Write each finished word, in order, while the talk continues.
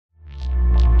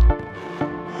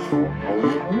Okay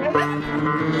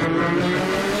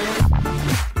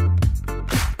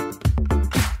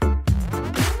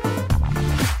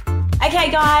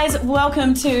guys,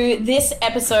 welcome to this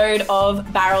episode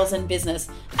of Barrels and Business.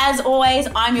 As always,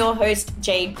 I'm your host,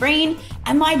 Jade Green,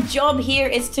 and my job here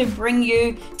is to bring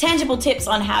you tangible tips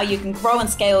on how you can grow and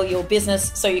scale your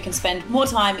business so you can spend more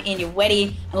time in your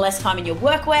weddie and less time in your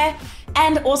workwear,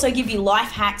 and also give you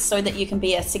life hacks so that you can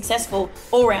be a successful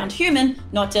all-round human,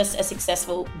 not just a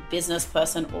successful business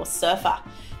person or surfer.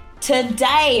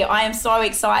 Today, I am so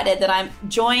excited that I'm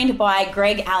joined by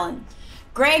Greg Allen.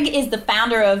 Greg is the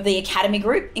founder of the Academy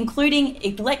Group, including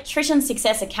Electrician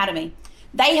Success Academy.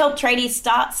 They help tradies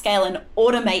start, scale, and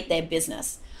automate their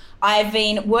business. I've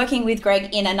been working with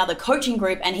Greg in another coaching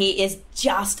group, and he is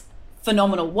just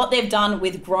phenomenal. What they've done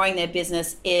with growing their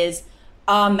business is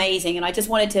amazing, and I just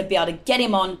wanted to be able to get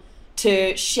him on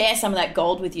to share some of that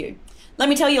gold with you. Let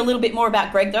me tell you a little bit more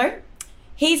about Greg, though.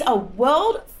 He's a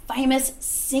world-famous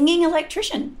singing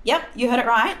electrician. Yep, you heard it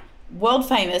right.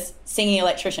 World-famous singing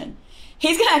electrician.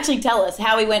 He's going to actually tell us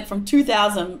how he went from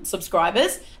 2,000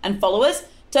 subscribers and followers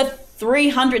to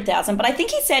 300,000. But I think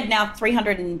he said now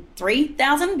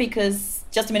 303,000 because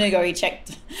just a minute ago he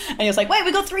checked and he was like, wait,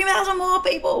 we got 3,000 more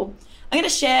people. I'm going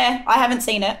to share, I haven't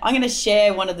seen it, I'm going to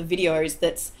share one of the videos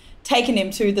that's taken him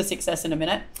to the success in a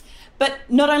minute. But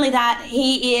not only that,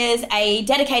 he is a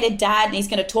dedicated dad, and he's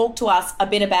going to talk to us a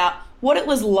bit about what it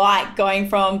was like going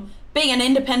from being an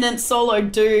independent solo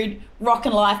dude,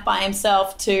 rocking life by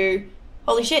himself, to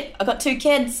holy shit, I've got 2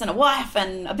 kids and a wife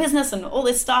and a business and all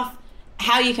this stuff.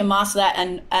 How you can master that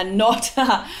and not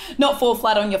not fall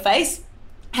flat on your face.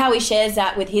 How he shares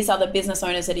that with his other business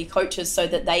owners that he coaches so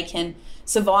that they can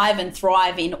survive and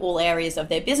thrive in all areas of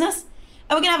their business.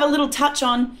 And we're going to have a little touch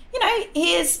on,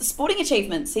 his sporting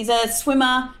achievements. He's a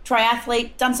swimmer,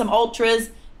 triathlete, done some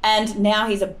ultras, and now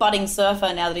he's a budding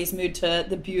surfer now that he's moved to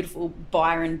the beautiful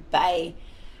Byron Bay.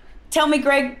 Tell me,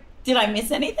 Greg, did I miss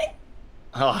anything?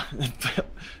 Oh,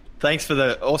 thanks for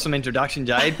the awesome introduction,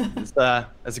 Jade. It's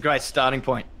a great starting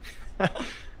point.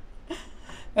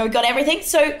 We've got everything.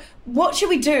 So what should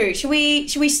we do? Should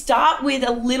we start with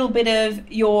a little bit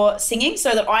of your singing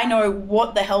so that I know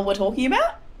what the hell we're talking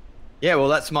about? Yeah, well,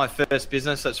 that's my first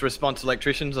business. That's Response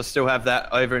Electricians. I still have that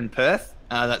over in Perth.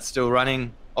 That's still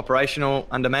running, operational,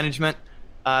 under management.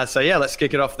 So yeah, let's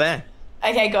kick it off there.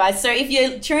 Okay, guys, so if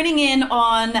you're tuning in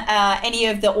on any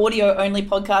of the audio-only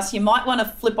podcasts, you might want to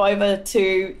flip over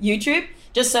to YouTube.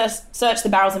 Just search the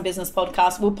Barrels and Business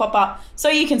podcast. We'll pop up so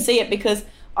you can see it, because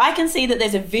I can see that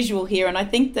there's a visual here, and I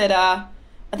think that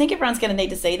everyone's going to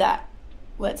need to see that.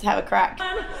 Let's have a crack.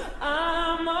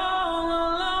 I'm all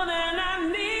alone and I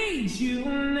need you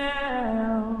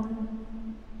now.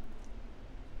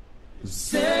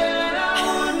 Said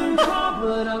I wouldn't call,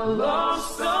 but I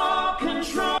lost all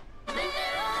control.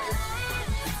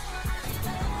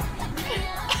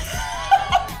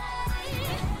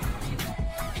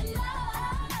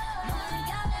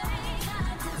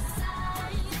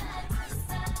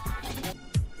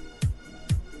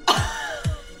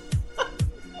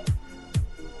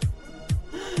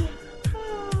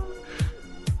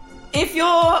 If you're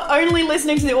only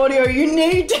listening to the audio, you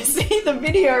need to see the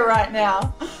video right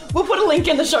now. We'll put a link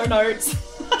in the show notes.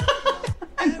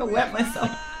 I'm gonna wet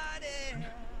myself.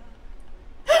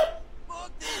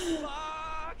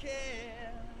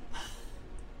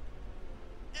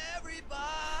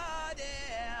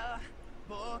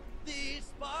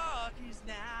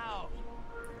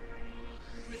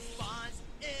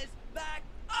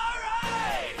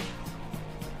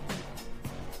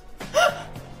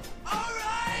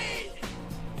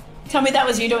 Tell me that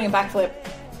was you doing a backflip.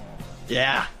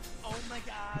 Yeah. Oh my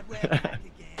God, we're back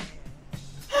again.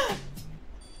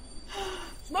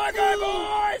 Smoko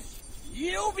boys!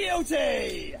 You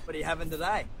beauty! What are you having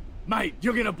today? Mate,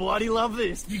 you're gonna bloody love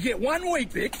this. You get 1 wheat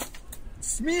bix,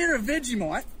 smear of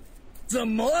Vegemite,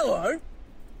 some Milo,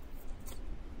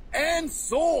 and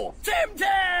sauce. Tim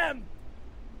Tam!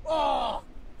 Oh!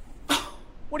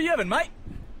 What are you having, mate?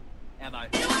 Ammo.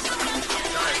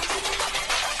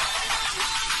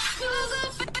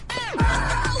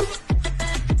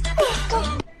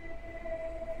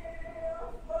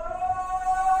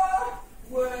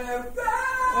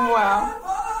 Wow.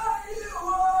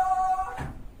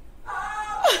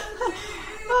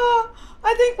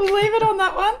 I think we'll leave it on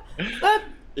that one.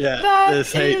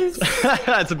 There's heaps.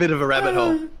 It's a bit of a rabbit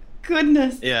hole.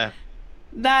 Goodness. Yeah.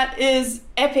 That is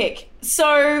epic.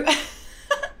 So,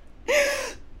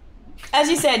 as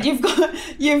you said,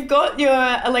 you've got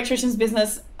your electrician's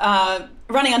business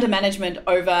running under management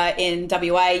over in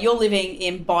WA. You're living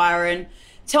in Byron.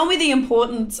 Tell me the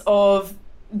importance of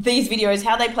these videos,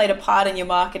 how they played a part in your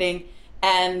marketing,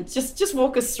 and just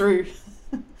walk us through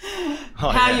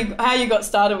how you got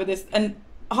started with this. And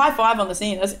high five on the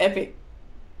scene. That's epic.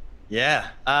 Yeah.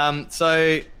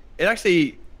 So it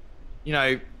actually,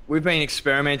 we've been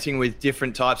experimenting with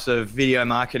different types of video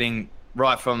marketing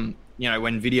right from,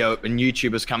 when video and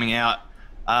YouTube was coming out.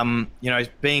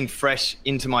 Being fresh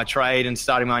into my trade and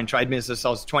starting my own trade business, I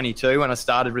was 22 when I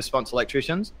started Response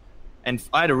Electricians. And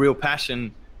I had a real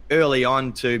passion early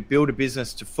on to build a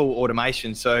business to full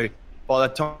automation. So by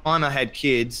the time I had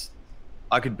kids,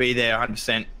 I could be there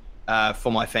 100%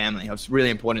 for my family. It was really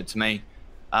important to me.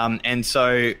 And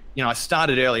so, I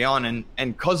started early on,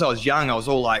 and because I was young, I was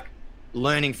all like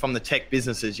learning from the tech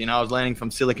businesses. I was learning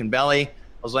from Silicon Valley. I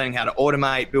was learning how to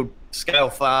automate, build, scale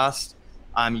fast,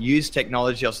 use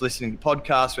technology. I was listening to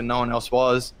podcasts when no one else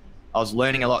was. I was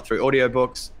learning a lot through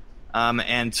audiobooks,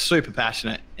 and super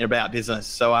passionate about business.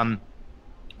 So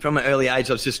from an early age,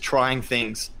 I was just trying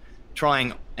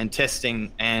and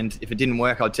testing. And if it didn't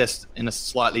work, I'd test in a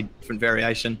slightly different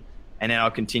variation, and then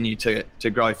I'll continue to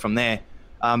grow from there.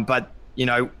 But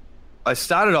I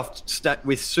started off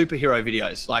with superhero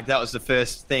videos. Like, that was the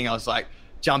first thing. I was like,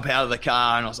 jump out of the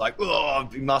car, and I was like, oh,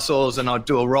 big muscles, and I'd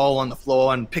do a roll on the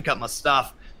floor and pick up my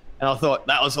stuff. And I thought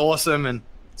that was awesome, and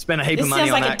spent a heap of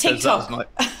money on that. This sounds like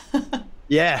a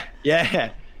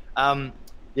TikTok.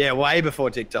 Yeah, way before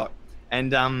TikTok.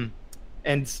 And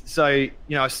so,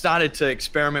 I started to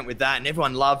experiment with that, and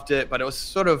everyone loved it, but it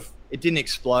was it didn't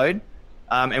explode.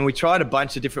 And we tried a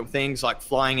bunch of different things, like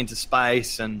flying into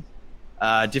space and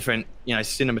different,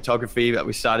 cinematography that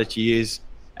we started to use.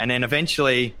 And then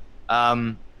eventually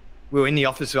we were in the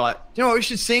office, we were like, you know what we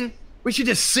should sing? We should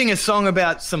just sing a song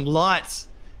about some lights.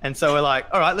 And so we're like,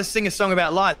 all right, let's sing a song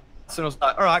about lights. And I was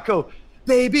like, all right, cool.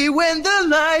 Baby, when the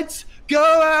lights go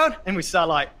out. And we start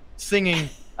like singing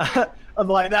like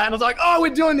that. And I was like, oh,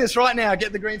 we're doing this right now.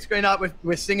 Get the green screen up.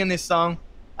 We're singing this song.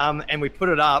 And we put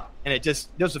it up, and it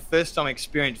was the first time I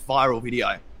experienced viral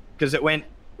video, because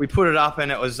we put it up,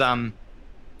 and it was,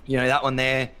 that one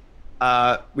there.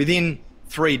 Within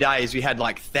 3 days, we had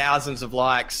like thousands of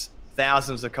likes,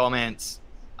 thousands of comments,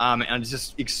 and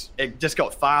it just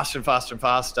got faster and faster and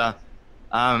faster.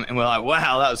 And we're like,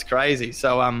 wow, that was crazy.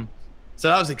 So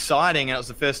that was exciting, and it was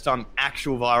the first time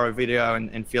actual viral video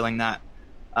and feeling that.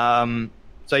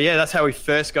 So yeah, that's how we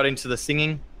first got into the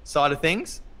singing side of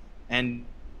things. And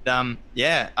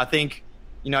I think,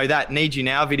 that Need You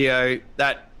Now video,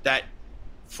 that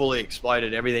fully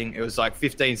exploded everything. It was like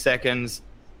 15 seconds,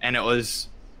 and it was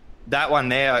that one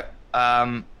there.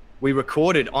 We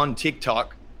recorded on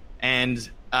TikTok, and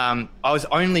I was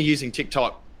only using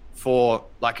TikTok for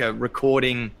like a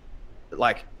recording,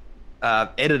 like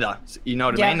editor. You know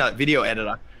what I mean? Like video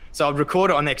editor. So I'd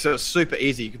record it on there because it was super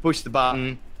easy. You could push the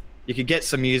button, you could get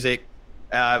some music,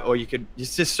 or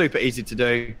it's just super easy to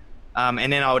do.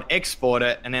 And then I would export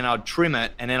it, and then I'd trim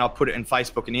it, and then I'll put it in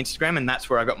Facebook and Instagram, and that's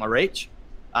where I got my reach.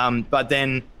 But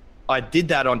then I did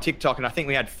that on TikTok, and I think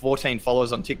we had 14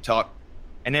 followers on TikTok.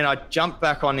 And then I jumped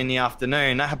back on in the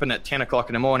afternoon. That happened at 10 o'clock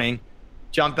in the morning.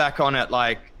 Jumped back on at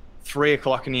like 3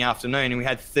 o'clock in the afternoon, and we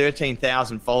had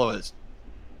 13,000 followers.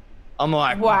 I'm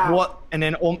like, wow. What? And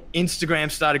then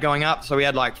Instagram started going up. So we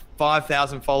had like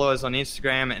 5,000 followers on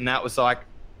Instagram, and that was like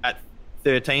at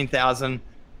 13,000,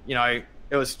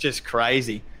 it was just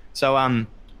crazy. So,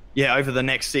 over the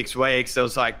next 6 weeks, there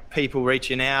was like people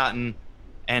reaching out,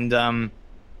 and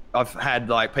I've had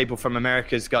like people from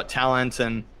America's Got Talent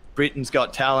and Britain's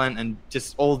Got Talent, and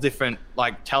just all different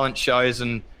like talent shows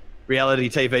and reality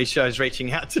TV shows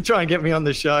reaching out to try and get me on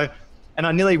the show. And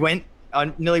I nearly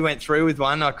went through with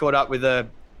one. I caught up with a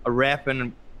rep,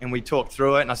 and we talked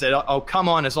through it, and I said, I'll come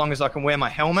on as long as I can wear my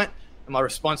helmet and my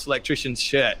Response Electrician's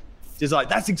shirt. She's like,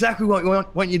 that's exactly what we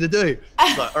want you to do. I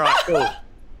was like, all right, cool.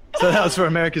 So that was for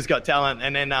America's Got Talent.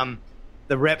 And then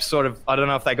the reps I don't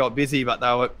know if they got busy, but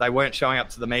they weren't showing up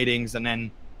to the meetings. And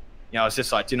then, I was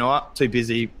just like, do you know what? Too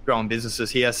busy growing businesses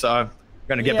here. So I'm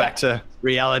going to get back to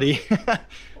reality.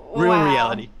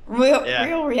 Reality.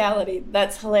 Real reality.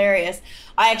 That's hilarious.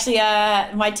 I actually,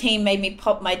 my team made me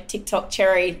pop my TikTok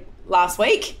cherry last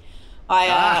week.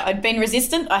 I'd been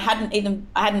resistant. I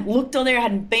hadn't looked on there. I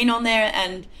hadn't been on there,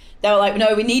 and they were like,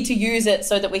 no, we need to use it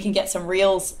so that we can get some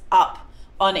reels up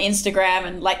on Instagram.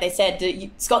 And like they said,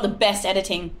 it's got the best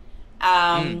editing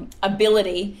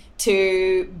ability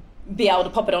to be able to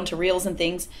pop it onto reels and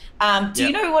things. Do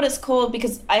you know what it's called?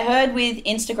 Because I heard with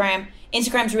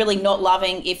Instagram's really not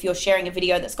loving if you're sharing a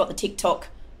video that's got the TikTok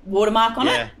watermark on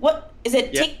it. What is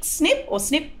it? Tick snip or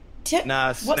snip tick?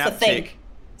 Nah, what's the thing?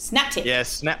 Snaptick. Yeah,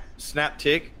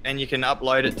 Snaptick, and you can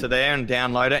upload it to there and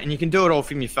download it, and you can do it all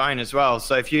from your phone as well.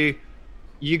 So if you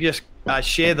you just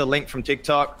share the link from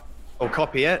TikTok or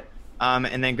copy it,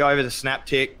 and then go over to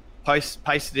Snaptic, paste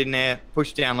it in there,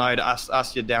 push download,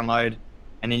 ask you to download,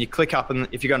 and then you click up, and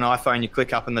if you've got an iPhone, you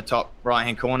click up in the top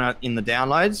right-hand corner in the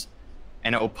downloads,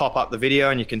 and it will pop up the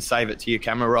video, and you can save it to your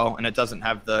camera roll, and it doesn't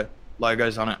have the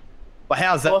logos on it. But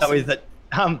how's that with it?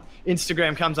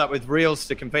 Instagram comes up with Reels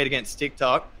to compete against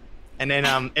TikTok, and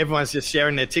then everyone's just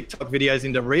sharing their TikTok videos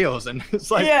into Reels, and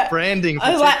it's like branding.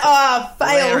 I was like,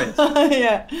 fail.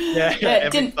 yeah,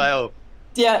 didn't fail.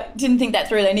 Yeah, didn't think that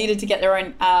through. They needed to get their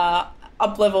own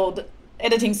up-leveled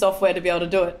editing software to be able to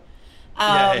do it.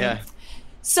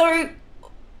 So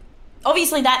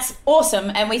obviously that's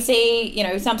awesome, and we see, you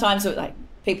know, sometimes like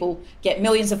people get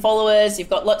millions of followers. You've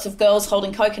got lots of girls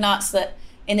holding coconuts that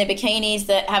in their bikinis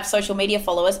that have social media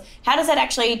followers. How does that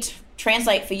actually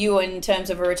translate for you in terms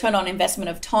of a return on investment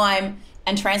of time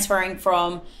and transferring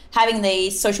from having the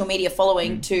social media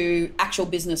following to actual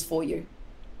business for you?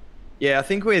 Yeah, I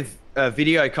think with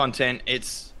video content,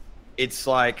 it's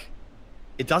like,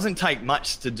 it doesn't take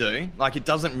much to do. Like, it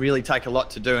doesn't really take a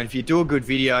lot to do. And if you do a good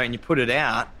video and you put it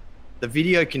out, the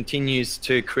video continues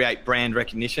to create brand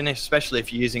recognition, especially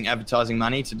if you're using advertising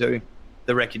money to do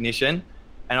the recognition.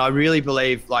 And I really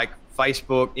believe like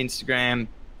Facebook, Instagram,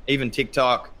 even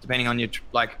TikTok, depending on your,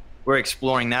 like, we're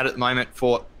exploring that at the moment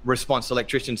for response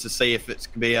electricians to see if it's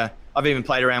could be I've even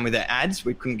played around with their ads.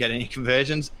 We couldn't get any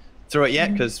conversions through it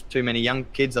yet because too many young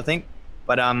kids, I think.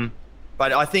 But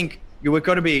I think we've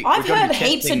got to be. I've heard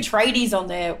heaps of tradies on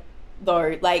there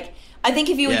though. Like, I think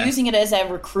if you were using it as a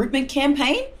recruitment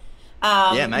campaign.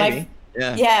 Maybe.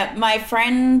 My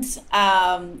friend,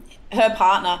 her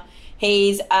partner,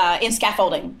 he's in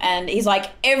scaffolding, and he's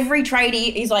like, every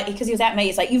tradie, he's like, because he was at me,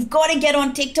 he's like, you've got to get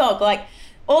on TikTok. Like,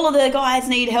 all of the guys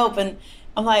need help. And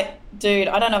I'm like, dude,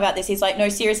 I don't know about this. He's like, no,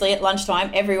 seriously, at lunchtime,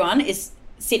 everyone is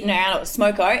sitting around at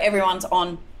Smoko, everyone's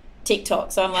on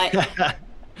TikTok. So I'm like,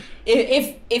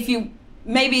 if you,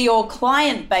 maybe your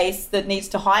client base that needs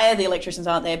to hire the electricians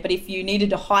aren't there, but if you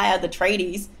needed to hire the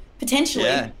tradies,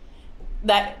 potentially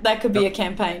that could be a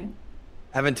campaign.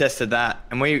 Haven't tested that.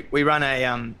 And we run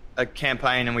a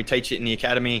campaign, and we teach it in the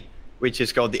academy, which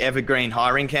is called the Evergreen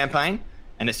Hiring Campaign.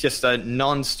 And it's just a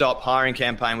non-stop hiring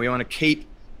campaign. We want to keep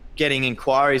getting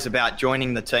inquiries about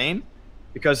joining the team,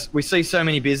 because we see so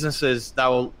many businesses,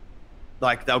 they'll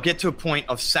get to a point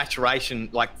of saturation,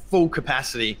 like full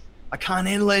capacity. I can't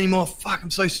handle it anymore. Fuck,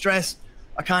 I'm so stressed.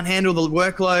 I can't handle the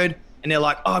workload. And they're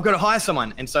like, oh, I've got to hire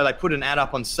someone. And so they put an ad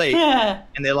up on Seek,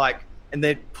 and they're like, and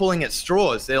they're pulling at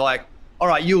straws. They're like, all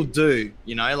right, you'll do,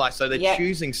 you know, like, so they're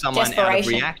choosing someone out of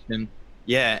reaction.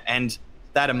 Yeah. And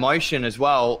that emotion as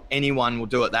well, anyone will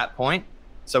do at that point.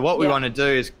 So what we want to do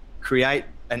is create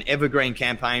an evergreen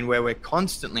campaign where we're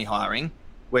constantly hiring.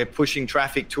 We're pushing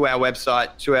traffic to our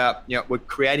website, to our, you know, we're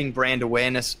creating brand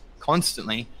awareness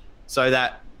constantly so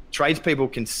that tradespeople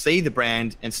can see the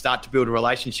brand and start to build a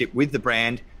relationship with the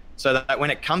brand, so that when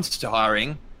it comes to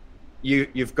hiring,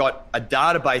 you've got a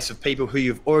database of people who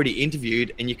you've already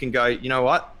interviewed, and you can go, you know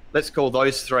what, let's call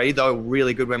those three. They were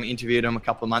really good when we interviewed them a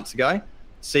couple of months ago.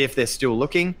 See if they're still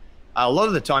looking. A lot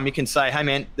of the time you can say, hey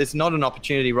man, there's not an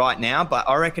opportunity right now, but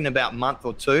I reckon about a month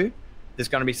or two, there's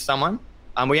going to be someone.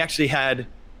 We actually had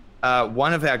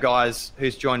one of our guys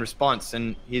who's joined Response,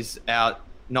 and he's our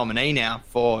nominee now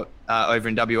for over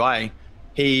in WA.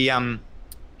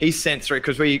 He sent through,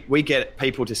 because we get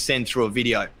people to send through a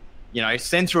video. You know,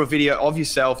 send through a video of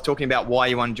yourself talking about why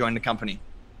you want to join the company.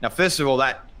 Now, first of all,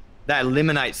 that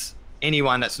eliminates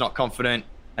anyone that's not confident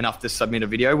enough to submit a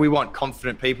video. We want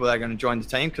confident people that are going to join the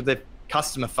team, because they're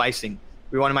customer facing.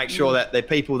 We want to make sure that they're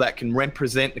people that can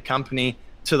represent the company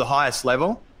to the highest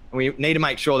level. And we need to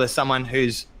make sure there's someone who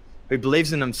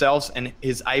believes in themselves and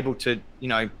is able to, you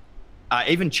know,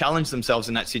 even challenge themselves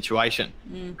in that situation.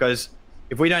 Because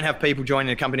if we don't have people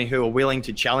joining a company who are willing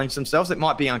to challenge themselves, it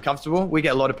might be uncomfortable. We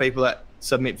get a lot of people that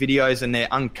submit videos and they're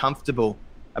uncomfortable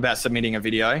about submitting a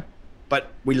video, but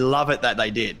we love it that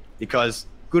they did, because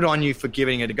good on you for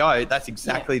giving it a go. That's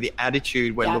exactly the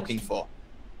attitude we're looking for.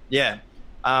 Yeah.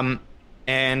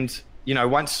 And, you know,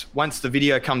 once the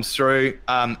video comes through,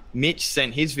 Mitch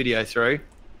sent his video through,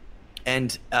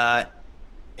 and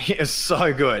it was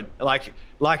so good.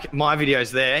 Like my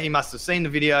video's there. He must have seen the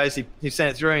videos. He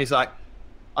sent it through, and he's like,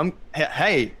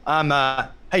 hey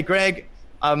Greg,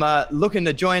 I'm looking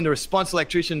to join the Response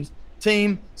Electricians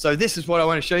team. So this is what I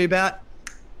want to show you about.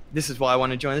 This is why I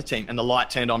want to join the team. And the light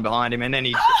turned on behind him, and then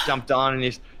he jumped on,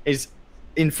 and he's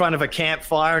in front of a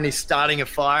campfire, and he's starting a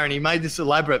fire, and he made this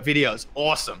elaborate video. It's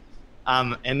awesome.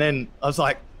 And then I was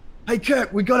like, hey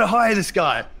Kirk, we got to hire this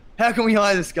guy. How can we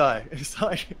hire this guy? It's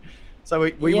So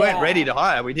we weren't ready to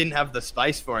hire. We didn't have the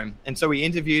space for him. And so we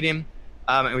interviewed him,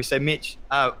 and we said, Mitch,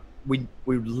 we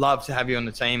would love to have you on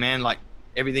the team, man. Like,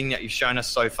 everything that you've shown us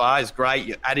so far is great.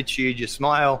 Your attitude, your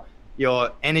smile,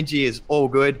 your energy is all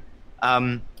good.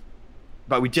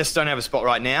 But we just don't have a spot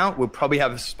right now. We'll probably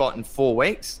have a spot in 4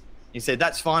 weeks. He said,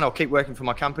 that's fine. I'll keep working for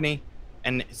my company.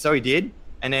 And so he did.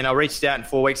 And then I reached out in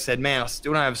 4 weeks, said, man, I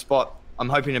still don't have a spot. I'm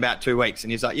hoping about 2 weeks.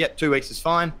 And he's like, yep, 2 weeks is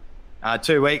fine.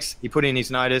 2 weeks, he put in his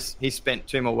notice. He spent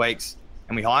 2 more weeks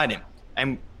and we hired him.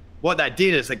 And what that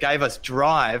did is it gave us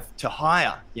drive to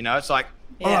hire. You know, it's like,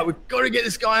 all right, we've got to get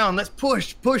this guy on. Let's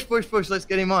push. Let's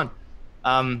get him on.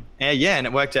 And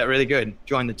it worked out really good.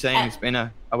 Joined the team. He's been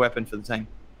a weapon for the team.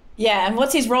 Yeah, and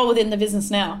what's his role within the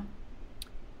business now?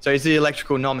 So he's the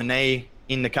electrical nominee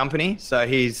in the company. So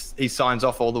he signs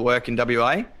off all the work in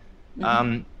WA.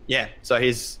 So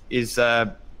he's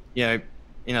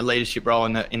in a leadership role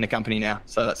in the company now.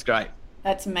 So that's great.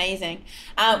 That's amazing.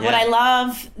 What I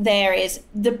love there is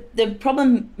the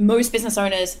problem most business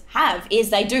owners have is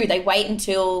they wait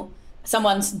until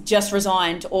someone's just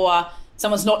resigned or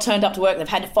someone's not turned up to work. They've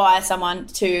had to fire someone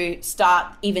to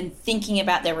start even thinking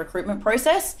about their recruitment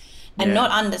process and not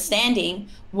understanding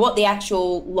what the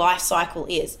actual life cycle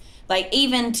is. Like,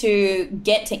 even to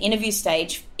get to interview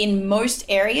stage, in most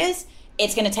areas,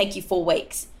 it's going to take you 4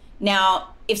 weeks. Now,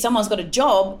 if someone's got a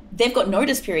job, they've got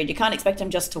notice period. You can't expect them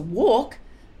just to walk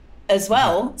as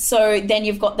well. So then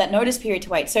you've got that notice period to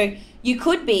wait. So you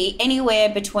could be anywhere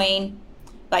between,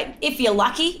 like, if you're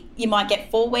lucky, you might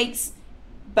get 4 weeks,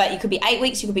 but you could be 8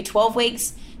 weeks, you could be 12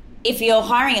 weeks. If you're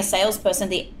hiring a salesperson,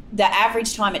 the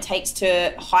average time it takes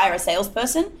to hire a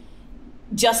salesperson,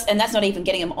 and that's not even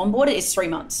getting them onboarded, is 3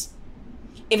 months.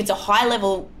 If it's a high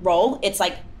level role, it's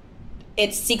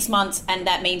 6 months, and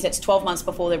that means it's 12 months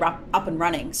before they're up and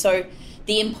running. So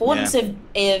the importance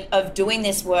of doing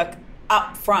this work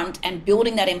up front and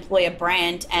building that employer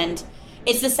brand, and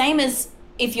it's the same as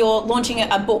if you're launching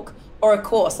a book or a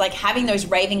course, like having those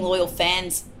raving loyal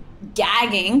fans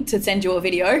gagging to send you a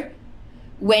video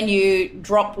when you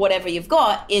drop whatever you've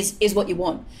got is what you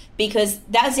want. Because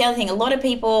that's the other thing. A lot of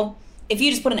people, if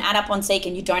you just put an ad up on Seek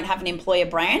and you don't have an employer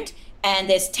brand and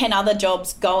there's 10 other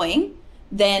jobs going,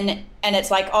 and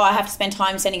it's like, oh, I have to spend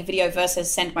time sending a video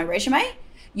versus send my resume,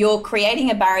 you're creating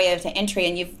a barrier to entry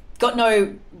and you've got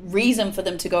no reason for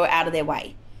them to go out of their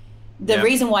way. The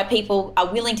reason why people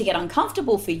are willing to get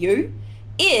uncomfortable for you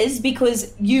is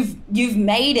because you've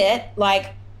made it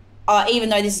like, even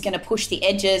though this is going to push the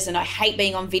edges and I hate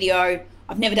being on video,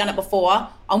 I've never done it before,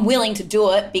 I'm willing to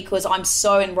do it because I'm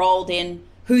so enrolled in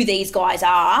who these guys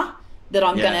are that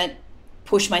I'm going to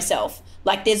push myself.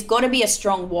 Like, there's got to be a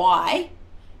strong why,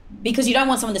 because you don't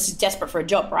want someone that's just desperate for a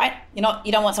job, right? You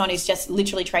don't want someone who's just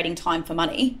literally trading time for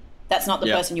money. That's not the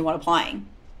person you want applying.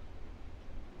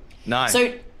 No.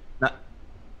 So,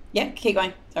 keep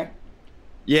going. Sorry.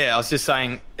 Yeah, I was just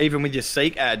saying, even with your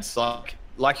Seek ads,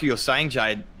 like you're saying,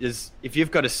 Jade, is if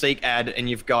you've got a Seek ad and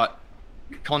you've got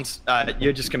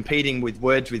you're just competing with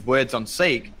words on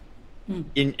Seek, and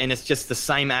it's just the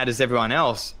same ad as everyone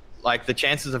else, like the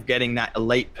chances of getting that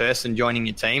elite person joining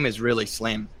your team is really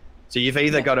slim. So you've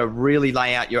either got to really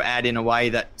lay out your ad in a way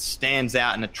that stands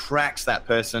out and attracts that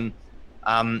person.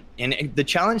 And the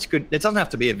challenge it doesn't have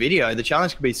to be a video. The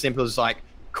challenge could be simple as like,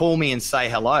 call me and say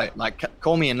hello. Like,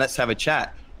 call me and let's have a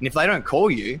chat. And if they don't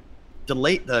call you,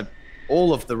 delete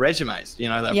all of the resumes, that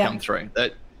have come through.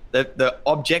 The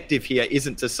objective here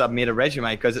isn't to submit a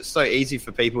resume, because it's so easy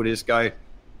for people to just go,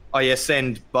 oh yeah,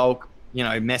 send bulk,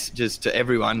 messages to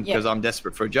everyone because I'm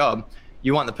desperate for a job.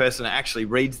 You want the person that actually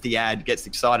reads the ad, gets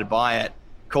excited by it,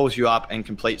 calls you up and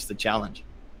completes the challenge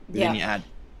within your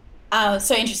ad.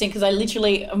 So interesting, because I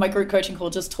literally, on my group coaching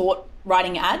call, just taught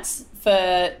writing ads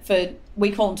for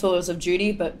we call them tours of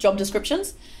duty, but job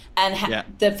descriptions. And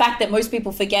the fact that most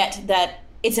people forget that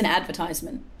it's an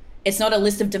advertisement. It's not a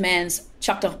list of demands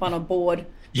chucked up on a board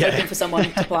waiting for someone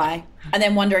to apply and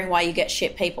then wondering why you get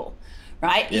shit people,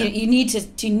 right? Yeah. You need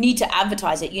to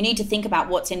advertise it. You need to think about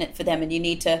what's in it for them, and you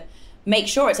need to make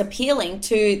sure it's appealing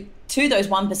to those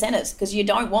 1%ers, because you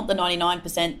don't want the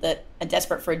 99% that are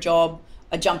desperate for a job,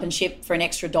 a jump and ship for an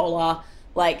extra $1.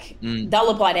 Like, they'll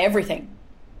apply to everything.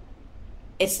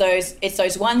 It's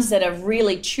those ones that are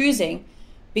really choosing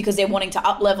because they're wanting to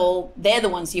up level. They're the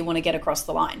ones you want to get across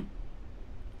the line.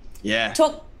 Yeah.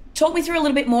 Talk me through a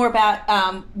little bit more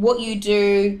about what you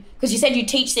do, because you said you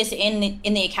teach this in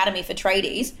the Academy for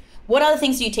Tradies. What other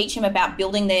things do you teach them about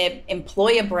building their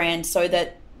employer brand so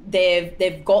that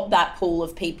they've got that pool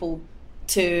of people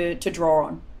to draw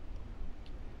on?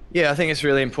 Yeah, I think it's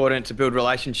really important to build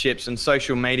relationships, and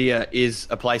social media is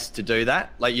a place to do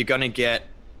that. Like, you're going to get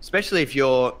especially if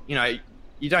you're,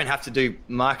 you don't have to do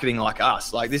marketing like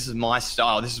us. Like, this is my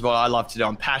style. This is what I love to do.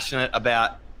 I'm passionate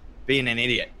about being an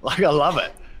idiot. Like, I love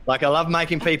it. Like, I love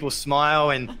making people smile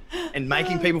and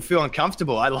making people feel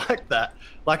uncomfortable. I like that.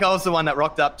 Like, I was the one that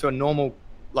rocked up to a normal,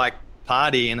 like,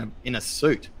 party in a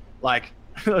suit. Like,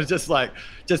 it was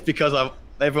just because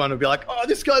everyone would be like, oh,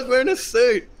 this guy's wearing a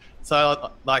suit.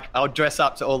 So, like, I'll dress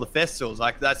up to all the festivals.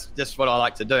 Like, that's just what I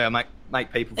like to do. I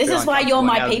make people feel This is why you're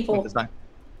my people.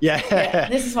 Yeah.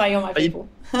 This is why you're my people.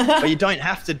 But you don't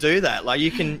have to do that. Like,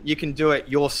 you can do it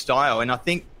your style. And I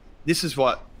think this is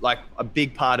what, like, a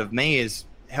big part of me is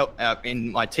help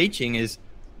in my teaching is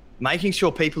making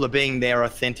sure people are being their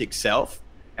authentic self.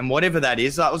 And whatever that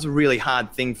is, that was a really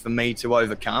hard thing for me to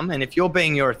overcome. And if you're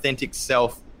being your authentic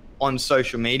self on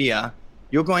social media,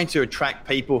 you're going to attract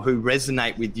people who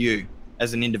resonate with you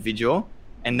as an individual.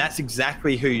 And that's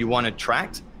exactly who you want to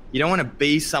attract. You don't want to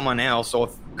be someone else or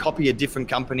copy a different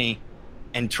company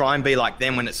and try and be like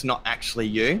them when it's not actually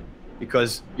you,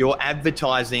 because you're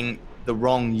advertising the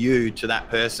wrong you to that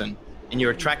person and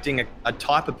you're attracting a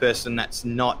type of person that's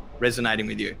not resonating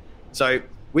with you. So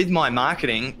with my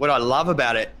marketing, what I love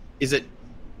about it is that,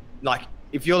 like,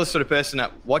 if you're the sort of person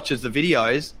that watches the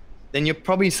videos, then you're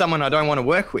probably someone I don't want to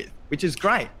work with, which is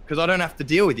great because I don't have to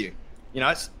deal with you.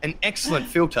 It's an excellent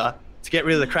filter to get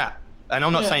rid of the crap. And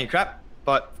I'm not saying crap,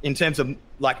 but in terms of,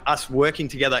 like, us working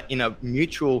together in a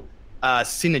mutual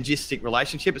synergistic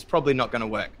relationship, it's probably not going to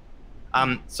work.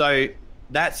 So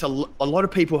that's a lot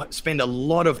of people spend a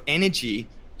lot of energy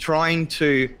trying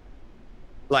to,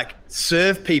 like,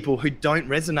 serve people who don't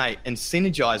resonate and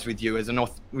synergize with you as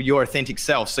your authentic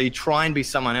self. So you try and be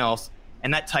someone else,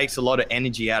 and that takes a lot of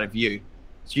energy out of you.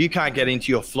 So you can't get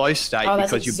into your flow state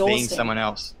because you're being someone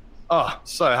else. Oh,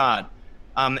 so hard.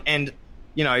 And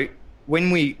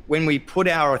when we put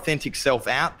our authentic self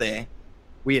out there,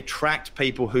 we attract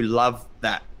people who love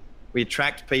that. We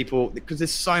attract people because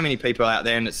there's so many people out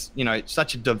there, and it's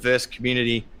such a diverse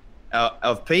community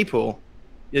of people.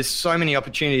 There's so many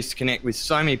opportunities to connect with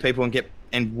so many people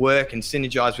and work and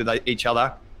synergize with each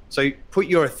other. So put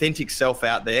your authentic self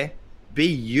out there, be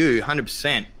you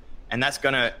 100%, and that's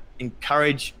going to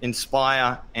encourage,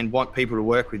 inspire, and want people to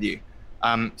work with you.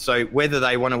 So whether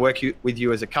they want to work with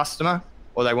you as a customer,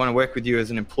 or they want to work with you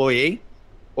as an employee,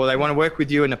 or they want to work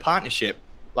with you in a partnership,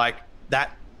 like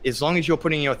that, as long as you're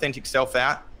putting your authentic self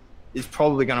out, is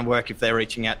probably going to work if they're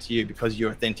reaching out to you because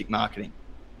you're authentic marketing.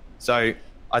 So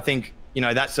I think,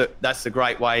 that's a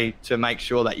great way to make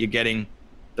sure that you're getting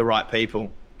the right people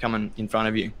coming in front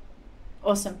of you.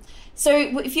 Awesome. So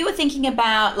if you were thinking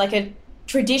about, like, a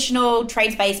traditional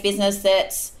trades-based business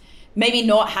that's maybe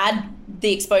not had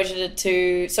the exposure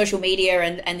to social media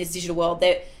and this digital world,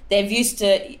 they're used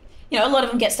to, a lot of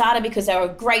them get started because they're a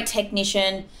great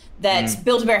technician that's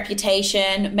built a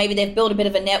reputation. Maybe they've built a bit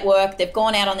of a network. They've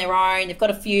gone out on their own. They've got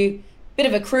bit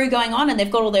of a crew going on, and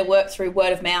they've got all their work through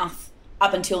word of mouth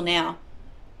up until now.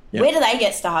 Yep. Where do they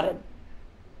get started?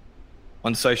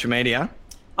 On social media?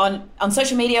 On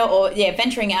social media, or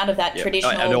venturing out of that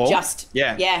traditional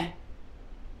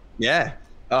Yeah.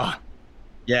 Oh,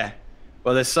 yeah.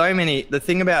 Well, there's so many. The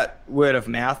thing about word of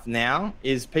mouth now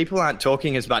is people aren't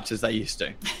talking as much as they used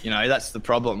to. That's the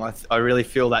problem. I really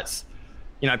feel that's,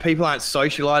 people aren't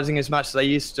socializing as much as they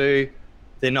used to.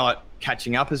 They're not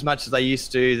catching up as much as they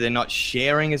used to. They're not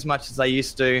sharing as much as they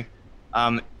used to.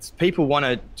 People want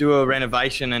to do a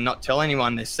renovation and not tell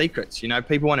anyone their secrets.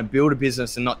 People want to build a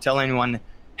business and not tell anyone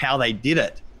how they did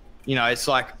it. It's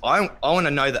like, I want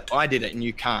to know that I did it and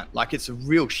you can't. Like, it's a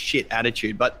real shit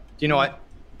attitude. But do you know what?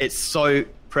 It's so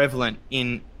prevalent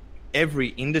in every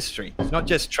industry. It's not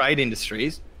just trade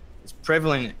industries. It's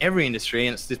prevalent in every industry.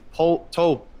 And it's this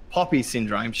tall poppy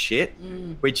syndrome shit,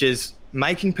 which is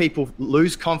making people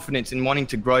lose confidence in wanting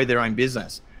to grow their own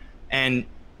business. And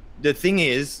the thing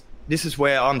is, this is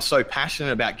where I'm so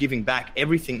passionate about giving back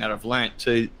everything that I've learned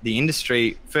to the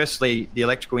industry. Firstly, the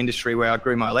electrical industry, where I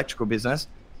grew my electrical business,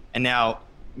 and now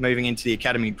moving into the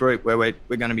Academy Group, where we're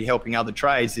going to be helping other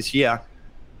trades this year.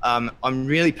 I'm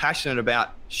really passionate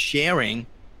about sharing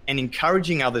and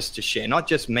encouraging others to share, not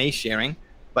just me sharing,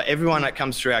 but everyone that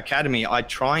comes through our academy. I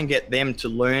try and get them to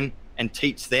learn and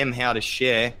teach them how to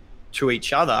share to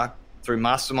each other through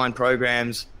mastermind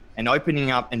programs and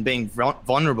opening up and being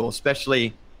vulnerable,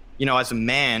 especially, as a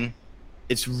man.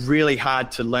 It's really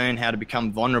hard to learn how to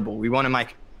become vulnerable. We want to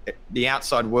make the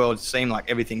outside world seem like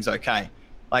everything's okay.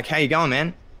 Like, how you going,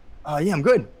 man? Oh, yeah, I'm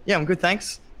good. Yeah, I'm good,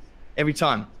 thanks. Every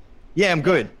time. Yeah, I'm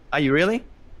good. Are you really?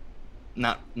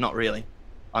 No, not really.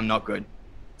 I'm not good.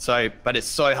 So, but it's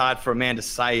so hard for a man to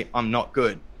say I'm not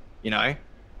good,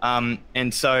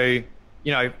 And so,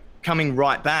 coming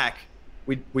right back,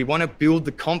 we want to build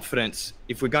the confidence.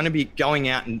 If we're going to be going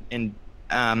out and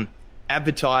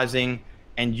advertising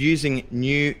and using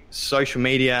new social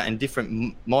media and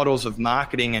different models of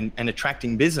marketing and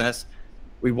attracting business,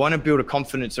 we want to build a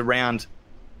confidence around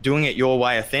doing it your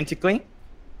way authentically.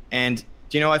 And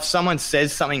if someone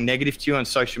says something negative to you on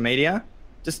social media,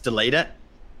 just delete it.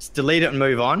 Just delete it and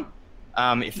move on.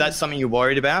 If that's something you're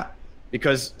worried about,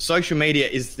 because social media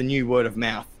is the new word of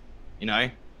mouth.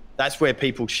 That's where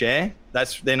people share.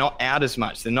 They're not out as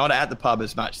much. They're not at the pub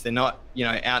as much. They're not,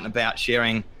 out and about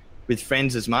sharing with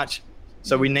friends as much.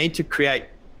 So we need to create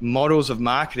models of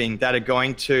marketing that are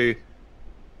going to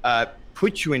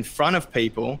put you in front of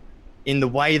people in the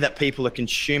way that people are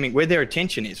consuming, where their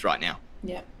attention is right now.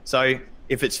 Yeah. So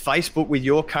if it's Facebook with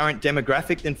your current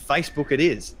demographic, then Facebook it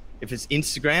is. If it's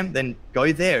Instagram, then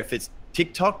go there. If it's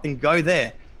TikTok, then go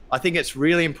there. I think it's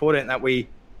really important that we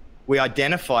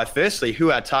identify firstly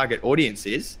who our target audience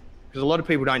is, because a lot of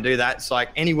people don't do that. It's like,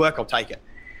 any work, I'll take it.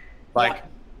 Like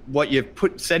what you're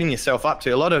setting yourself up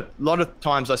to. A lot of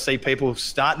times I see people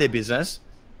start their business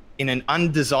in an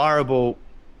undesirable,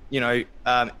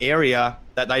 area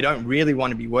that they don't really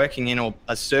want to be working in, or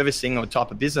a servicing or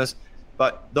type of business.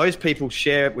 But those people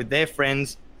share with their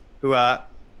friends who are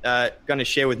going to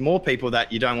share with more people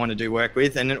that you don't want to do work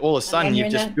with. And then all of a sudden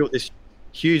you've just built this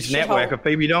huge network of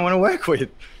people you don't want to work with.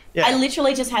 Yeah. I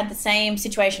literally just had the same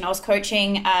situation. I was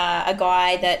coaching a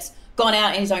guy that's gone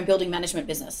out in his own building management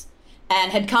business and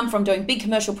had come from doing big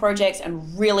commercial projects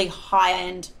and really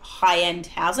high-end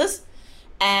houses.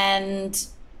 And,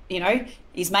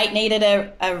 his mate needed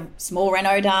a small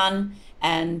reno done,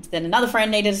 and then another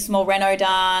friend needed a small reno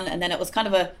done, and then it was kind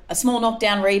of a small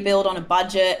knockdown rebuild on a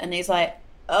budget. And he's like,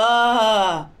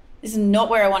 this is not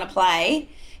where I want to play.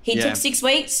 He took 6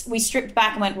 weeks. We stripped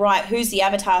back and went, right, who's the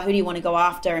avatar? Who do you want to go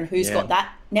after? And who's got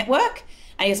that network?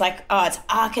 And he was like, it's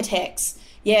architects.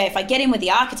 Yeah, if I get in with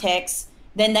the architects,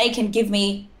 then they can give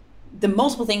me the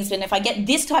multiple things. And if I get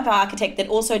this type of architect that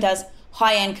also does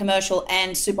high-end commercial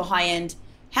and super high-end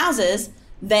houses,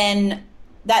 then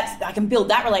I can build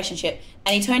that relationship.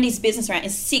 And he turned his business around in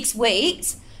 6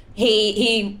 weeks.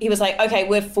 He was like, okay,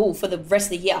 we're full for the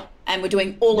rest of the year, and we're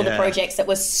doing all of the projects that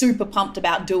we're super pumped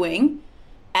about doing.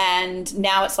 And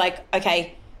now it's like,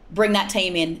 okay, bring that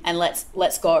team in and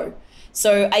let's go.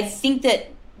 So I think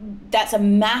that's a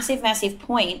massive, massive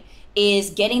point, is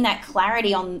getting that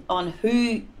clarity on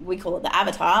who, we call it the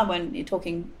avatar when you're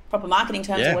talking proper marketing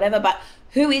terms or whatever, but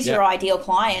who is your ideal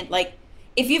client? Like,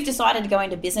 if you've decided to go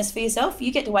into business for yourself,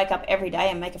 you get to wake up every day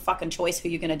and make a fucking choice who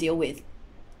you're going to deal with.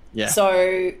 Yeah.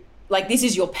 So like, this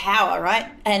is your power,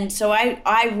 right? And so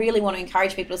I really want to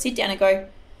encourage people to sit down and go,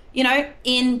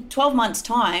 in 12 months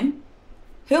time,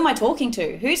 who am I talking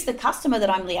to? Who's the customer that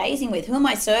I'm liaising with? Who am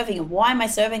I serving, and why am I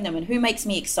serving them, and who makes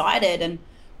me excited, and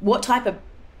what type of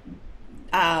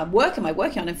work am I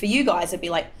working on? And for you guys, it'd be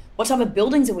like, what type of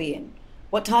buildings are we in?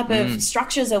 What type of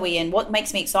structures are we in? What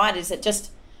makes me excited? Is it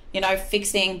just,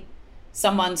 fixing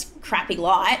someone's crappy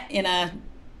light in a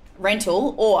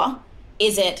rental, or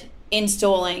is it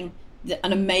installing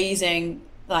an amazing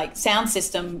sound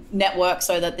system network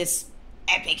so that this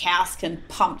epic house can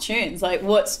pump tunes? Like,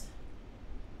 what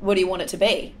do you want it to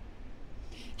be?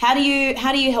 How do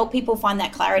you help people find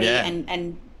that clarity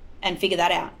and figure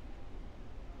that out?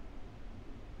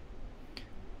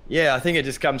 Yeah, I think it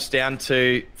just comes down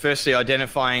to firstly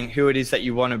identifying who it is that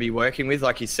you want to be working with,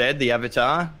 like you said, the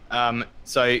avatar.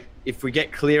 So if we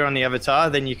get clear on the avatar,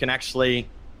 then you can actually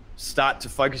start to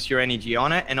focus your energy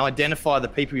on it and identify the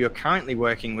people you're currently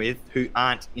working with who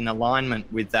aren't in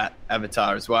alignment with that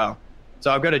avatar as well.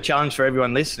 So I've got a challenge for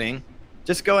everyone listening.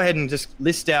 Just go ahead and just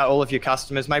list out all of your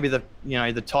customers, maybe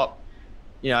the top,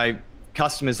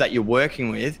 customers that you're working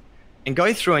with, and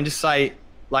go through and just say,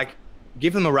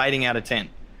 give them a rating out of 10.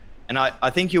 And I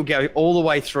think you'll go all the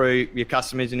way through your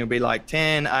customers and you'll be like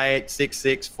 10, 8, 6,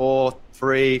 6, 4,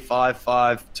 3, 5,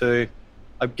 5, 2.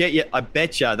 I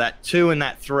bet you that 2 and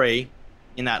that 3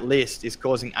 in that list is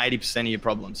causing 80% of your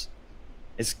problems.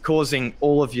 It's causing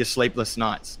all of your sleepless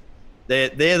nights.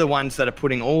 They're the ones that are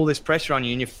putting all this pressure on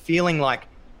you, and you're feeling like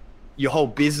your whole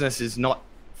business is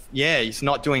it's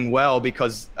not doing well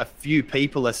because a few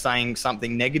people are saying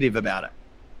something negative about it.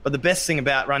 But the best thing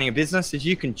about running a business is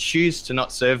you can choose to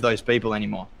not serve those people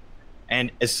anymore.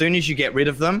 And as soon as you get rid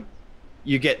of them,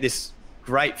 you get this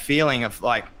great feeling of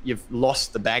you've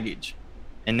lost the baggage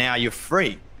and now you're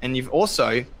free. And you've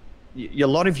also, a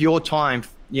lot of your time,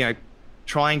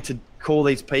 trying to call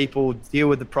these people, deal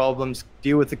with the problems,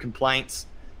 deal with the complaints,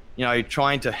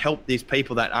 trying to help these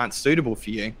people that aren't suitable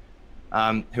for you,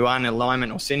 who aren't in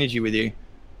alignment or synergy with you,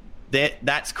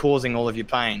 that's causing all of your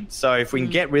pain. So if we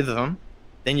can get rid of them,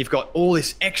 then you've got all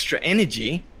this extra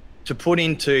energy to put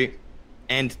into,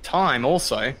 and time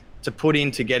also to put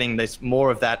into getting this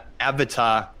more of that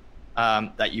avatar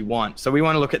that you want. So we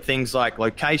want to look at things like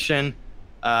location,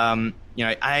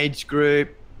 age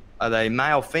group. Are they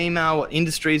male, female? What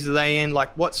industries are they in?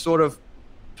 Like, what sort of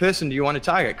person do you want to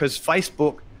target? Because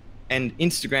Facebook and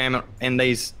Instagram and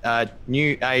these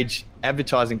new age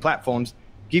advertising platforms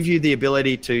give you the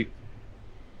ability to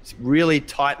really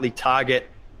tightly target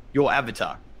your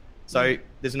avatar. So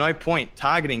there's no point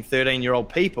targeting 13-year-old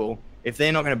people if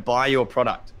they're not going to buy your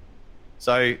product.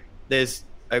 So there's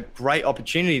a great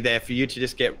opportunity there for you to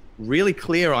just get really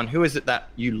clear on who is it that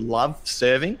you love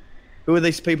serving. Who are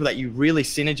these people that you really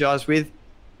synergize with?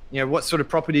 What sort of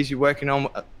properties you're working on?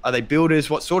 Are they builders?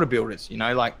 What sort of builders?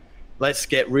 Let's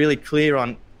get really clear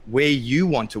on where you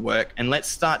want to work, and let's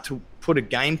start to put a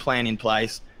game plan in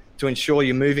place to ensure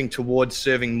you're moving towards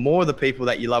serving more of the people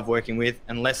that you love working with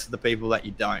and less of the people that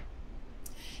you don't.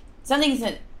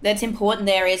 Something that's important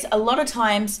there is a lot of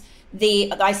times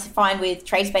I find with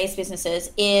trades-based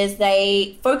businesses is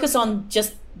they focus on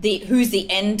just who's the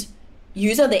end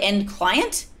user, the end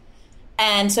client.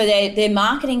 And so their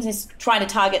marketing is trying to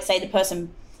target, say, the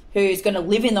person who's going to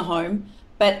live in the home,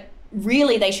 but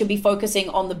really they should be focusing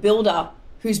on the builder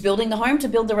who's building the home to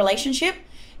build the relationship.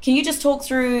 Can you just talk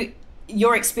through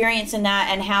your experience in that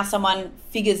and how someone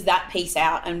figures that piece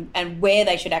out and where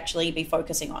they should actually be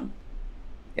focusing on?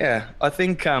 Yeah, I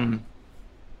think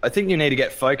you need to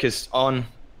get focused on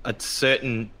a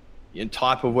certain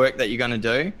type of work that you're going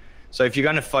to do. So if you're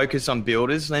going to focus on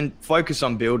builders, then focus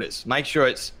on builders. Make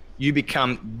sure you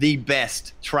become the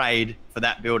best trade for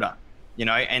that builder,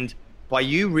 and by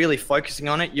you really focusing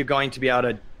on it, you're going to be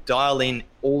able to dial in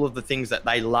all of the things that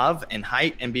they love and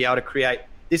hate and be able to create,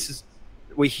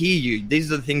 we hear you, these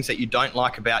are the things that you don't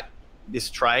like about this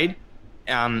trade,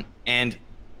 and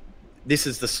this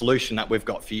is the solution that we've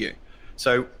got for you.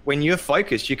 So when you're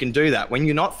focused, you can do that. When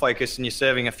you're not focused and you're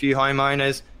serving a few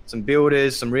homeowners, some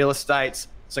builders, some real estates,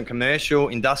 some commercial,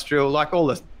 industrial, like all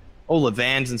the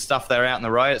vans and stuff that are out in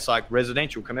the road, it's like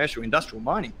residential, commercial, industrial,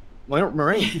 mining,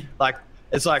 marine.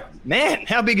 It's like, man,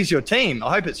 how big is your team?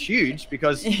 I hope it's huge,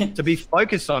 because to be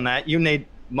focused on that, you need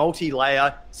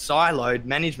multi-layer, siloed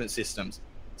management systems.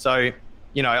 So,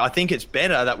 I think it's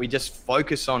better that we just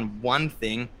focus on one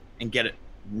thing and get it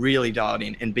really dialed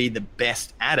in and be the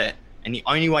best at it. And the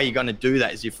only way you're going to do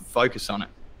that is if you focus on it.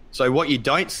 So what you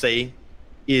don't see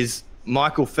is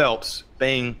Michael Phelps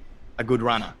being a good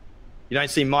runner. You don't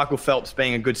see Michael Phelps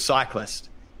being a good cyclist.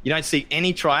 You don't see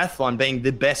any triathlon being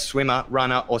the best swimmer,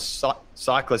 runner, or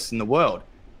cyclist in the world.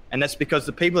 And that's because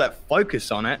the people that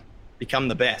focus on it become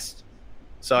the best.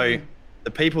 So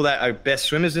the people that are best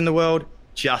swimmers in the world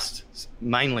just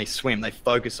mainly swim. They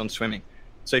focus on swimming.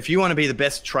 So if you want to be the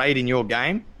best trade in your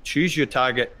game, choose your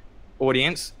target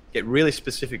audience, get really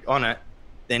specific on it,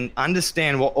 then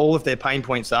understand what all of their pain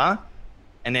points are,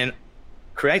 and then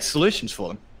create solutions for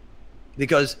them.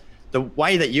 Because the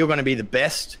way that you're going to be the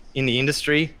best in the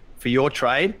industry for your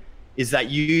trade is that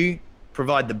you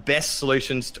provide the best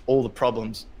solutions to all the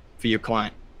problems for your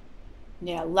client.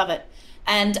 Yeah, love it.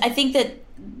 And I think that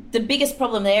the biggest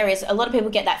problem there is a lot of people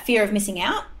get that fear of missing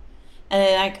out. And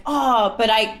they're like, oh, but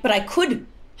I could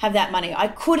have that money. I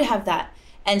could have that.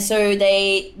 And so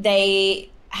they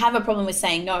have a problem with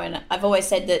saying no. And I've always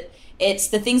said that it's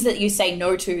the things that you say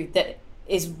no to that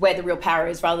is where the real power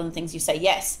is, rather than things you say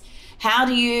yes. How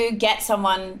do you get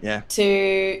someone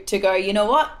to go, you know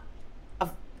what,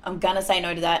 I'm going to say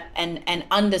no to that, and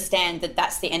understand that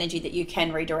that's the energy that you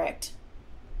can redirect?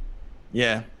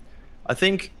 Yeah, I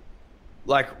think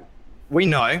we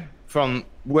know from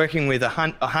working with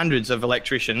hundreds of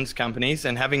electricians companies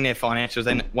and having their financials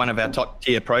in one of our top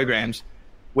tier programs,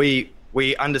 we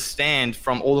understand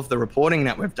from all of the reporting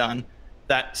that we've done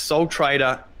that sole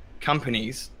trader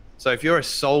companies, so if you're a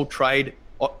sole trade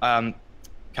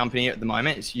company at the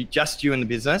moment, it's just you in the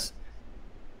business,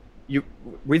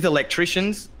 with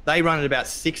electricians, they run at about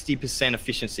 60%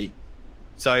 efficiency.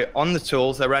 So on the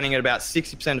tools, they're running at about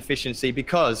 60% efficiency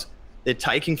because they're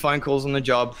taking phone calls on the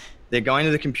job, they're going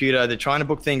to the computer, they're trying to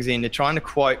book things in, they're trying to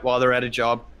quote while they're at a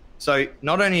job. So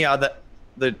not only are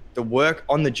the work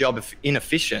on the job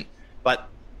inefficient, but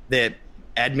their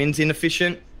admin's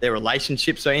inefficient, their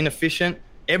relationships are inefficient,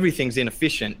 everything's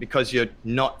inefficient because you're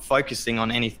not focusing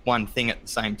on any one thing at the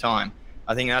same time.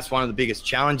 I think that's one of the biggest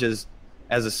challenges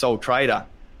as a sole trader,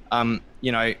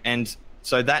 and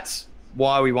so that's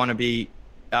why we want to be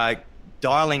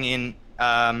dialing in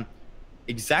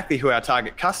exactly who our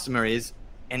target customer is,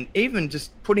 and even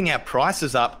just putting our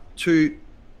prices up to,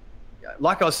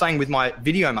 like I was saying with my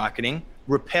video marketing,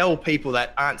 repel people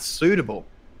that aren't suitable.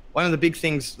 one of the big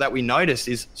things that we notice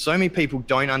is so many people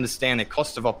don't understand their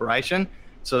cost of operation,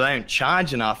 so they don't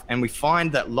charge enough. And we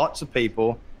find that lots of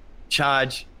people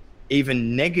charge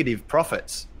even negative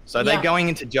profits. So they're going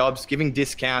into jobs, giving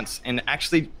discounts, and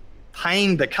actually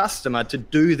paying the customer to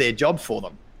do their job for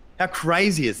them. How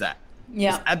crazy is that?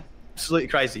 Yeah. It's absolutely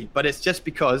crazy. But it's just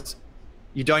because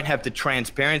you don't have the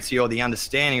transparency or the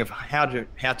understanding of how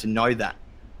to know that.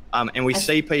 And we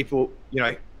see people,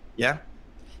 Yeah,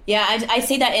 I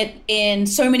see that in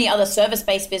so many other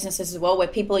service-based businesses as well, where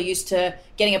people are used to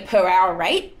getting a per hour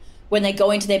rate. When they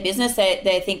go into their business,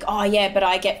 they think, oh yeah, but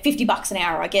I get $50 an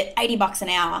hour, I get $80 an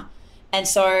hour. And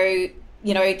so,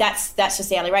 that's just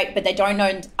the hourly rate, but they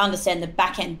don't understand the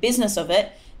back end business of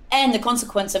it and the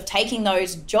consequence of taking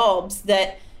those jobs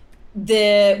where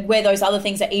those other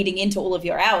things are eating into all of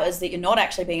your hours that you're not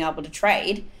actually being able to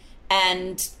trade.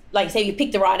 And like you say, you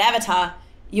pick the right avatar,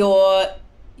 your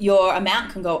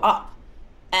amount can go up.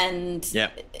 And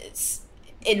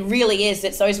it really is.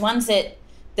 It's those ones that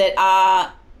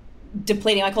are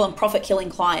depleting. I call them profit killing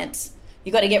clients.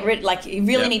 You got to get rid, you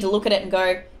really need to look at it and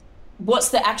go, what's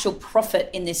the actual profit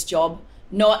in this job?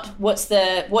 Not what's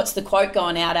the quote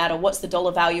going out at, or what's the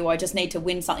dollar value, or I just need to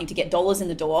win something to get dollars in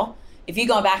the door. If you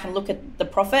go back and look at the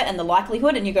profit and the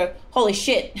likelihood and you go, holy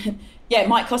shit, it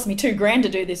might cost me $2,000 to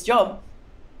do this job.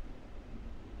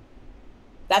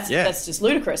 That's just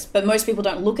ludicrous. But most people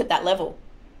don't look at that level.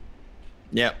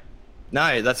 Yeah.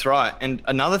 No, that's right. And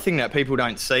another thing that people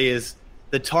don't see is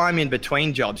the time in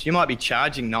between jobs. You might be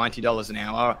charging $90 an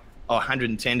hour or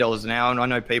 $110 an hour. And I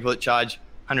know people that charge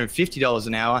 $150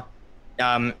 an hour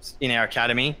in our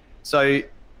academy. So,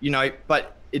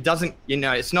 but it doesn't,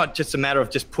 it's not just a matter of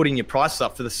just putting your price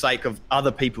up for the sake of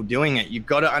other people doing it. You've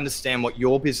got to understand what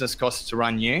your business costs to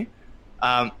run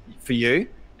for you.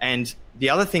 And the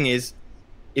other thing is,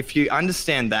 if you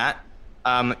understand that,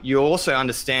 you also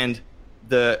understand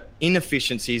the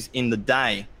inefficiencies in the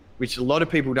day, which a lot of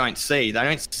people don't see. They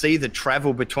don't see the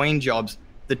travel between jobs,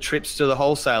 the trips to the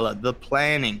wholesaler, the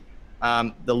planning,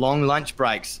 the long lunch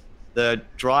breaks, the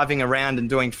driving around and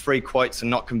doing free quotes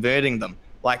and not converting them.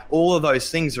 Like, all of those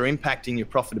things are impacting your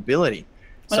profitability.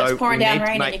 When it's pouring down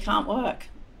rain and you can't work.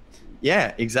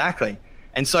 Yeah, exactly.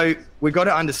 And so we've got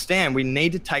to understand, we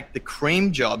need to take the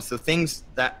cream jobs, the things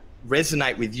that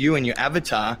resonate with you and your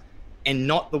avatar, and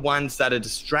not the ones that are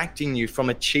distracting you from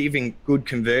achieving good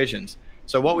conversions.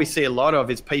 So what we see a lot of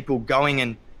is people going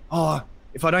and,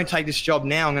 if I don't take this job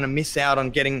now, I'm going to miss out on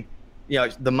getting,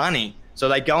 the money. So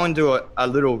they go and do a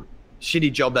little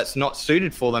shitty job that's not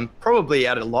suited for them, probably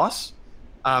at a loss,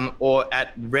 or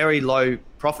at very low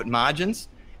profit margins.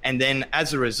 And then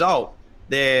as a result,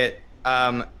 they're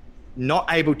not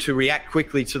able to react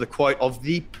quickly to the quote of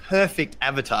the perfect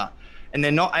avatar. And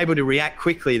they're not able to react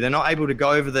quickly. They're not able to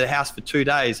go over the house for 2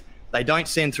 days. They don't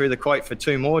send through the quote for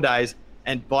 2 more days.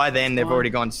 And by then they've already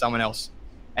gone to someone else.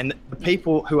 And the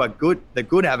people who are good, the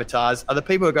good avatars, are the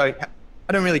people who go,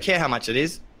 I don't really care how much it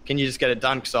is. Can you just get it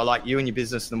done? Because I like you and your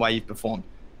business and the way you've performed.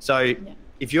 So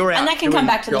if you're out, and that can come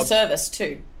back to the service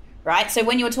too, right? So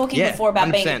when you were talking before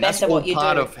about being the best at what you do, that's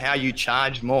all part of how you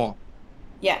charge more.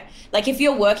 Yeah, like if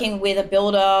you're working with a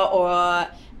builder or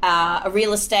a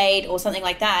real estate or something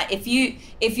like that, if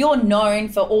you're known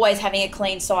for always having a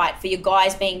clean site, for your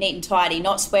guys being neat and tidy,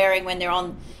 not swearing when they're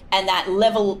on, and that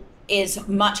level is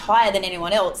much higher than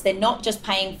anyone else, they're not just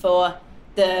paying for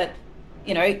the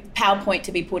PowerPoint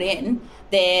to be put in.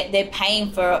 They're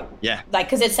paying for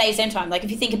because it saves them time. Like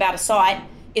if you think about a site,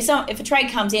 if a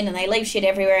trade comes in and they leave shit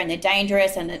everywhere and they're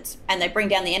dangerous and they bring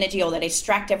down the energy or they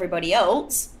distract everybody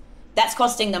else, that's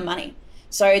costing them money.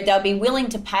 So they'll be willing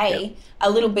to pay a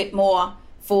little bit more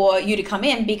for you to come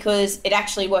in because it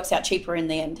actually works out cheaper in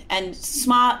the end. And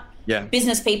smart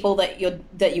business people that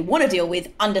you want to deal with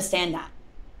understand that.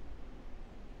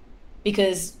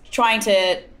 Because trying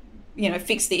to,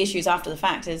 fix the issues after the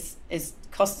fact is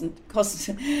cost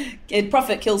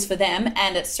profit kills for them,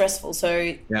 and it's stressful.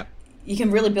 So you can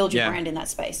really build your brand in that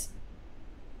space.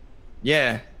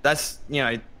 Yeah, that's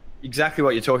exactly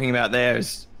what you're talking about there.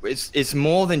 It's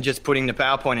more than just putting the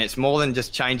PowerPoint in. It's more than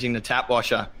just changing the tap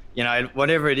washer.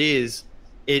 Whatever it is,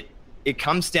 it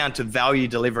comes down to value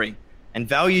delivery. And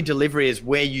value delivery is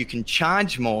where you can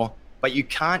charge more, but you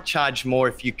can't charge more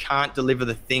if you can't deliver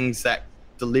the things that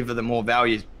deliver the more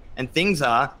value. And things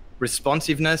are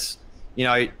responsiveness,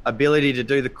 ability to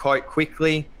do the quote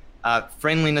quickly,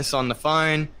 friendliness on the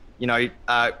phone,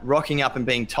 rocking up and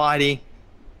being tidy,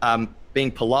 being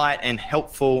polite and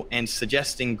helpful and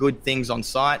suggesting good things on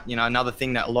site. Another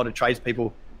thing that a lot of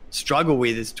tradespeople struggle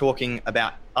with is talking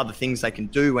about other things they can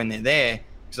do when they're there,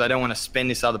 because they don't want to spend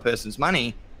this other person's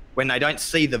money when they don't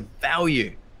see the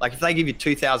value Like if they give you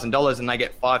 $2,000 and they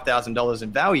get $5,000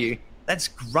 in value, that's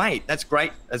great. That's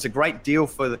great. That's a great deal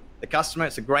for the customer.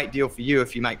 It's a great deal for you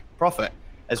if you make profit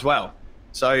as well.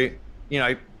 So, you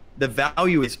know, the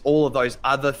value is all of those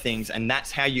other things, and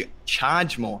that's how you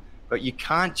charge more. But you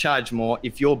can't charge more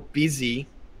if you're busy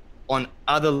on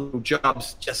other little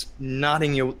jobs, just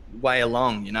nutting your way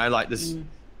along, you know, like this,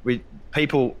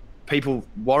 people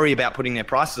worry about putting their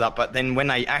prices up, but then when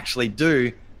they actually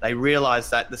do, they realize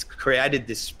that this created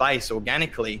this space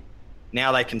organically.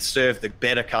 Now they can serve the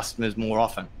better customers more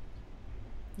often.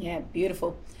 Yeah,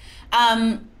 beautiful.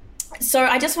 So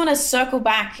I just want to circle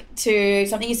back to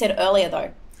something you said earlier,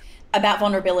 though, about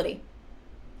vulnerability.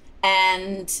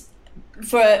 And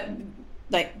for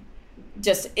like,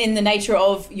 just in the nature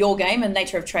of your game and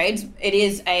nature of trades, it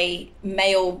is a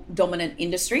male dominant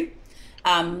industry.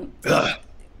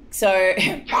 So,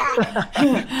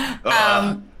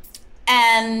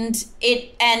 and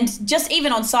just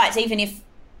even on sites, even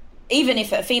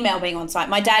if a female being on site,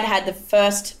 my dad had the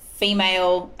first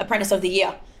female apprentice of the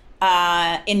year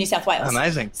in New South Wales.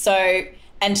 Amazing. So,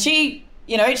 and she,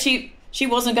 you know, she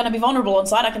wasn't going to be vulnerable on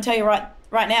site. I can tell you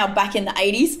right now, back in the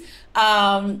 80s.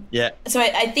 So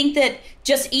I think that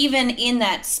just even in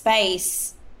that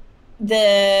space,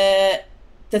 the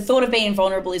thought of being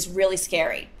vulnerable is really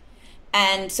scary.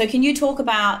 And so can you talk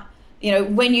about, you know,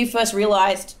 when you first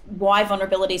realized why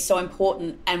vulnerability is so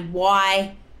important and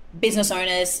why business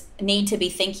owners need to be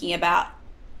thinking about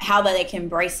how they can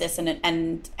embrace this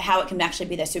and how it can actually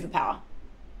be their superpower?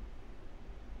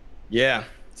 Yeah.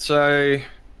 So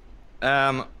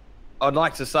I'd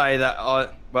like to say that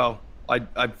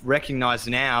I recognize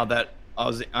now that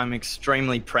I'm an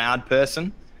extremely proud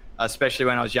person, especially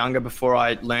when I was younger, before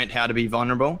I learned how to be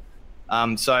vulnerable.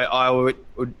 So I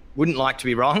wouldn't like to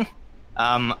be wrong.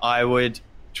 I would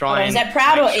try Is that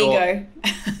proud or ego?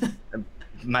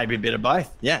 Maybe a bit of both.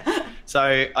 Yeah. So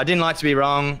I didn't like to be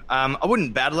wrong. I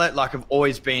wouldn't battle it. Like I've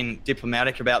always been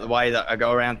diplomatic about the way that I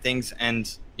go around things.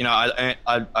 And, you know,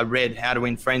 I read How to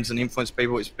Win Friends and Influence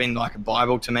People. It's been like a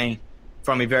Bible to me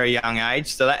from a very young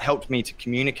age. So that helped me to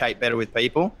communicate better with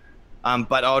people.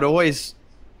 But I'd always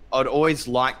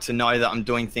like to know that I'm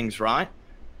doing things right.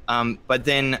 But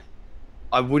then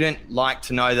I wouldn't like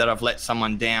to know that I've let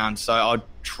someone down. So I'd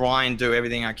try and do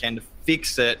everything I can to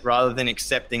fix it rather than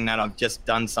accepting that I've just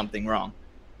done something wrong.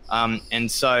 And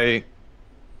so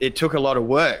it took a lot of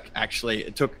work, actually.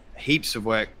 It took heaps of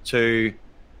work to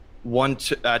want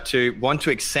to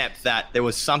accept that there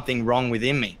was something wrong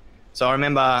within me. So I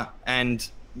remember, and,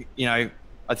 you know,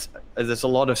 there's a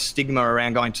lot of stigma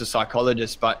around going to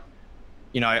psychologists, but,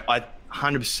 you know, I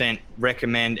 100%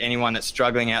 recommend anyone that's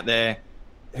struggling out there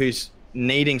who's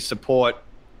needing support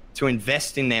to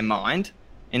invest in their mind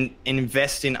and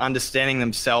invest in understanding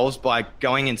themselves by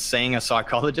going and seeing a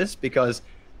psychologist, because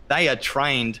they are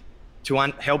trained to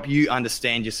help you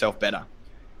understand yourself better.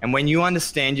 And when you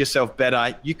understand yourself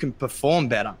better, you can perform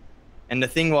better. And the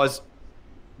thing was,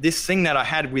 this thing that I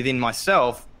had within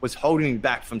myself was holding me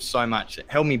back from so much. It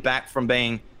held me back from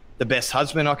being the best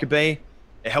husband I could be.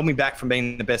 It held me back from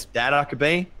being the best dad I could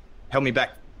be. It held me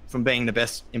back from being the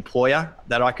best employer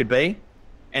that I could be.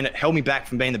 And it held me back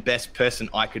from being the best person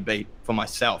I could be for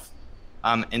myself.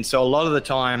 And so a lot of the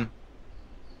time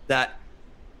that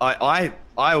I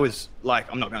was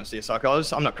like, I'm not going to see a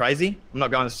psychologist. I'm not crazy. I'm not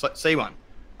going to see one.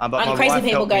 But only crazy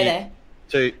people go there.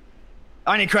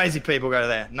 Only crazy people go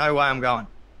there. No way I'm going.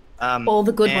 All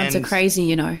the good ones are crazy,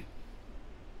 you know.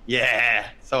 Yeah,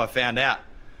 so I found out.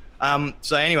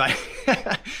 So anyway,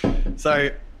 so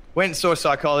went and saw a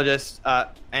psychologist,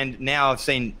 and now I've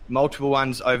seen multiple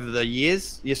ones over the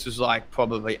years. This was like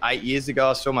probably 8 years ago.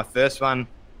 I saw my first one,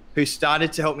 who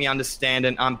started to help me understand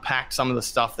and unpack some of the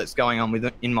stuff that's going on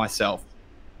within myself.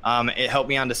 It helped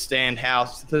me understand how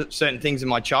certain things in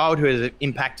my childhood have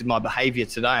impacted my behavior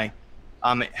today.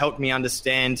 It helped me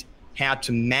understand how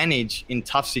to manage in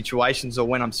tough situations or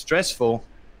when I'm stressful.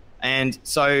 And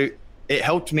so it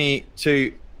helped me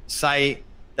to say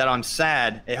that I'm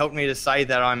sad. It helped me to say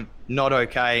that I'm not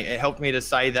okay. It helped me to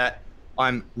say that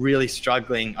I'm really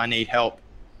struggling. I need help.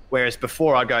 Whereas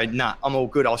before I go, nah, I'm all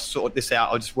good. I'll sort this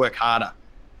out. I'll just work harder.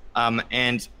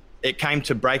 And it came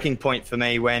to breaking point for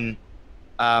me when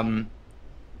my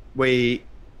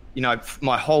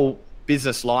whole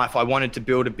business life, I wanted to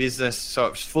build a business so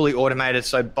it was fully automated.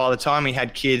 So by the time we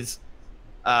had kids,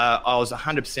 I was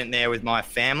 100% there with my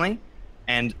family.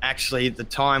 And actually the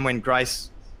time when Grace,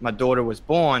 my daughter, was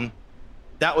born,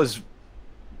 that was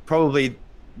probably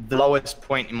the lowest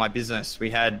point in my business. We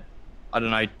had,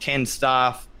 10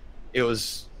 staff. It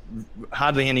was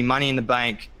hardly any money in the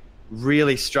bank,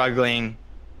 really struggling,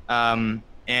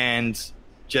 and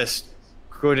just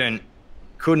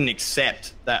couldn't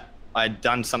accept that I'd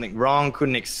done something wrong,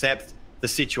 couldn't accept the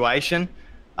situation,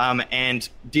 and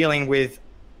dealing with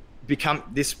become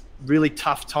this really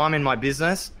tough time in my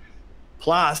business,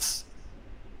 plus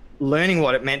learning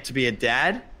what it meant to be a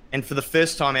dad, and for the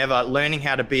first time ever, learning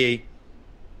how to be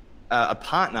a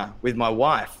partner with my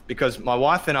wife, because my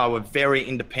wife and I were very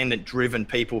independent, driven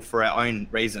people for our own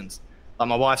reasons. Like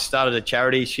my wife started a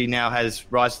charity. She now has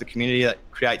Rise to the Community that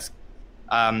creates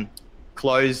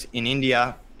clothes in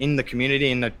India in the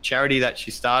community, in the charity that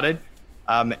she started.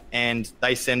 And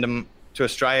they send them to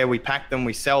Australia. We pack them,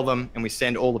 we sell them, and we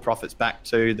send all the profits back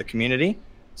to the community.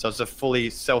 So it's a fully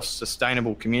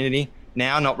self-sustainable community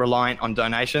now, not reliant on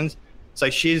donations. So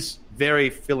she's very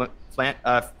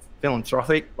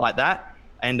philanthropic like that,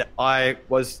 and I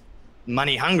was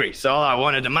money hungry, so I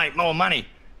wanted to make more money.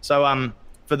 So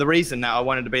for the reason that I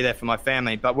wanted to be there for my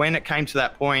family. But when it came to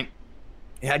that point,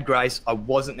 it had grace. I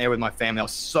wasn't there with my family. I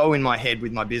was so in my head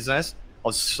with my business. I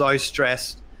was so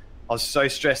stressed. I was so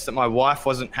stressed that my wife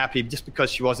wasn't happy just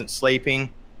because she wasn't sleeping.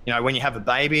 You know, when you have a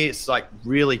baby, it's like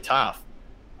really tough.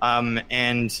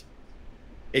 And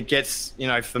it gets, you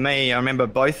know, for me, I remember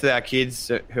both of our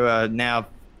kids who are now,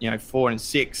 4 and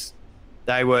 6,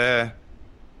 they were,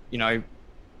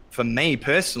 for me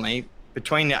personally,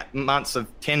 between the months of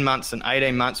 10 months and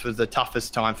 18 months was the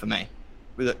toughest time for me.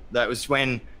 That was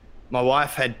when my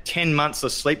wife had 10 months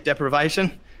of sleep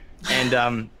deprivation,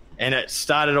 and it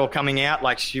started all coming out.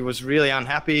 Like, she was really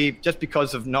unhappy just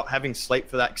because of not having sleep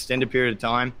for that extended period of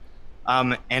time.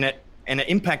 And it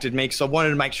impacted me because I wanted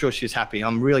to make sure she was happy.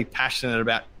 I'm really passionate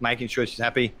about making sure she's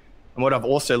happy. And what I've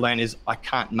also learned is I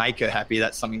can't make her happy.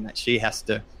 That's something that she has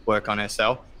to work on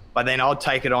herself. But then I'll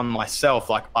take it on myself,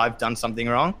 like I've done something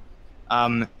wrong.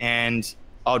 And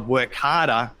I'd work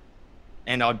harder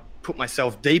and I'd put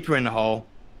myself deeper in the hole,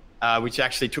 which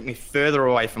actually took me further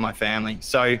away from my family.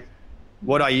 So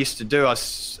what I used to do, I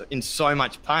was in so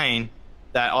much pain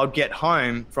that I'd get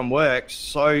home from work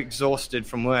so exhausted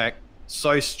from work,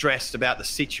 so stressed about the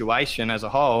situation as a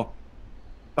whole,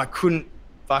 but couldn't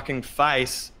fucking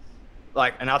face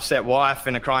like an upset wife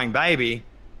and a crying baby.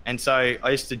 And so I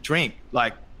used to drink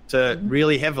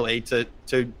really heavily to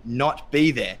not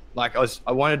be there. Like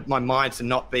I wanted my mind to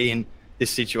not be in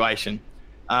this situation.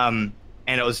 And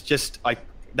it was just,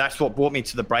 that's what brought me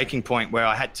to the breaking point where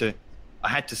I had to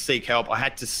seek help. I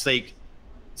had to seek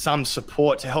some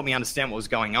support to help me understand what was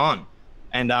going on.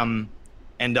 And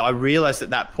I realized at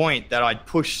that point that I'd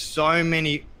pushed so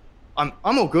many, I'm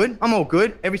all good.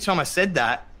 Every time I said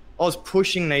that, I was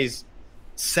pushing these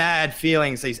sad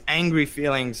feelings, these angry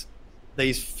feelings,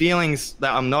 these feelings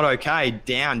that I'm not okay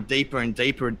down deeper and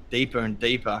deeper and deeper and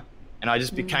deeper. And I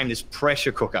just became this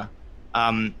pressure cooker.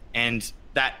 And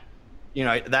that,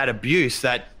 that abuse,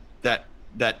 that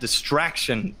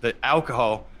distraction, that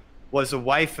alcohol was a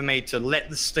way for me to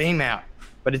let the steam out,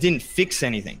 but it didn't fix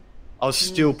anything. I was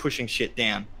still pushing shit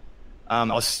down. I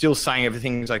was still saying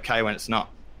everything's okay when it's not.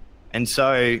 And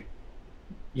so,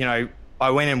 I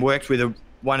went and worked with an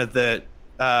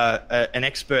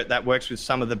expert that works with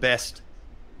some of the best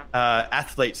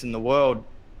athletes in the world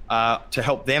to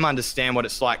help them understand what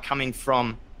it's like coming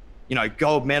from,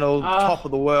 gold medal, top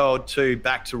of the world, to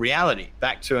back to reality,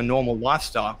 back to a normal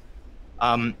lifestyle.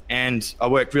 And I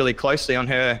worked really closely on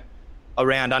her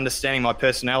around understanding my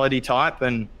personality type,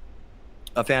 and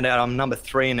I found out I'm number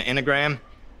 3 in the Enneagram,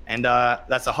 and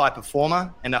that's a high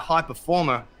performer, and a high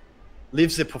performer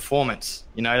lives their performance.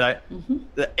 To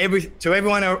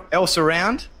everyone else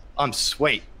around, I'm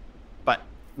sweet, but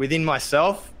within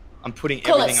myself, I'm putting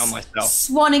everything on myself.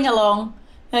 Swanning along,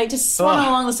 just swanning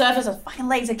along the surface. The fucking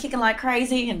legs are kicking like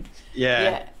crazy, and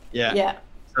yeah.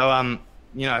 So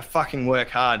fucking work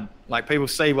hard. Like, people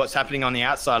see what's happening on the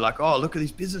outside, like, oh, look at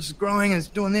these businesses growing and it's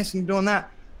doing this and doing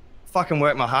that. Fucking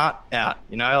work my heart out.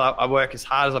 I work as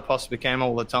hard as I possibly can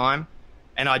all the time,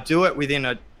 and I do it within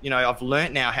I've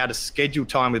learnt now how to schedule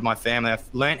time with my family. I've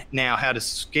learnt now how to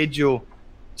schedule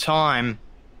time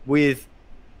with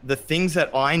the things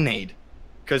that I need,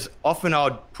 because often I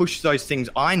would push those things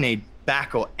I need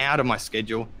back or out of my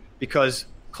schedule because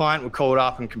client would call it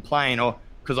up and complain, or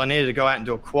because I needed to go out and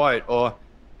do a quote, or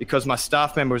because my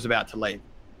staff member was about to leave.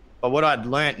 But what I'd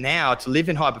learnt now, to live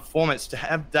in high performance, to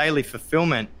have daily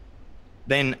fulfillment,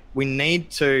 then we need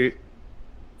to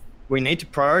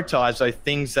prioritize those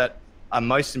things that are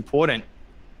most important.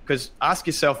 Because ask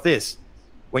yourself this: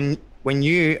 when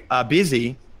you are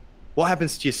busy, what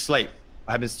happens to your sleep?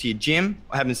 What happens to your gym?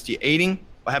 What happens to your eating?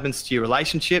 What happens to your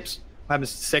relationships? What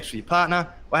happens to sex with your partner?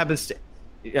 What happens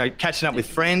to catching up with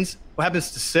friends? What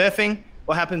happens to surfing?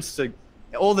 What happens to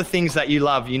all the things that you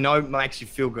love, makes you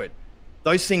feel good?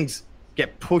 Those things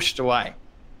get pushed away.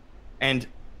 And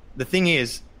the thing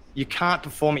is, you can't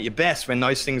perform at your best when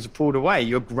those things are pulled away.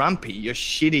 You're grumpy, you're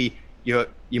shitty,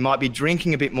 you might be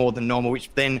drinking a bit more than normal, which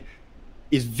then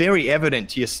is very evident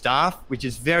to your staff, which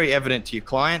is very evident to your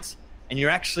clients, and you're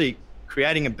actually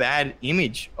creating a bad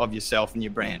image of yourself and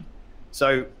your brand.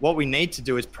 So what we need to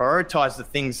do is prioritize the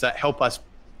things that help us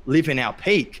live in our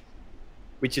peak,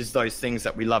 which is those things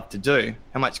that we love to do.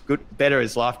 How much better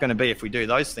is life going to be if we do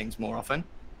those things more often?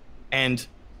 And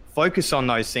focus on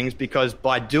those things, because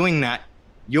by doing that,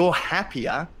 you're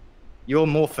happier, you're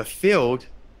more fulfilled,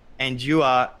 and you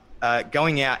are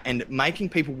going out and making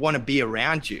people want to be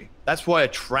around you. That's what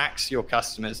attracts your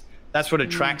customers. That's what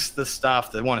attracts the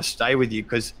staff that want to stay with you,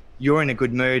 because you're in a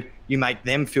good mood. You make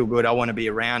them feel good. I want to be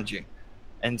around you.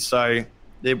 And so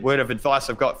the word of advice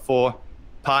I've got for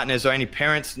partners or any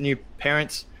parents, new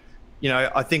parents,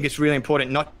 I think it's really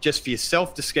important, not just for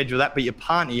yourself to schedule that, but your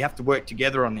partner. You have to work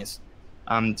together on this.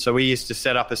 So we used to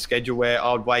set up a schedule where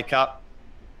I would wake up,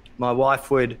 my wife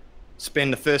would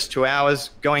spend the first 2 hours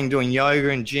doing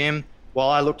yoga and gym while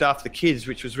I looked after the kids,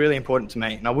 which was really important to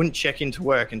me. And I wouldn't check into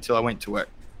work until I went to work.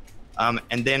 And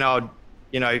then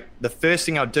the first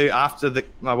thing I'd do after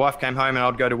my wife came home and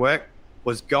I'd go to work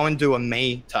was go and do a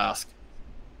me task.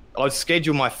 I'd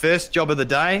schedule my first job of the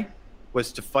day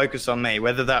was to focus on me,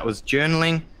 whether that was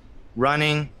journaling,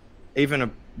 running, even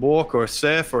a walk or a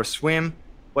surf or a swim,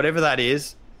 whatever that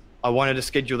is. I wanted to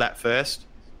schedule that first,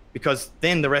 because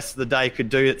then the rest of the day could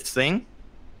do its thing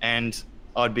and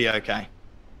I'd be okay.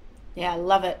 Yeah, I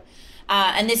love it.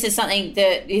 And this is something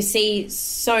that you see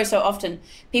so often.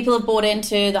 People have bought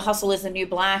into the hustle is the new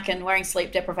black and wearing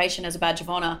sleep deprivation as a badge of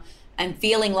honor and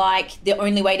feeling like the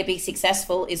only way to be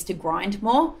successful is to grind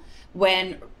more,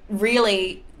 when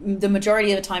really the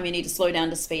majority of the time you need to slow down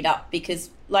to speed up. Because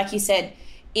like you said,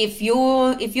 if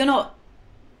you're not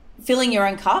filling your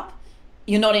own cup,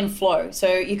 you're not in flow.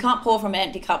 So you can't pour from an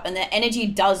empty cup, and the energy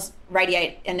does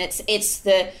radiate. And it's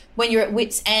when you're at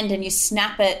wit's end and you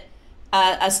snap at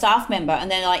a staff member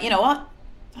and they're like, you know what,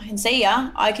 I can see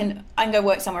ya, I can go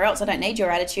work somewhere else, I don't need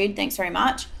your attitude, thanks very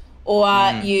much. Or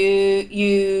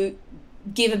you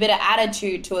give a bit of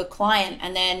attitude to a client,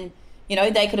 and then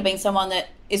they could have been someone that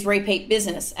is repeat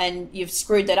business and you've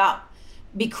screwed that up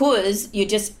because you're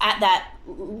just at that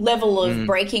level of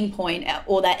breaking point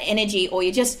or that energy, or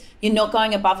you're not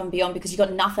going above and beyond because you've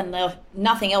got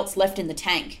nothing else left in the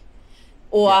tank.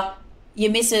 Or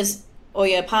your missus or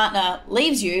your partner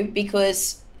leaves you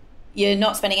because you're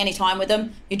not spending any time with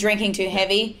them, you're drinking too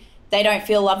heavy, they don't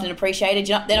feel loved and appreciated,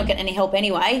 they're not getting any help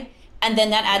anyway, and then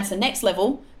that adds the next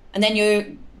level, and then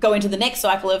you go into the next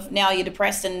cycle of now you're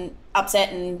depressed and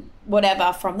upset and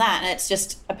whatever from that, and it's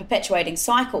just a perpetuating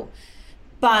cycle.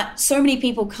 But so many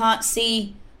people can't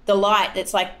see the light.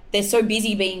 It's like they're so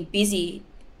busy being busy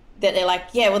that they're like,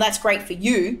 yeah, well, that's great for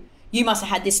you. You must have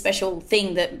had this special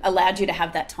thing that allowed you to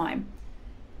have that time.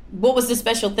 What was the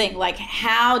special thing? Like,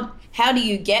 how do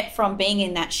you get from being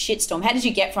in that shitstorm? How did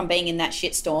you get from being in that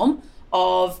shitstorm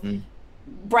of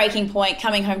breaking point,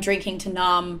 coming home drinking to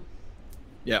numb?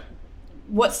 Yeah.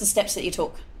 What's the steps that you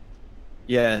took?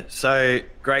 Yeah, so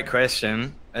great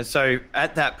question. And so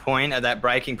at that point, at that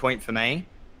breaking point for me,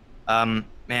 man,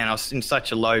 I was in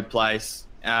such a low place.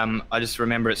 I just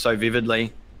remember it so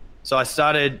vividly. So I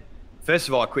started, first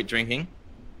of all, I quit drinking.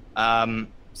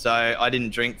 So I didn't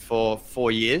drink for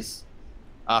 4 years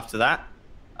after that.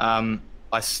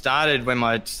 I started when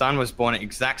my son was born at the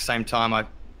exact same time. I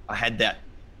had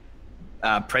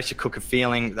that pressure cooker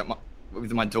feeling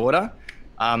with my daughter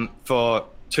for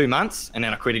 2 months, and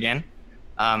then I quit again.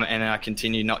 And then I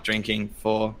continued not drinking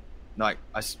for, I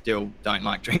still don't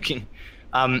like drinking.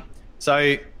 Well,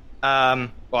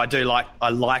 I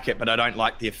like it, but I don't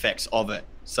like the effects of it.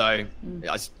 So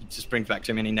it just brings back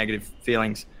too many negative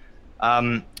feelings.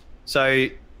 So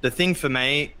the thing for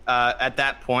me at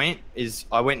that point is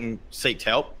I went and sought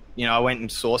help. I went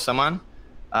and saw someone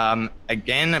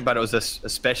again, but it was a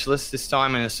specialist this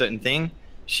time in a certain thing.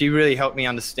 She really helped me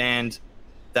understand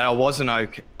that I wasn't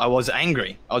okay. I was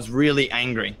angry. I was really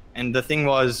angry. And the thing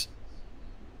was,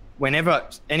 whenever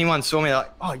anyone saw me,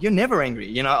 like, oh, you're never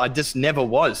angry. I just never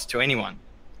was to anyone.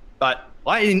 But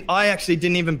I actually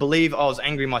didn't even believe I was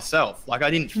angry myself. Like, I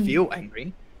didn't feel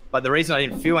angry. But the reason I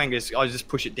didn't feel angry is I would just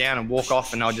push it down and walk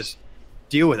off, and I'll just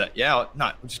deal with it. Yeah,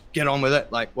 no, just get on with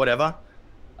it, like whatever.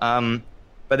 But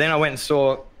then I went and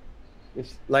saw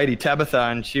this lady, Tabitha,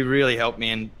 and she really helped me.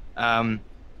 And,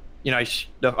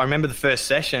 I remember the first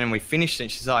session and we finished it.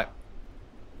 And she's like,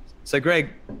 so Greg,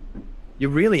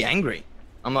 you're really angry.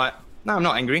 I'm like, no, I'm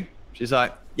not angry. She's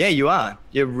like, yeah, you are.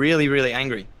 You're really, really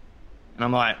angry. And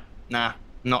I'm like, nah,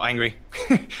 I'm not angry.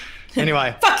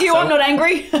 Anyway. Fuck you, I'm not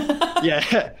angry.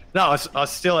 Yeah. No, I was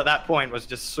still at that point was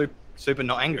just super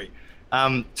not angry.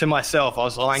 To myself, I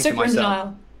was lying to myself. Super in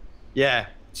denial. Yeah,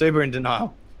 super in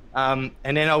denial. And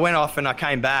then I went off and I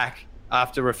came back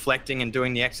after reflecting and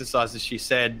doing the exercises she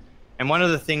said. And one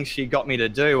of the things she got me to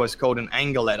do was called an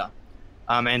anger letter.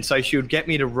 And so she would get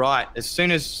me to write as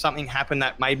soon as something happened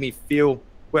that made me feel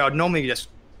where I'd normally just,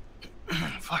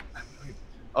 fuck,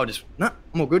 I'll just, no,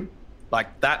 I'm all good.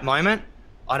 Like that moment,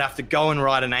 I'd have to go and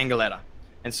write an anger letter.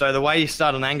 And so the way you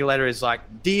start an anger letter is like,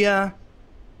 dear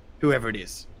whoever it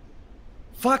is,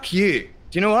 fuck you.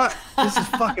 Do you know what? This is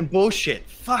fucking bullshit.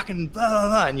 Fucking blah, blah,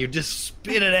 blah. And you just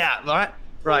spit it out, right?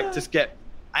 Right, just get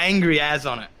angry as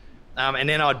on it. And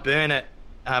then I'd burn it.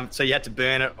 So you had to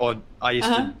burn it, or I used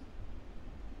to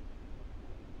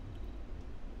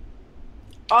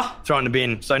throw it in the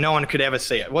bin so no one could ever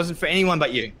see it. It wasn't for anyone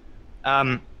but you.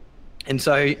 And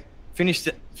so finished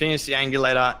the anger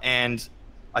letter, and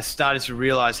I started to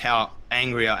realize how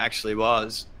angry I actually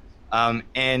was.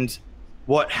 And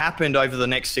what happened over the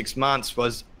next 6 months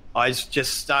was I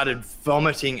just started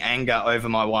vomiting anger over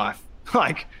my wife.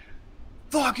 Like,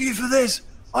 fuck you for this.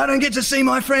 I don't get to see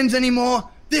my friends anymore.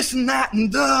 This and that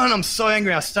and I'm so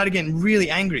angry. I started getting really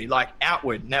angry, like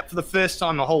outward. Now, for the first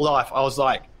time in my whole life, I was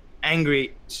like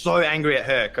angry, so angry at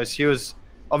her, because she was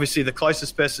obviously the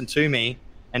closest person to me,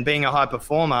 and being a high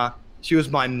performer, she was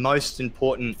my most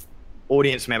important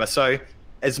audience member. So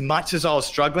as much as I was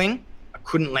struggling, I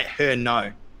couldn't let her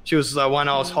know. She was the one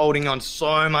I was holding on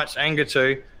so much anger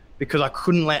to, because I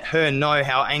couldn't let her know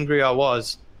how angry I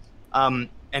was.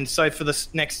 And so for the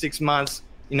next 6 months,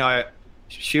 you know,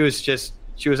 she was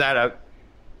at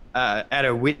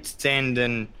her wit's end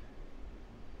and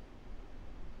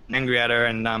angry at her.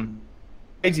 And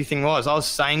crazy thing was, I was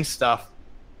saying stuff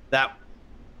that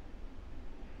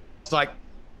was like,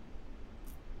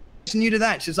 she's new to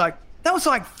that. She's like, that was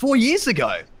like 4 years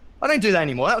ago. I don't do that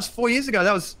anymore. That was 4 years ago.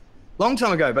 That was a long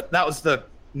time ago, but that was the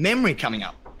memory coming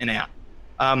up and out.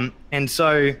 And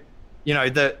so, you know,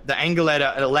 the anger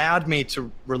letter, it allowed me to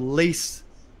release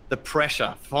the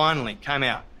pressure, finally came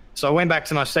out. So I went back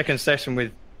to my second session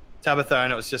with Tabitha,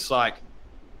 and it was just like,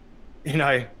 you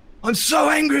know, I'm so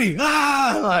angry.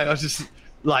 Like, I was just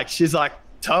like, she's like,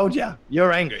 told you,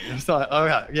 you're angry. It's like,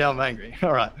 okay, yeah, I'm angry.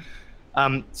 All right.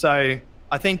 So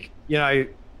I think, you know,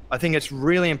 I think it's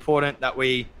really important that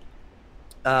we,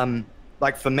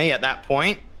 like for me at that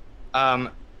point,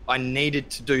 I needed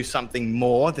to do something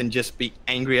more than just be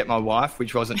angry at my wife,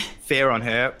 which wasn't fair on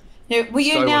her. Yeah, were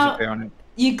you wasn't fair on her.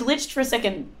 You glitched for a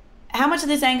second. How much of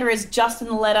this anger is just in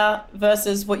the letter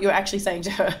versus what you're actually saying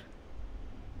to her?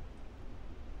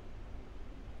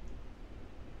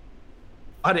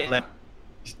 I didn't let.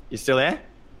 You still there?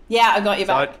 Yeah, I got you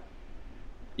back.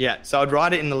 So I'd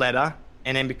write it in the letter,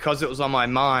 and then because it was on my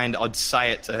mind, I'd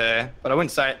say it to her, but I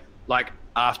wouldn't say it like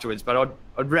afterwards. But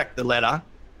I'd wreck the letter,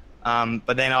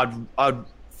 but then I'd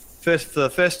for the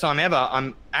first time ever,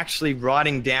 I'm actually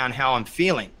writing down how I'm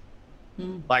feeling,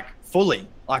 like fully.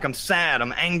 Like I'm sad,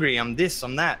 I'm angry, I'm this,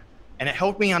 I'm that, and it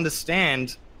helped me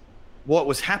understand what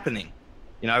was happening,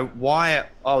 you know, why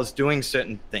I was doing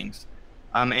certain things.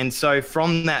 And so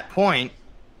from that point,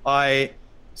 I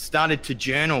started to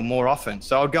journal more often.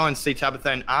 So I'd go and see Tabitha,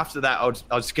 and after that,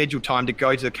 I'd schedule time to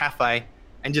go to the cafe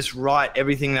and just write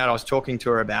everything that I was talking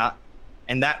to her about.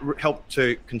 And that helped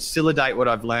to consolidate what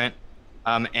I've learned.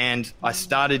 And I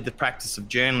started the practice of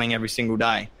journaling every single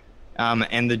day.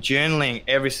 And the journaling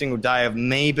every single day of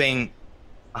me being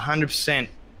 100%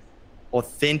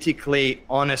 authentically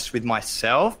honest with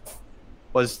myself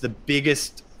was the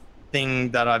biggest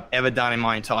thing that I've ever done in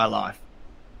my entire life.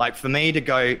 Like for me to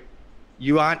go,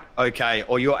 you aren't okay,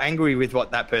 or you're angry with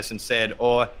what that person said,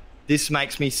 or this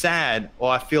makes me sad,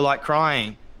 or I feel like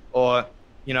crying, or,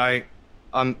 you know,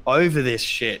 I'm over this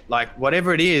shit. Like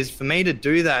whatever it is, for me to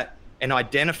do that and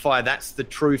identify that's the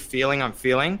true feeling I'm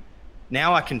feeling,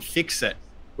 now I can fix it.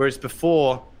 Whereas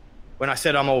before, when I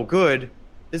said I'm all good,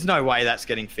 there's no way that's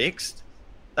getting fixed.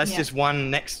 That's just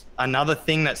another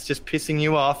thing that's just pissing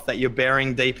you off that you're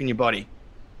burying deep in your body.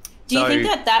 Do you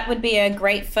think that would be a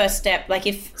great first step? Like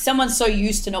if someone's so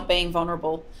used to not being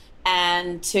vulnerable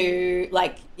and to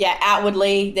like,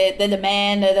 outwardly they're the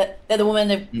man, they're the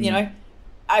woman, you know,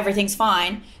 everything's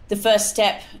fine. The first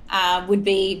step would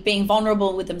be being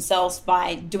vulnerable with themselves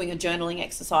by doing a journaling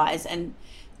exercise. And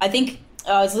I think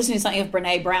I was listening to something of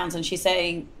Brene Brown's, and she's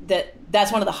saying that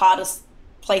that's one of the hardest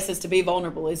places to be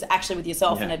vulnerable is actually with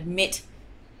yourself and admit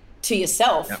to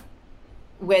yourself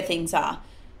where things are.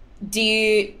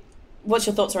 What's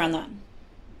your thoughts around that?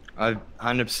 I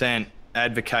 100%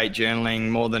 advocate journaling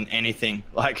more than anything.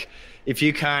 Like if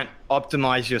you can't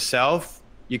optimize yourself,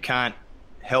 you can't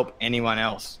help anyone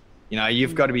else. You know,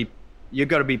 you've got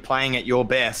to be playing at your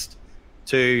best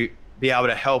to be able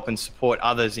to help and support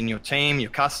others in your team,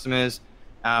 your customers,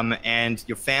 and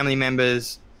your family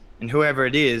members, and whoever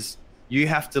it is. You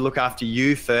have to look after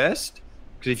you first,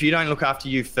 because if you don't look after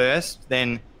you first,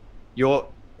 then you're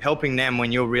helping them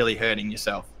when you're really hurting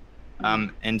yourself.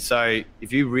 And so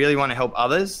if you really want to help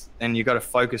others, then you've got to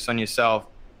focus on yourself.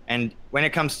 And when it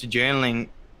comes to journaling,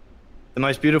 the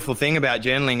most beautiful thing about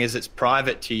journaling is it's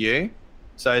private to you.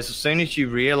 So as soon as you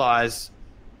realize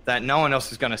that no one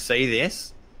else is going to see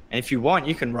this, and if you want,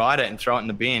 you can write it and throw it in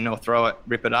the bin, or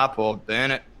rip it up or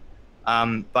burn it.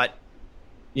 But,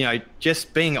 you know,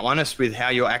 just being honest with how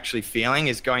you're actually feeling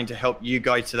is going to help you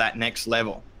go to that next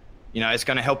level. You know, it's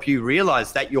going to help you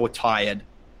realize that you're tired,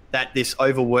 that this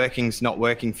overworking's not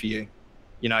working for you,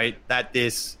 you know, that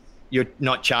you're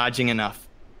not charging enough.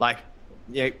 Like,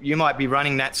 you might be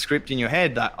running that script in your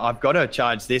head that I've got to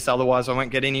charge this, otherwise I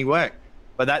won't get any work.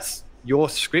 But that's your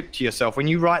script to yourself. When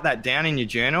you write that down in your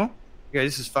journal, you go,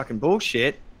 this is fucking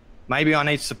bullshit. Maybe I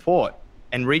need support.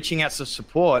 And reaching out for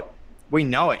support, we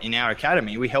know it in our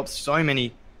academy. We help so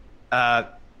many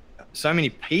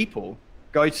people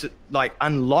go to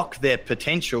unlock their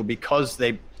potential because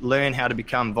they learn how to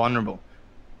become vulnerable.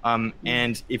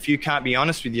 And if you can't be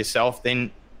honest with yourself,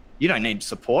 then you don't need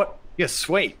support. You're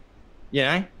sweet. You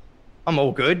know, I'm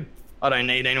all good. I don't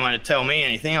need anyone to tell me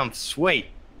anything. I'm sweet.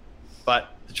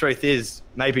 But the truth is,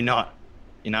 maybe not,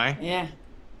 you know? Yeah.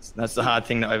 That's the hard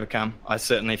thing to overcome. I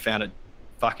certainly found it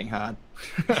fucking hard.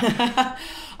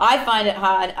 I find it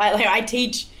hard. I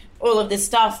teach all of this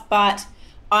stuff, but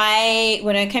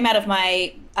when I came out of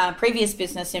my previous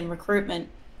business in recruitment,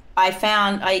 I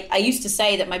found I used to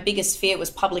say that my biggest fear was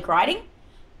public writing.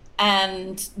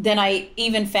 And then I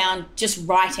even found just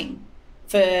writing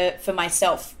for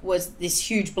myself was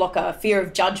this huge blocker, fear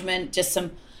of judgment, just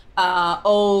some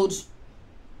old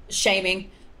shaming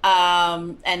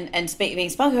and being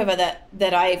spoken over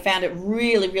that I found it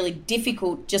really, really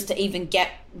difficult just to even get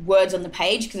words on the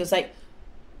page, because it's like,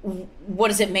 what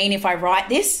does it mean if I write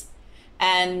this?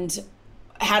 And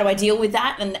how do I deal with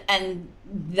that? And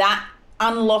that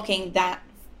unlocking that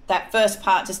first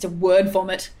part, just to word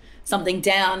vomit something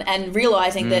down, and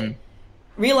realizing that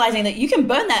you can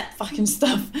burn that fucking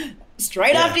stuff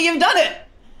straight after you've done it.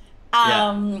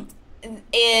 And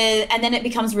then it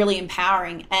becomes really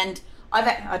empowering. And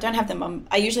I don't have them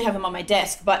I usually have them on my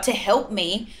desk, but to help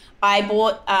me, I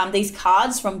bought these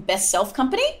cards from Best Self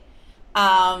Company.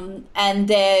 And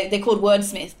they're called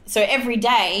Wordsmith. So every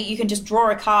day you can just draw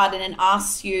a card and it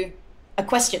asks you a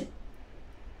question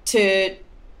to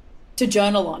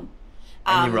journal on.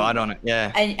 And you write on it,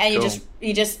 yeah. And cool.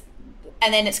 you just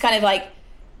and then it's kind of like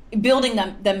building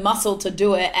the muscle to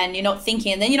do it, and you're not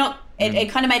thinking, and then you're not it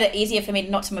kind of made it easier for me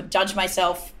not to judge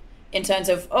myself in terms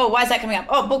of, oh, why is that coming up?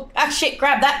 Oh, book, shit,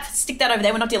 grab that, stick that over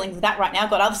there. We're not dealing with that right now. I've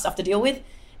got other stuff to deal with.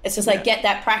 It's just like get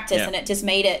that practice, and it just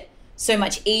made it so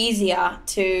much easier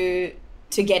to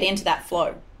get into that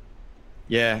flow.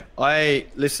 Yeah, I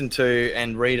listen to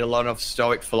and read a lot of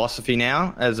Stoic philosophy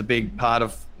now as a big part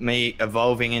of me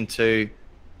evolving into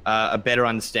a better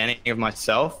understanding of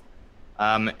myself,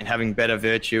 and having better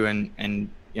virtue and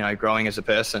you know, growing as a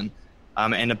person.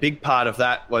 And a big part of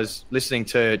that was listening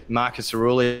to Marcus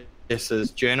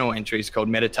Aurelius's journal entries called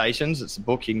Meditations. It's a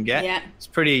book you can get. Yeah.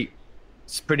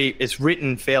 It's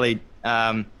written fairly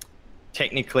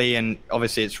technically, and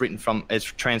obviously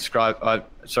it's transposed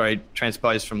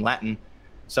from Latin.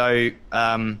 So,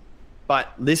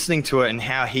 but listening to it and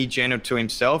how he journaled to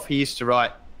himself, he used to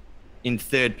write in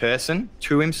third person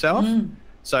to himself.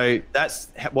 So that's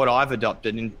what I've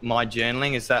adopted in my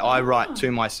journaling, is that I write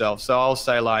to myself. So I'll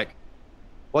say like,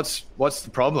 what's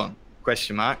the problem? ?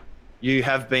 You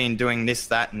have been doing this,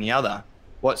 that, and the other.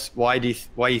 Why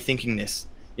are you thinking this?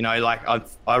 You know, like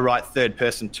I write third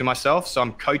person to myself, so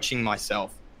I'm coaching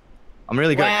myself. I'm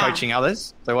really good at coaching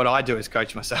others. So what I do is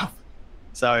coach myself.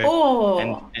 So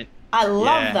I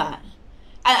love that.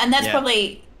 And that's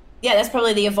probably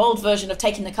the evolved version of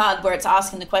taking the card, where it's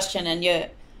asking the question and you're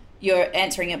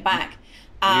answering it back.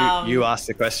 You ask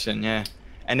the question, yeah.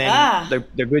 And then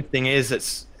the good thing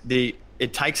is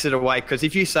it takes it away, because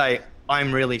if you say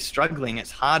I'm really struggling,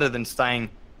 it's harder than saying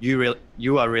you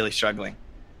are really struggling.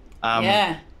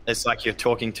 It's like you're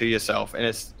talking to yourself,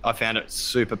 and I found it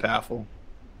super powerful.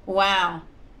 Wow.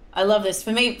 I love this.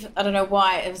 For me, I don't know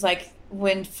why, it was like,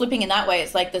 when flipping in that way,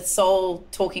 it's like the soul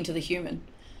talking to the human.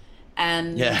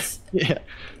 And yeah.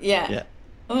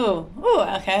 Oh,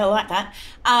 okay, I like that.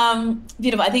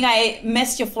 Beautiful. I think I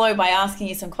messed your flow by asking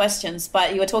you some questions,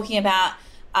 but you were talking about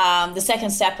the second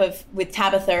step with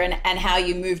Tabitha and how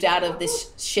you moved out of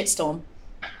this shitstorm.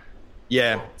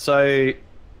 Yeah. So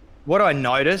what I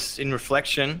noticed in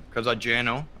reflection, because I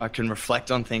journal, I can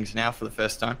reflect on things now for the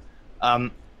first time,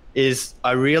 is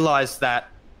I realized that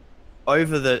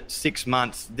over the 6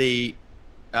 months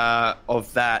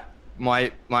of that,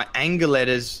 my anger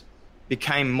letters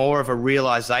became more of a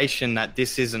realization that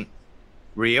this isn't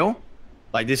real.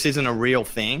 Like, this isn't a real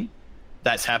thing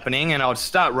that's happening. And I would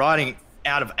start writing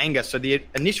out of anger. So the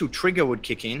initial trigger would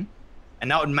kick in,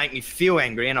 and that would make me feel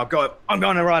angry. And I'll go, I'm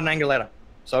going to write an anger letter.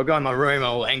 So I'll go in my room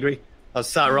all angry. I'll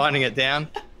start writing it down.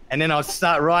 And then I'll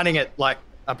start writing it like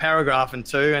a paragraph and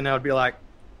two. And I'd be like,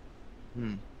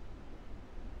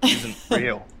 this isn't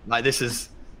real. Like, this is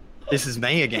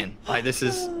me again. Like, this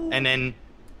is, and then,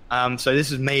 so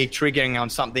this is me triggering on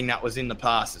something that was in the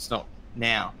past. It's not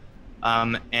now.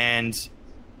 And,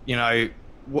 you know,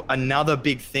 another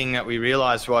big thing that we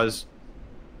realized was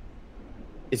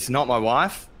it's not my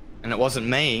wife and it wasn't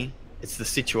me. It's the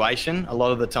situation a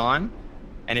lot of the time.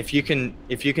 And if you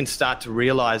can start to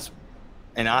realize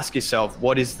and ask yourself,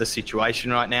 what is the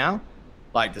situation right now?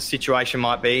 Like, the situation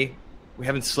might be, we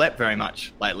haven't slept very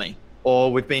much lately,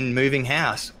 or we've been moving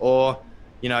house, or,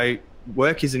 you know,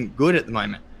 work isn't good at the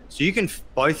moment. So you can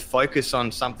both focus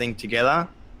on something together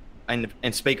and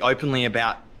speak openly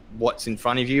about what's in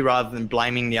front of you rather than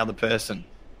blaming the other person.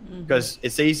 Because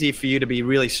it's easy for you to be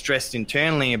really stressed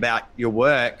internally about your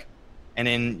work, and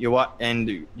then your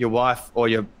wife or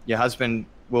your husband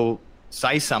will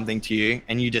say something to you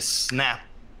and you just snap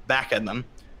back at them.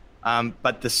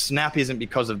 But the snap isn't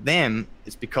because of them,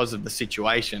 it's because of the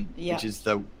situation, which is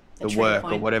the work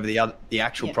or whatever the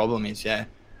actual problem is. Yeah.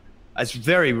 It's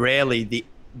very rarely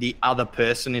the other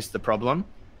person is the problem,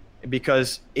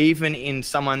 because even in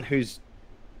someone who's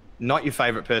not your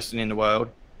favorite person in the world,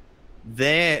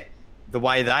 they're the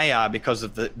way they are because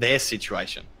of their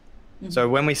situation. So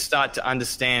when we start to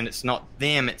understand it's not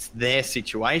them, it's their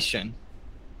situation,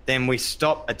 then we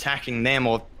stop attacking them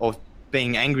or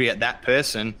being angry at that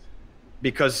person,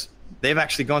 because they've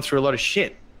actually gone through a lot of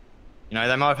shit. You know,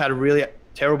 they might have had a really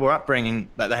terrible upbringing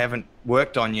that they haven't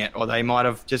worked on yet, or they might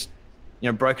have just,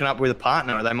 you know, broken up with a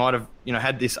partner, or they might have, you know,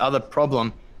 had this other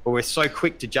problem. But we're so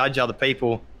quick to judge other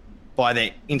people by their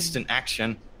instant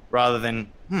action rather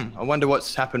than, I wonder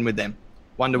what's happened with them.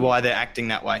 Wonder why they're acting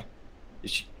that way.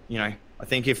 You know, I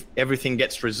think if everything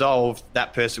gets resolved,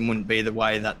 that person wouldn't be the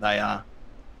way that they are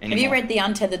anymore. Have you read The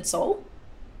Untethered Soul?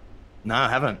 No, I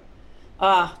haven't.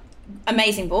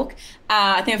 Amazing book.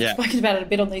 I think I've spoken about it a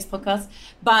bit on these podcasts,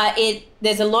 but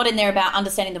there's a lot in there about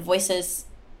understanding the voices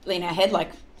in our head.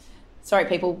 Like, sorry,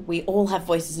 people, we all have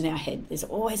voices in our head. There's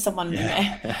always someone in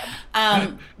there.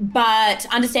 But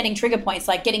understanding trigger points,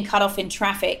 like getting cut off in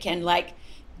traffic and like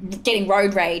getting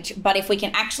road rage. But if we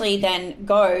can actually then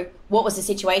go, what was the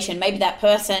situation? Maybe that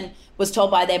person was told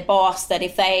by their boss that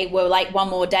if they were late one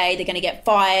more day, they're going to get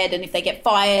fired. And if they get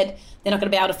fired, they're not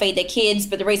going to be able to feed their kids.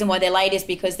 But the reason why they're late is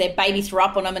because their baby threw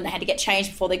up on them and they had to get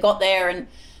changed before they got there. And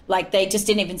like, they just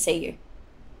didn't even see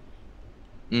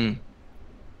you.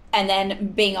 And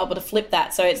then being able to flip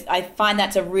that. So I find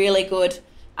that's a really good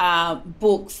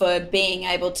book for being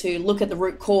able to look at the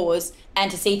root cause and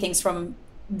to see things from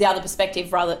the other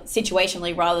perspective, rather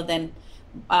situationally, rather than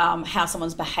how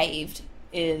someone's behaved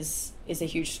is a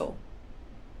huge tool.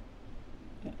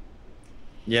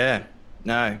 Yeah,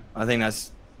 no, I think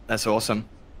that's awesome.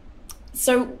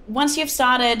 So once you've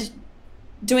started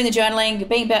doing the journaling,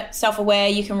 being a bit self-aware,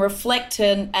 you can reflect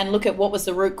and look at what was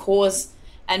the root cause,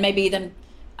 and maybe then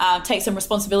take some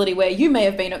responsibility where you may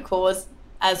have been at cause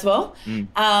as well.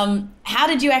 How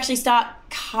did you actually start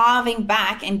carving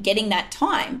back and getting that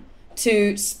time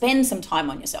to spend some time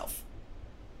on yourself?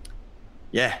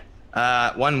 Yeah.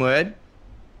 One word: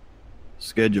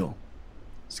 schedule.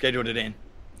 Scheduled it in.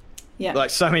 Yeah.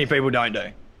 Like so many people don't do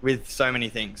with so many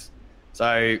things.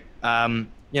 So, you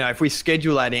know, if we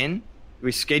schedule that in,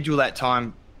 we schedule that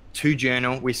time to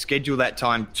journal, we schedule that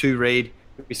time to read,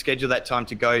 we schedule that time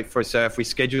to go for a surf, we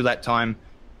schedule that time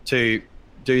to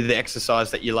do the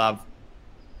exercise that you love.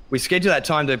 We schedule that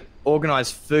time to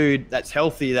organize food that's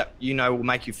healthy, that, you know, will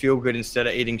make you feel good instead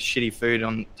of eating shitty food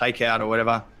on takeout or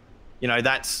whatever. You know,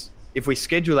 if we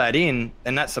schedule that in,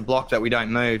 then that's a block that we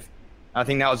don't move. I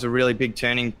think that was a really big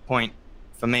turning point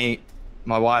for me,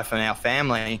 my wife and our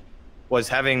family, was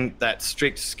having that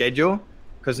strict schedule,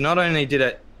 because not only did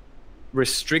it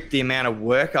restrict the amount of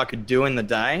work I could do in the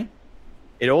day,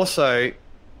 it also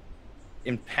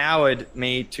empowered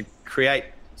me to create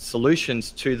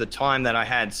solutions to the time that I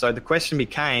had. So the question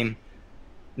became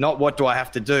not what do I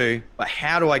have to do, but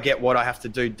how do I get what I have to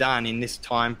do done in this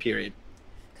time period?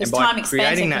 Because time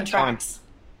expands and contracts.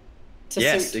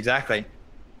 Yes, exactly.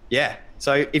 Yeah.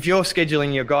 So if you're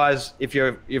scheduling your guys, if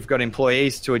you've got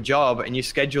employees to a job and you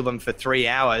schedule them for 3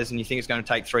 hours and you think it's going to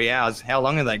take 3 hours, how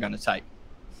long are they going to take?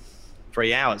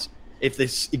 3 hours. If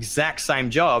this exact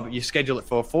same job, you schedule it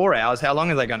for 4 hours, how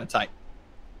long are they going to take?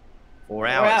 4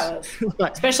 hours. 4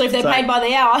 hours. Especially if they're paid by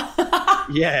the hour.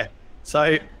 Yeah.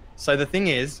 So the thing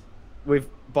is,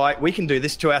 we can do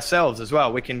this to ourselves as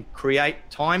well. We can create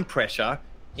time pressure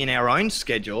in our own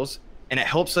schedules, and it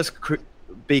helps us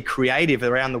be creative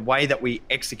around the way that we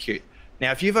execute.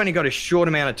 Now, if you've only got a short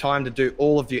amount of time to do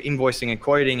all of your invoicing and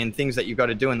quoting and things that you've got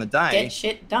to do in the day, get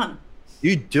shit done.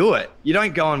 You do it. You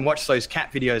don't go and watch those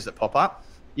cat videos that pop up.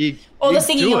 Or the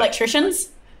singing electricians.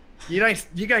 You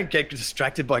don't get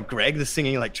distracted by Greg, the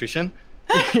singing electrician.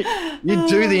 You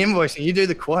do the invoicing, you do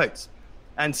the quotes.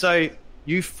 And so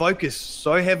you focus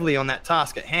so heavily on that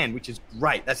task at hand, which is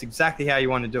great. That's exactly how you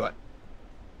want to do it.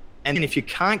 And then if you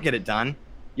can't get it done,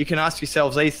 you can ask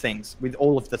yourselves these things with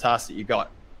all of the tasks that you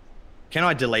got. Can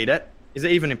I delete it? Is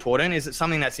it even important? Is it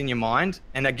something that's in your mind?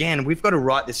 And again, we've got to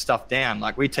write this stuff down.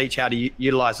 Like, we teach how to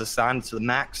utilize Asana to the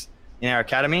max in our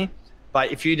academy.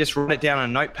 But if you just write it down on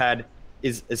a notepad,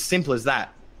 is as simple as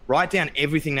that. Write down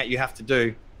everything that you have to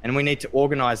do, and we need to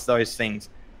organize those things.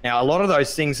 Now, a lot of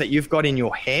those things that you've got in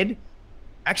your head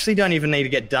actually don't even need to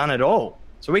get done at all.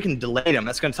 So we can delete them.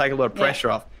 That's going to take a lot of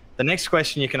pressure off. The next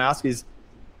question you can ask is,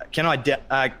 can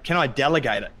I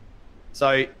delegate it?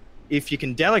 So if you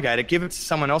can delegate it, give it to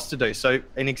someone else to do. So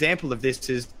an example of this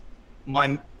is,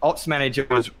 my ops manager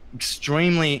was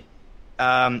extremely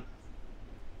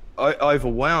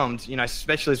overwhelmed,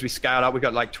 especially as we scaled up. We've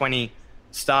got like 20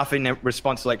 staff in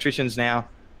response electricians now,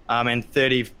 and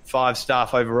 35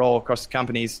 staff overall across the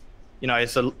companies.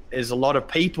 There's a lot of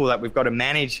people that we've got to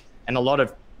manage, and a lot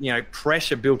of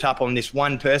pressure built up on this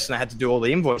one person that had to do all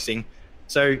the invoicing.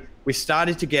 So we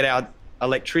started to get our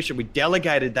electrician, we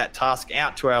delegated that task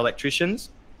out to our electricians,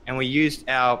 and we used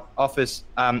our office,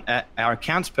 our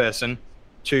accounts person,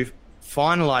 to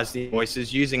finalize the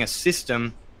invoices using a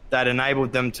system that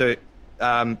enabled them to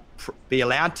be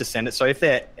allowed to send it. So if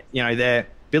their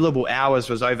billable hours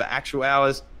was over actual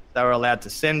hours, they were allowed to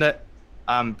send it.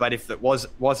 But if it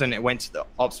wasn't, it went to the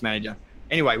ops manager.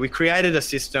 Anyway, we created a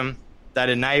system that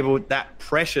enabled that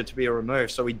pressure to be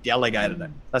removed. So we delegated it.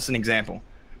 That's an example.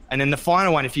 And then the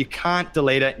final one, if you can't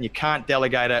delete it and you can't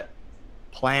delegate it,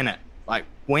 plan it. Like,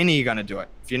 when are you going to do it?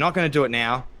 If you're not going to do it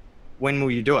now, when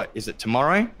will you do it? Is it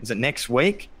tomorrow? Is it next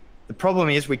week? The problem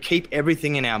is we keep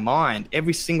everything in our mind,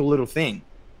 every single little thing.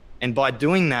 And by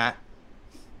doing that,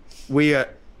 we are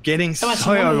getting so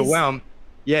overwhelmed.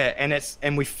 Yeah,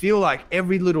 and we feel like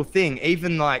every little thing,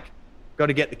 even like got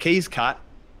to get the keys cut,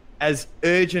 as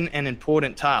urgent and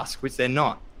important tasks, which they're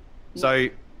not. So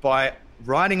by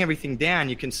writing everything down,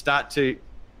 you can start to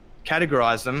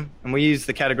categorize them. And we use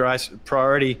the categorize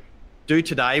priority: do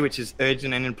today, which is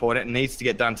urgent and important and needs to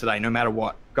get done today, no matter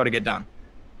what, got to get done.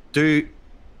 Do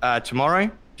tomorrow,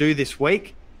 do this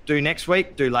week, do next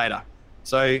week, do later.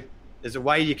 So there's a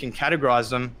way you can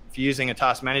categorize them. If you're using a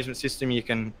task management system, you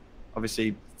can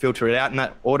obviously filter it out in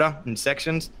that order, in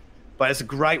sections. But it's a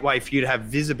great way for you to have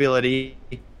visibility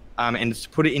and to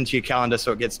put it into your calendar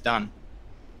so it gets done.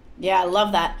 Yeah, I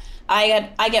love that.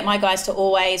 I get my guys to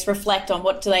always reflect on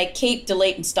what do they keep,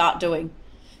 delete, and start doing.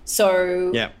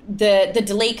 So the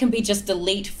delete can be just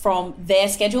delete from their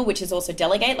schedule, which is also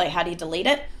delegate. Like, how do you delete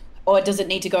it? Or does it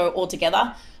need to go all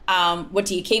together? What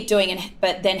do you keep doing?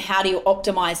 But then how do you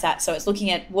optimize that? So it's looking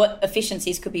at what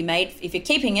efficiencies could be made. If you're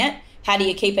keeping it, how do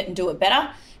you keep it and do it better?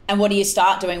 And what do you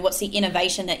start doing? What's the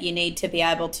innovation that you need to be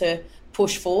able to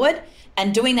push forward?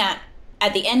 And doing that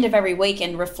at the end of every week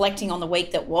and reflecting on the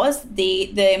week that was,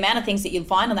 the amount of things that you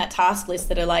find on that task list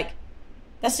that are like,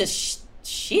 that's just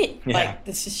shit. Yeah. Like,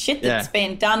 this is shit that's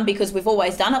been done because we've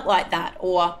always done it like that,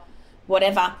 or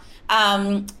whatever.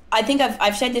 I think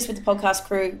I've shared this with the podcast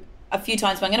crew a few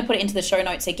times, but I'm going to put it into the show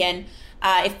notes again.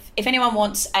 If anyone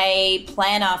wants a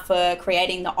planner for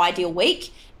creating the ideal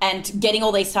week and getting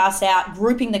all these tasks out,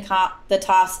 grouping the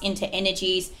tasks into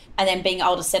energies, and then being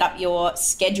able to set up your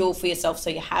schedule for yourself so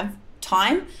you have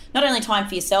time, not only time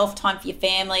for yourself, time for your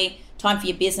family, time for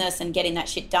your business, and getting that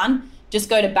shit done, just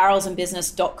go to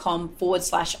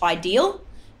barrelsandbusiness.com/ideal,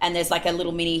 and there's like a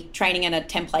little mini training and a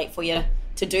template for you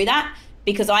to do that,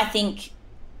 because I think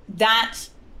that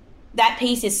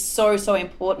piece is so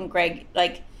important, Greg.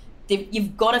 Like,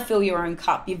 you've got to fill your own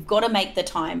cup. You've got to make the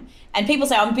time. And people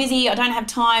say, I'm busy, I don't have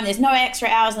time, there's no extra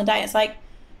hours in the day. It's like,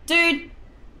 dude,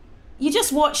 you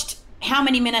just watched how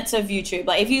many minutes of YouTube?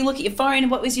 Like, if you look at your phone,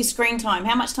 what was your screen time?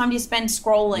 How much time do you spend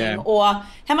scrolling? Yeah. Or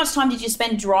how much time did you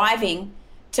spend driving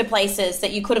to places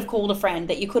that you could have called a friend,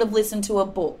 that you could have listened to a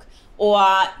book, or,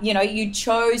 you know, you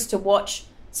chose to watch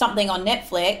something on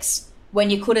Netflix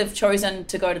when you could have chosen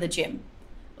to go to the gym.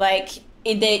 Like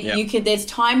there's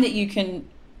time that you can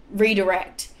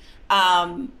redirect.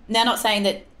 Now, not saying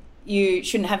that you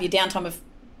shouldn't have your downtime of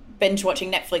binge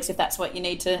watching Netflix if that's what you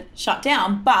need to shut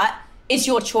down, but it's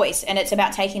your choice, and it's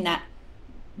about taking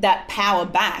that power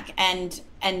back and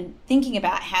thinking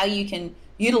about how you can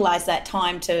utilize that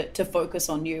time to focus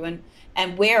on you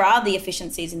and where are the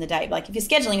efficiencies in the day. Like if you're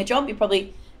scheduling a job,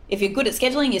 if you're good at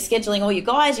scheduling, you're scheduling all your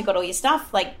guys, you've got all your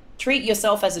stuff. Like treat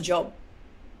yourself as a job.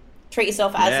 Treat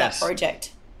yourself as that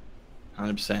project.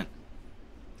 100%.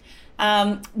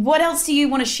 What else do you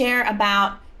want to share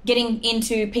about getting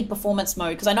into peak performance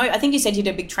mode? Because I think you said you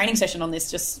did a big training session on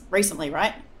this just recently,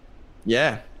 right?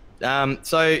 Yeah.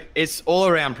 So it's all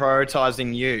around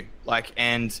prioritizing you,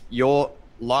 and your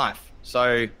life.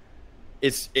 So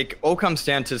it all comes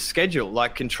down to schedule,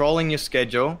 like controlling your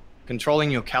schedule, controlling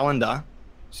your calendar,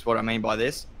 which is what I mean by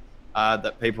this,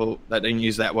 that people that don't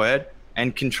use that word,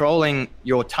 and controlling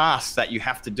your tasks that you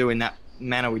have to do in that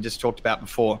manner we just talked about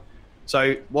before.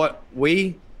 So what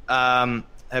we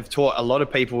have taught a lot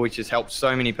of people, which has helped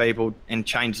so many people and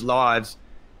changed lives,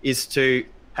 is to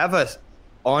have a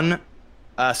on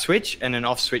switch and an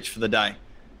off switch for the day.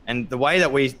 And the way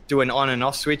that we do an on and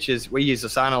off switch is we use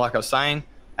Asana, like I was saying.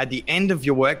 At the end of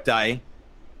your work day,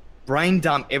 brain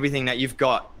dump everything that you've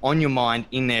got on your mind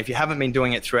in there. If you haven't been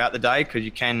doing it throughout the day, because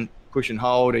you can push and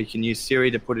hold, or you can use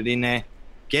Siri to put it in there,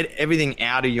 get everything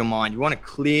out of your mind. You want to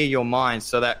clear your mind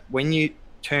so that when you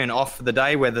turn off for the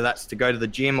day, whether that's to go to the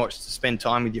gym or it's to spend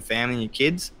time with your family and your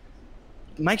kids,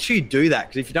 make sure you do that.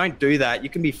 Because if you don't do that, you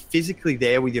can be physically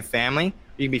there with your family,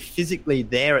 you can be physically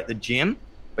there at the gym,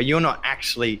 but you're not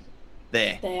actually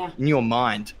there in your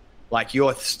mind. Like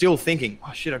you're still thinking,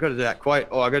 oh shit, I got to do that quote,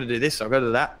 or I got to do this, or I got to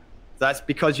do that. That's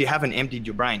because you haven't emptied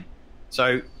your brain.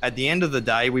 So at the end of the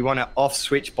day, we want to off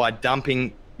switch by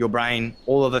dumping your brain,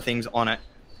 all of the things on it.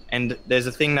 And there's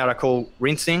a thing that I call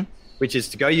rinsing, which is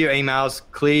to go to your emails,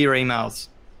 clear your emails.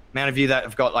 Amount of you that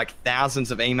have got like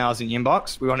thousands of emails in your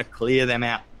inbox, we want to clear them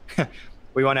out.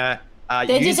 We want to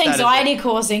they're just anxiety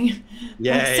causing.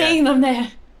 Yeah, seeing them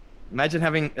there. Imagine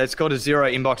having, it's called a zero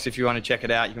inbox. If you want to check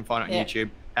it out, you can find it on YouTube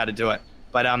how to do it.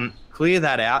 But clear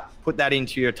that out, put that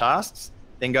into your tasks,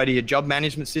 then go to your job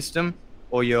management system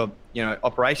or your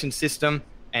operations system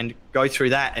and go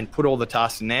through that and put all the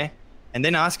tasks in there. And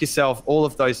then ask yourself all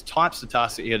of those types of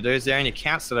tasks that you got to do. Is there any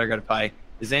accounts that I've got to pay?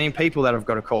 Is there any people that I've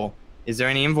got to call? Is there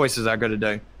any invoices I've got to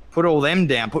do? Put all them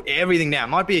down, put everything down.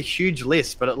 It might be a huge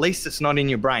list, but at least it's not in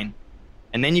your brain.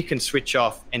 And then you can switch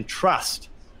off and trust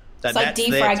that that's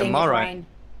there tomorrow. The brain.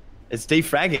 It's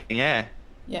defragging, yeah.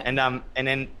 And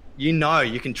then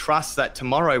you can trust that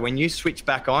tomorrow when you switch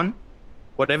back on,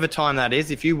 whatever time that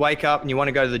is, if you wake up and you want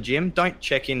to go to the gym, don't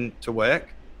check in to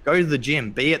work. Go to the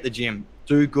gym, be at the gym,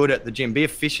 do good at the gym, be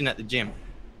efficient at the gym,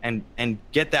 and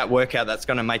get that workout that's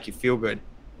going to make you feel good.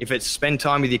 If it's spend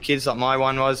time with your kids like my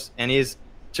one was and is,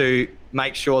 to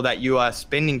make sure that you are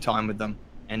spending time with them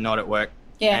and not at work.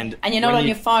 Yeah, and you're not on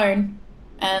your phone.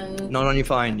 Not on your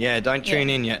phone, yeah. Don't tune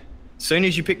in yet. As soon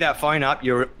as you pick that phone up,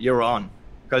 you're on.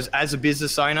 Because as a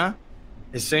business owner,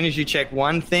 as soon as you check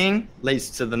one thing, leads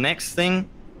to the next thing,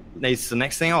 leads to the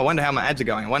next thing. Oh, I wonder how my ads are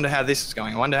going. I wonder how this is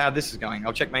going. I wonder how this is going.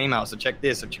 I'll check my emails. I'll check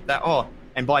this. I'll check that. Oh,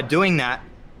 and by doing that,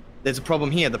 there's a problem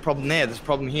here, the problem there, there's a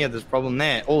problem here, there's a problem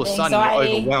there. All of a sudden, you're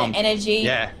overwhelmed. The energy,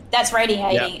 that's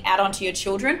radiating out onto your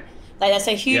children. Like that's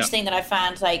a huge thing that I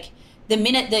found. Like the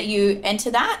minute that you enter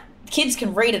that, kids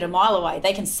can read it a mile away.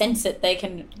 They can sense it. They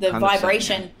can, the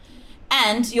vibration.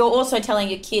 And you're also telling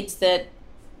your kids that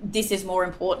this is more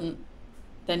important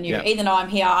than you. Even though I'm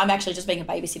here, I'm actually just being a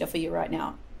babysitter for you right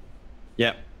now.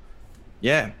 Yeah.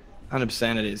 Yeah,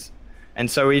 100% it is. And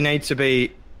so we need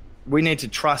to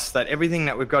trust that everything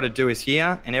that we've got to do is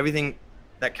here, and everything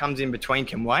that comes in between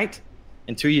can wait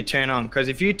until you turn on. Because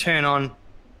if you turn on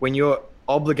when you're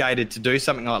obligated to do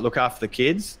something like look after the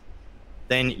kids,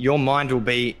 then your mind will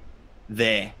be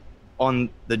there on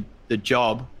the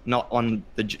job, not on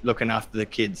the looking after the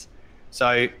kids.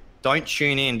 So don't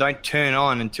tune in, don't turn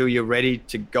on until you're ready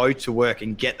to go to work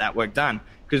and get that work done.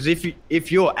 Because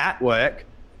if you're at work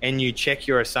and you check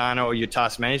your Asana or your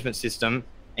task management system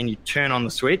and you turn on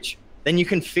the switch, then you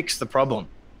can fix the problem.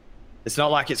 It's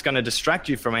not like it's going to distract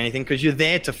you from anything because you're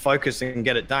there to focus and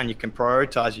get it done. You can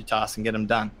prioritize your tasks and get them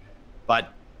done.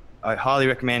 But I highly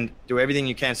recommend do everything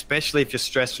you can, especially if you're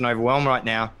stressed and overwhelmed right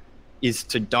now, is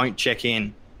to don't check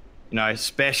in,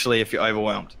 especially if you're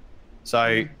overwhelmed.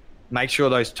 So make sure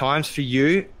those times for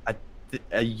you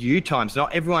are you times,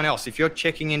 not everyone else. If you're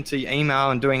checking into your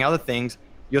email and doing other things,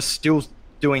 you're still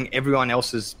doing everyone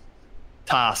else's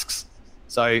tasks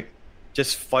So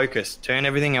just focus, turn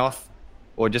everything off,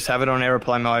 or just have it on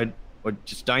airplane mode, or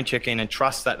just don't check in, and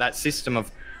trust that system of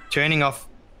turning off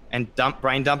and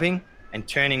brain dumping and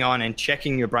turning on and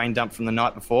checking your brain dump from the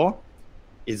night before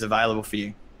is available for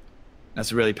you.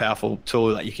 That's a really powerful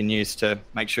tool that you can use to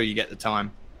make sure you get the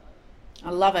time.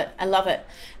 I love it. I love it.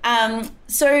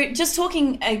 So just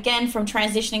talking again from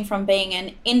transitioning from being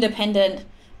an independent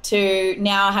to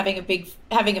now having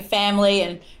a family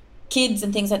and kids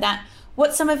and things like that,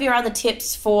 what's some of your other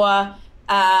tips for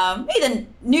either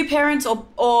new parents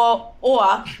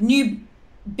or new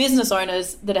business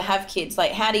owners that have kids?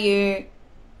 Like, how do you...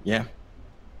 Yeah.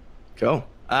 Cool.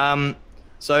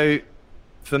 So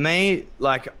for me,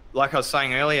 like I was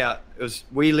saying earlier,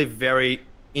 we live very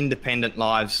independent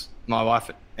lives. My wife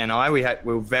and I, we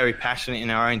were very passionate in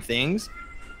our own things.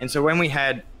 And so when we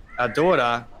had our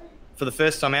daughter, for the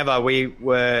first time ever, we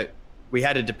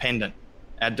had a dependent,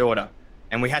 our daughter,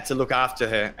 and we had to look after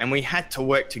her, and we had to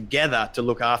work together to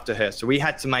look after her. So we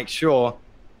had to make sure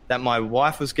that my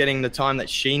wife was getting the time that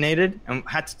she needed, and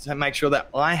had to make sure that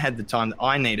I had the time that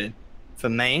I needed for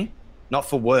me, not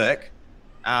for work.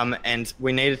 And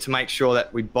we needed to make sure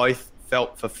that we both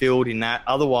felt fulfilled in that.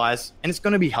 Otherwise, and it's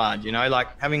going to be hard, like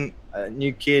having a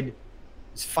new kid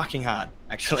is fucking hard,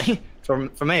 actually. For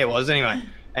me, it was anyway.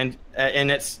 And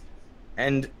it's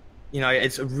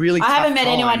a really tough I haven't met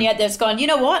time. anyone yet that's gone, you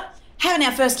know what? Having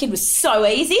our first kid was so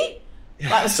easy.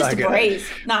 Like, it was just a breeze.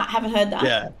 Nah, haven't heard that.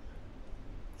 Yeah.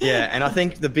 Yeah, and I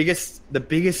think the biggest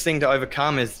thing to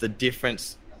overcome is the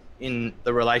difference in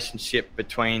the relationship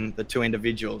between the two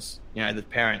individuals, the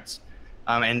parents,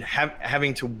 and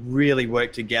having to really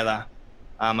work together.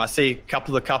 I see a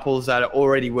couple of couples that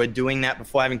already were doing that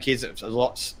before having kids. It was a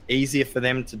lot easier for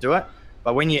them to do it.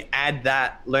 But when you add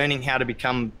that, learning how to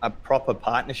become a proper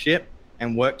partnership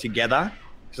and work together,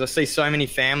 because I see so many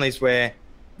families where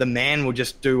the man will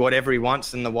just do whatever he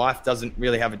wants and the wife doesn't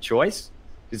really have a choice,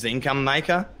 is the income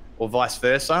maker, or vice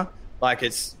versa. Like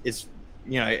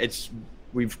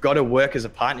we've got to work as a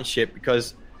partnership,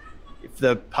 because if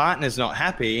the partner's not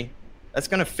happy, that's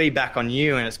going to feed back on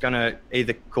you, and it's going to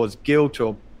either cause guilt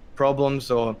or problems,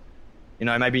 or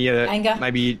maybe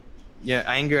anger,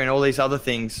 anger and all these other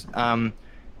things.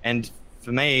 And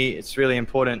for me, it's really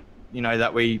important,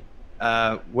 that we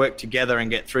work together and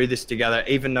get through this together,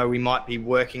 even though we might be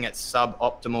working at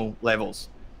suboptimal levels.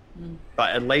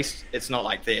 But at least it's not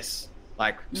like this.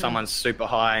 Like someone's super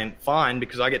high and fine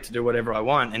because I get to do whatever I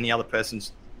want, and the other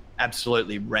person's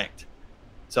absolutely wrecked.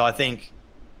 So I think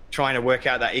trying to work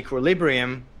out that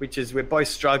equilibrium, which is we're both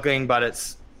struggling, but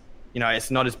it's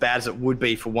not as bad as it would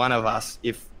be for one of us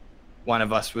if one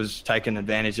of us was taking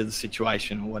advantage of the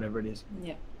situation or whatever it is.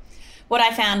 Yeah. What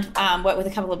I found, work with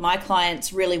a couple of my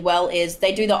clients really well, is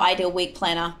they do the ideal week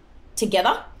planner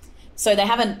together. So they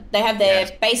have their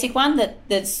basic one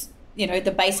that's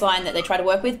the baseline that they try to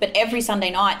work with, but every Sunday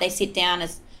night they sit down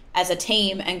as a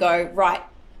team and go, right,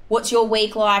 what's your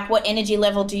week like? What energy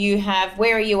level do you have?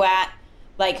 Where are you at?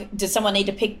 Like, does someone need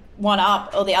to pick one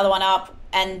up or the other one up?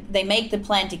 And they make the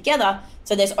plan together.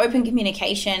 So there's open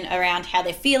communication around how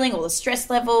they're feeling, or the stress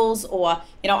levels, or,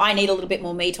 I need a little bit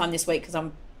more me time this week because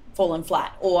I'm falling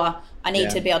flat, or I need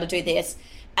to be able to do this.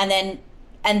 And then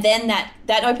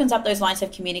that opens up those lines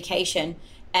of communication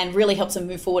and really helps them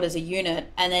move forward as a unit,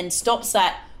 and then stops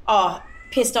that,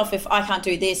 pissed off if I can't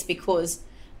do this because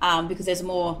there's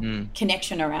more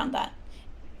connection around that.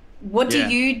 What do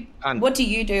you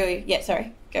do? Yeah,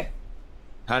 sorry, go.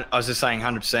 I was just saying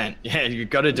 100%. Yeah, you've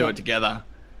got to do it together,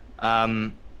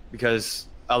 because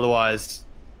otherwise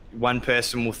one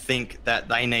person will think that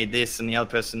they need this and the other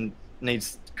person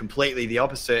needs completely the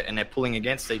opposite, and they're pulling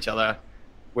against each other,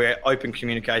 where open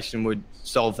communication would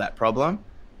solve that problem.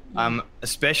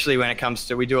 Especially when it comes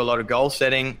to, we do a lot of goal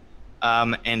setting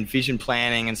and vision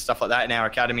planning and stuff like that in our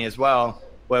academy as well,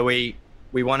 where we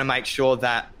want to make sure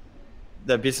that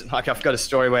the business, like I've got a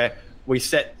story where we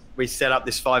set up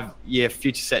this 5-year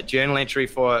future set journal entry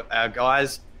for our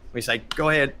guys. We say, go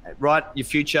ahead, write your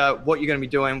future, what you're going to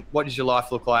be doing, what does your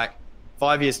life look like,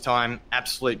 5 years time,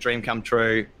 absolute dream come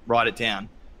true, write it down.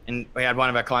 And we had one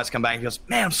of our clients come back and he goes,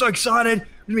 man, I'm so excited, I'm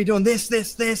going to be doing this,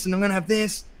 and I'm going to have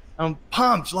this. I'm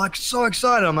pumped, like so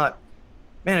excited. I'm like,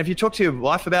 man, have you talked to your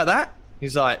wife about that?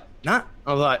 He's like, nah.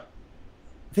 I was like,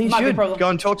 I think you should go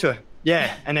and talk to her.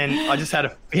 Yeah. And then I just had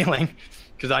a feeling,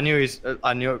 because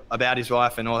I knew about his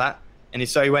wife and all that. And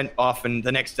so he went off, and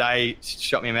the next day he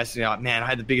shot me a message like, man, I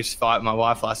had the biggest fight with my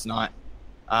wife last night.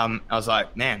 I was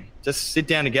like, man, just sit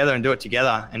down together and do it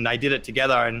together. And they did it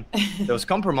together, and there was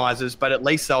compromises, but at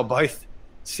least they were both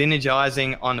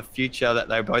synergizing on a future that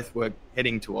they both were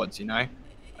heading towards,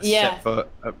 Yeah. for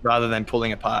rather than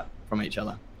pulling apart from each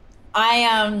other.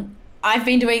 I've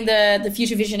been doing the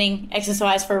future visioning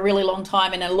exercise for a really long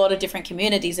time in a lot of different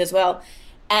communities as well.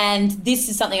 And this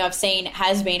is something I've seen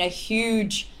has been a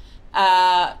huge,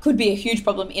 could be a huge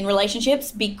problem in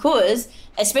relationships, because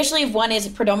especially if one is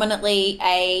predominantly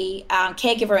a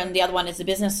caregiver and the other one is a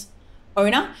business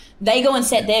owner, they go and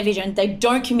set their vision, they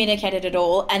don't communicate it at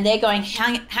all, and they're going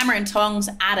hammer and tongs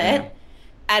at it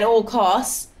at all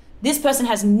costs. This person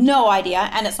has no idea,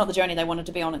 and it's not the journey they wanted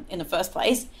to be on in the first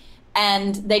place.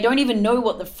 And they don't even know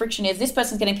what the friction is. This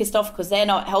person's getting pissed off because they're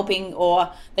not helping,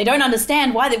 or they don't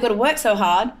understand why they've got to work so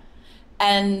hard.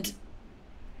 And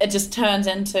it just turns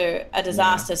into a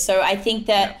disaster. So I think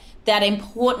that that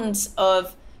importance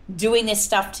of doing this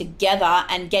stuff together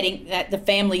and getting the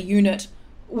family unit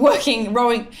working,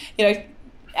 rowing,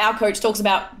 our coach talks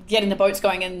about getting the boats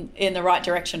going in the right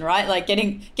direction, right? Like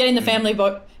getting the family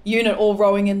boat unit all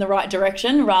rowing in the right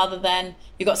direction, rather than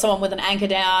you've got someone with an anchor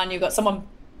down, you've got someone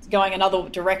going another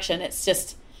direction.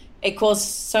 It causes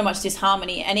so much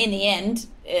disharmony, and in the end,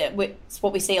 it's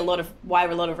what we see why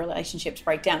a lot of relationships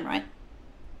break down, right?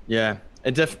 Yeah,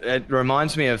 it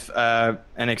reminds me of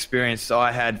an experience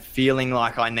I had, feeling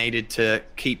like I needed to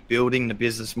keep building the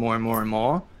business more and more and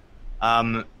more,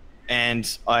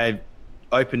 and I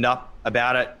opened up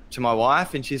about it to my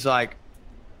wife, and she's like,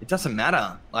 it doesn't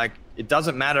matter. Like, it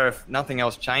doesn't matter if nothing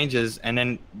else changes. And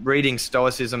then reading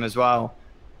Stoicism as well,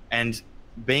 and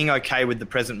being okay with the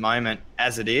present moment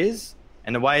as it is.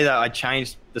 And the way that I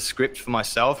changed the script for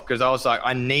myself, because I was like,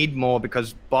 I need more,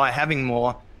 because by having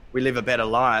more, we live a better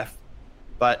life.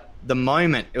 But the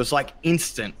moment, it was like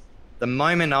instant. The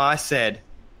moment I said,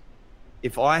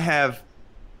 if I have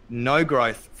no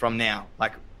growth from now,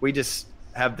 like we just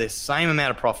have the same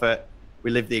amount of profit,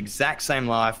 we live the exact same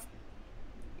life,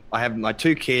 I have my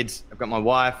 2 kids, I've got my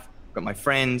wife, I've got my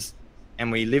friends,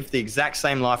 and we live the exact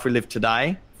same life we live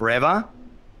today forever,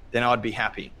 then I'd be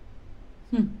happy.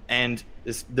 And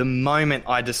the moment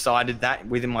I decided that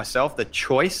within myself, the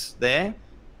choice there,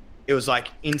 it was like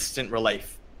instant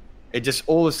relief. It just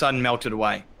all of a sudden melted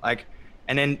away.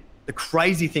 And then the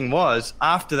crazy thing was,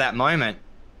 after that moment,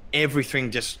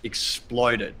 everything just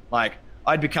exploded. Like,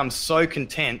 I'd become so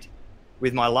content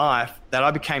with my life that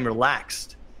I became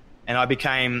relaxed, and I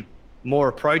became more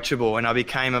approachable, and I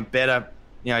became a better,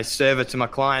 server to my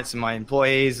clients and my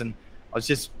employees, and I was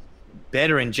just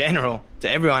better in general to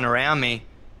everyone around me,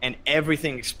 and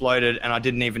everything exploded, and I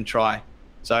didn't even try.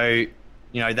 So,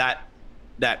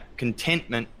 that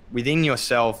contentment within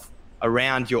yourself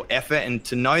around your effort, and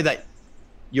to know that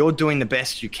you're doing the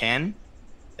best you can.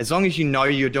 As long as you know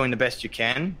you're doing the best you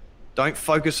can, don't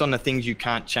focus on the things you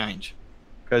can't change.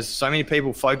 Because so many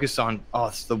people focus on, oh,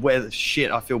 it's the weather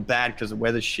shit, I feel bad because the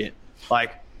weather's shit.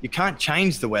 Like, you can't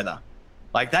change the weather.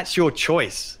 Like, that's your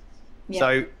choice. Yeah.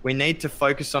 So we need to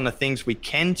focus on the things we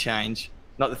can change,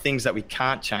 not the things that we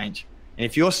can't change. And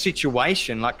if your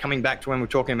situation, like coming back to when we're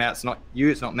talking about, it's not you,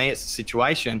 it's not me, it's the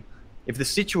situation. If the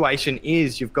situation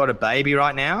is you've got a baby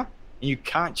right now and you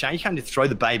can't change, you can't just throw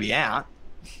the baby out.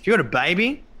 If you've got a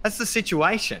baby, that's the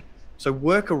situation. So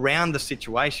work around the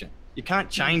situation. You can't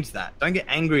change that. Don't get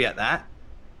angry at that.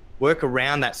 Work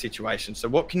around that situation. So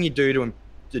what can you do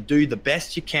to do the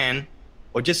best you can,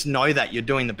 or just know that you're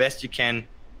doing the best you can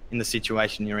in the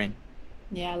situation you're in?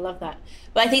 Yeah, I love that.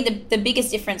 But I think the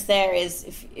biggest difference there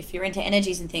is if you're into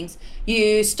energies and things,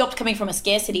 you stopped coming from a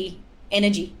scarcity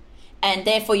energy, and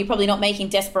therefore you're probably not making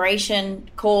desperation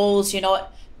calls. You're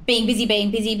not being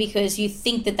busy because you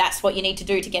think that that's what you need to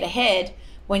do to get ahead,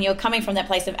 when you're coming from that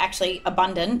place of actually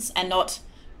abundance and not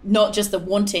just the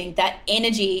wanting. That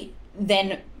energy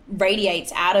then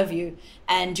radiates out of you,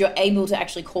 and you're able to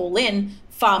actually call in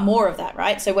far more of that,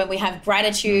 right? So when we have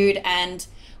gratitude and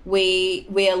we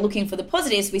are looking for the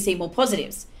positives, we see more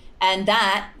positives, and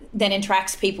that then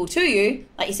attracts people to you.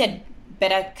 Like you said,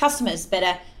 better customers,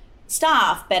 better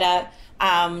staff, better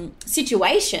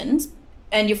situations,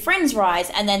 and your friends rise,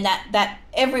 and then that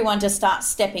everyone just starts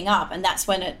stepping up, and that's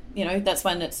when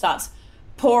it starts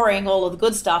pouring all of the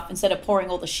good stuff instead of pouring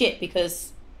all the shit,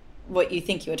 because what you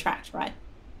think you attract, right?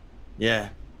 Yeah,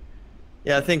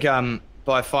 I think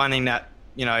by finding that,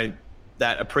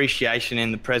 that appreciation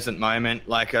in the present moment,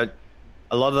 like a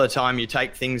lot of the time you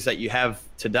take things that you have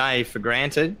today for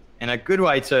granted, and a good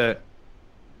way to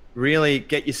really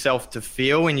get yourself to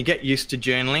feel when you get used to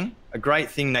journaling, a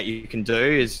great thing that you can do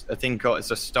is a thing called,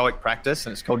 it's a Stoic practice,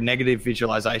 and it's called negative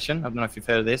visualization. I don't know if you've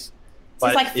heard of this. So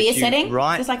it's like fear setting?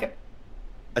 Right, it's like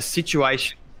a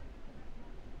situation,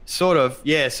 sort of,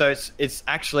 yeah. So it's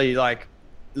actually like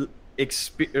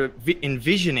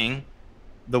envisioning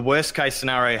the worst case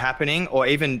scenario happening, or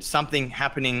even something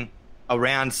happening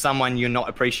around someone you're not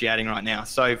appreciating right now.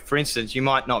 So for instance, you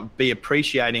might not be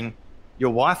appreciating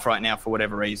your wife right now for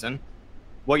whatever reason.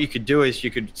 What you could do is you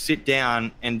could sit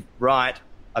down and write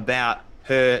about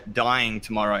her dying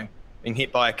tomorrow, being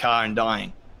hit by a car and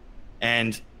dying.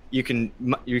 And you can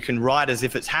write as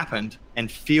if it's happened and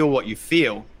feel what you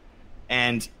feel.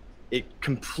 And it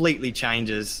completely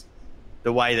changes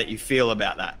the way that you feel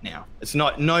about that now. It's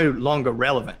no longer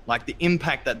relevant. Like the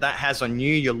impact that has on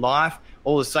you, your life,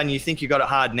 all of a sudden you think you got it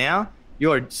hard now.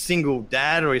 You're a single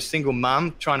dad or a single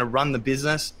mum trying to run the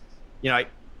business. You know,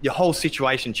 your whole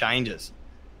situation changes.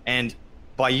 And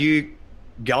by you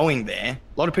going there,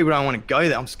 a lot of people don't want to go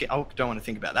there. I'm scared. I don't want to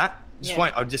think about that.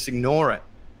 I'll just ignore it.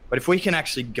 But if we can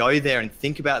actually go there and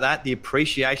think about that, the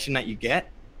appreciation that you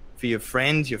get for your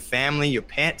friends, your family, your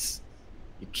pets,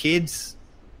 your kids,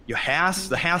 your house,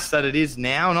 the house that it is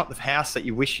now, not the house that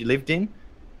you wish you lived in.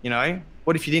 You know,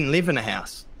 what if you didn't live in a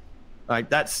house? Like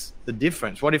that's the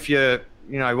difference. What if you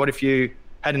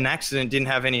had an accident, didn't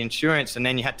have any insurance, and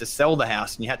then you had to sell the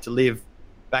house and you had to live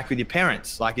back with your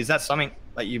parents? Like, is that something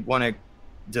that you want to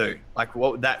do? Like,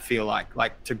 what would that feel like?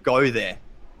 Like to go there.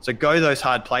 So go those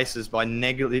hard places by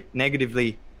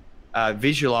negatively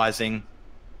visualizing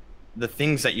the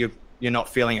things that you're not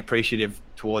feeling appreciative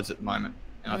towards at the moment.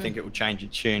 And I think it will change your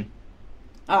tune.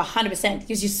 Oh, 100%. It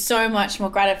gives you so much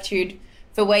more gratitude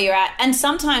for where you're at. And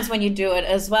sometimes when you do it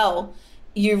as well,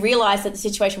 you realize that the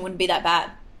situation wouldn't be that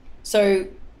bad. So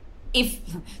if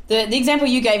the example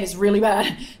you gave is really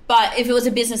bad, but if it was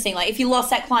a business thing, like if you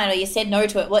lost that client or you said no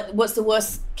to it, what's the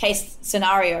worst case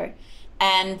scenario?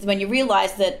 And when you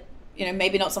realize that, you know,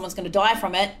 maybe not someone's going to die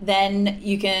from it, then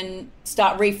you can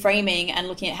start reframing and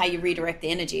looking at how you redirect the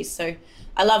energies. So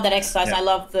I love that exercise. Yeah. And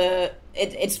I love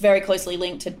it's very closely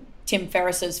linked to Tim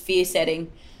Ferriss's fear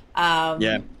setting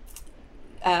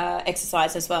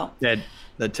exercise as well. Yeah,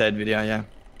 the TED video, yeah.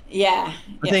 Yeah.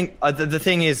 I think the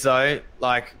thing is though,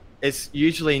 like it's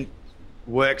usually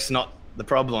work's not the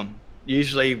problem.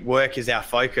 Usually work is our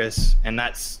focus, and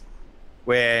that's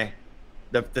where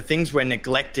the things we're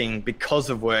neglecting because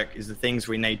of work is the things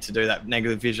we need to do that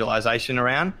negative visualization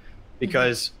around,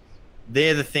 because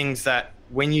they're the things that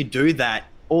when you do that,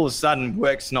 all of a sudden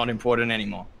work's not important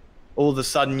anymore. All of a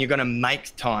sudden you're going to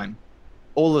make time.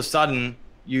 All of a sudden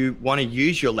you want to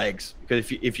use your legs, because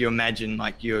if you imagine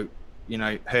like you're, you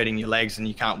know, hurting your legs and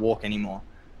you can't walk anymore,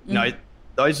 you know,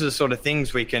 those are the sort of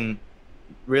things we can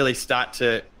really start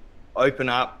to open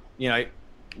up, you know,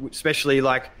 especially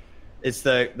like it's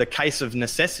the case of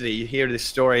necessity. You hear this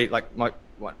story, like my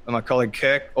colleague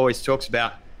Kirk always talks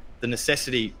about the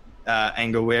necessity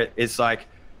angle, where it's like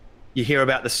you hear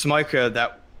about the smoker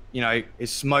that, you know,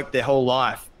 is smoked their whole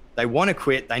life. They want to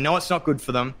quit. They know it's not good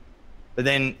for them, but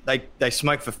then they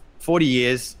smoke for 40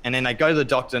 years and then they go to the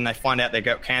doctor and they find out they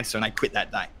got cancer and they quit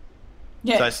that day.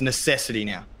 Yeah. So it's necessity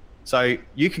now. So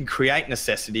you can create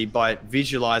necessity by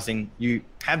visualizing you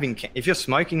having, if you're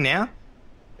smoking now,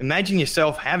 imagine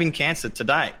yourself having cancer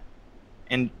today,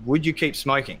 and would you keep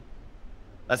smoking?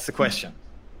 That's the question.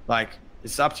 Like,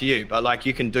 it's up to you, but like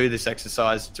you can do this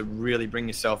exercise to really bring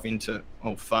yourself into,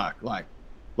 oh fuck, like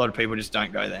a lot of people just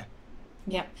don't go there.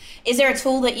 Yeah. Is there a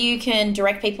tool that you can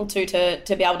direct people to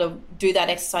be able to do that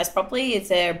exercise properly? Is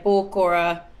there a book or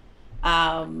a...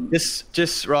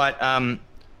 Just write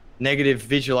negative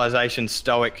visualization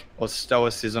stoic or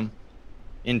stoicism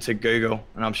into Google,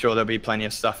 and I'm sure there'll be plenty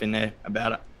of stuff in there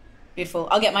about it. Beautiful.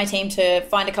 I'll get my team to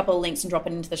find a couple of links and drop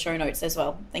it into the show notes as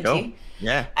well. Thank you.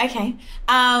 Yeah. Okay.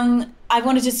 I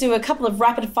want to just do a couple of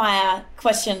rapid fire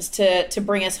questions to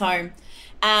bring us home.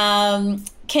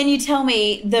 Can you tell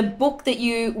me the book that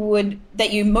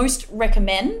you most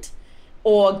recommend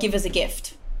or give as a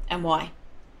gift, and why?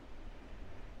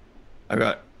 I've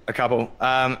got a couple.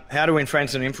 How to Win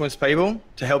Friends and Influence People,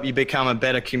 to help you become a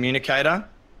better communicator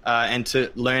and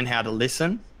to learn how to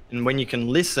listen. And when you can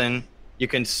listen, you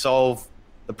can solve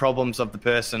the problems of the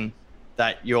person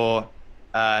that you're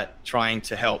trying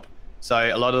to help. So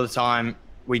a lot of the time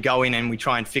we go in and we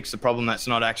try and fix the problem that's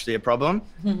not actually a problem.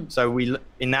 So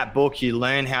in that book, you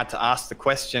learn how to ask the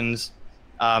questions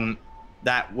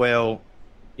that will,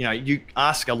 you know, you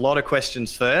ask a lot of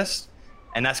questions first,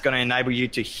 and that's going to enable you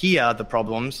to hear the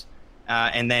problems.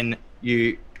 And then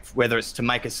you, whether it's to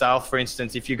make a sale, for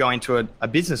instance, if you go into a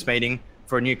business meeting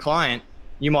for a new client,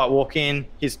 you might walk in,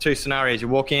 here's two scenarios. You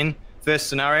walk in, first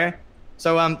scenario,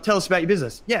 so tell us about your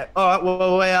business. Yeah, all right,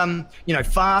 well, we're, you know,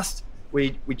 fast,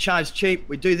 we charge cheap,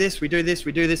 we do this to do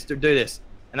this.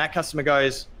 And that customer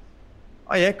goes,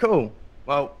 oh yeah, cool.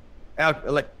 Well, our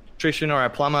electrician or our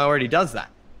plumber already does that,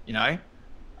 you know?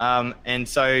 And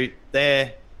so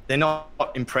they're not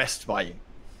impressed by you.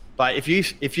 But if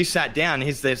you sat down,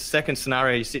 here's the second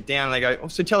scenario, you sit down and they go, oh,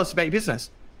 so tell us about your business.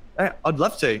 I'd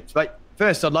love to. But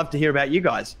first, I'd love to hear about you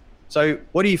guys. So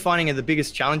what are you finding are the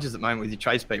biggest challenges at the moment with your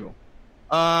tradespeople?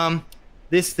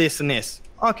 This, and this.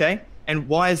 Okay. And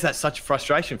why is that such a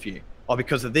frustration for you? Oh,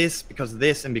 because of this,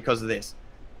 and because of this.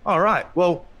 All right.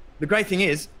 Well, the great thing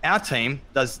is our team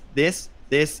does this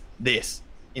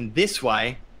in this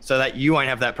way so that you won't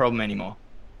have that problem anymore.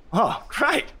 Oh,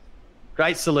 great.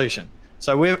 Great solution.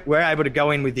 So we're able to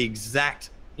go in with the exact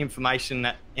information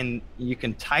and you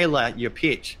can tailor your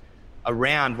pitch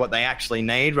around what they actually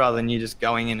need rather than you just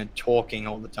going in and talking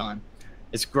all the time.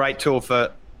 It's a great tool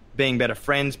for being better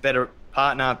friends, better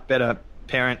partner, better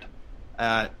parent.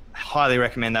 Highly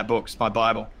recommend that book. It's my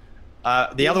Bible.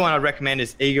 The other one I'd recommend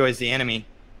is Ego is the Enemy.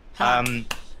 By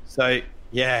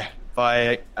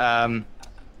Ryan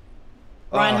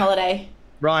Holiday.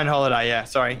 Ryan Holiday, yeah,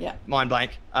 sorry. Yeah. Mind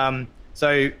blank.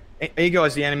 So Ego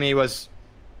is the Enemy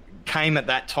came at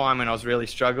that time when I was really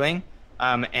struggling,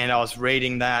 and I was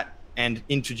reading that and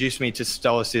introduced me to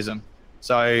Stoicism.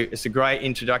 So it's a great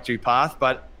introductory path,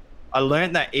 but I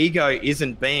learned that ego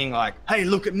isn't being like, hey,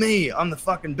 look at me, I'm the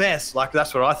fucking best. Like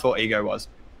that's what I thought ego was.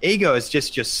 Ego is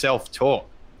just your self-talk.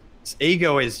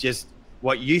 Ego is just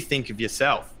what you think of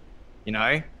yourself, you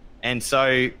know? And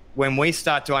so when we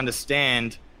start to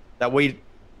understand that we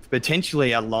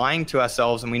potentially are lying to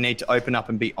ourselves and we need to open up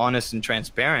and be honest and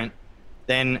transparent,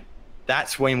 then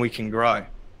that's when we can grow.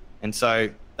 And so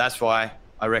that's why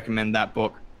I recommend that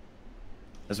book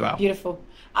as well. Beautiful.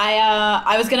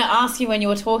 I was going to ask you when you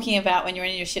were talking about when you were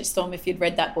in your shitstorm if you'd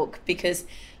read that book, because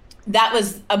that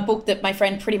was a book that my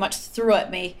friend pretty much threw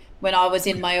at me when I was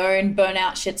in my own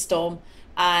burnout shitstorm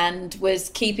and was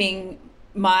keeping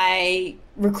my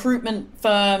recruitment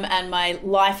firm and my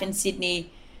life in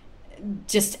Sydney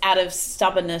just out of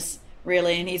stubbornness,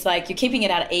 really. And he's like, you're keeping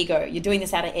it out of ego. You're doing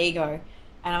this out of ego.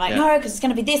 And I'm like, no, because it's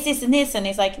going to be this, this, and this. And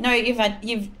he's like, no,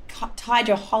 you've tied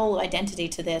your whole identity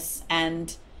to this,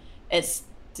 and it's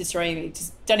destroying you.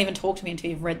 Just don't even talk to me until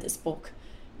you've read this book.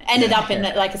 Ended up in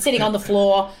like sitting on the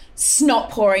floor, snot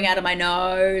pouring out of my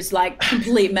nose, like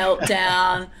complete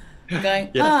meltdown. Going,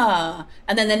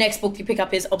 and then the next book you pick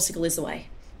up is Obstacle is the Way.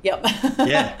 Yep.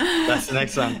 Yeah, that's the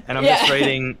next one. And I'm just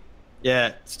reading,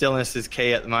 Stillness is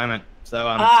Key at the moment. So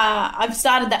I've just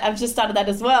started that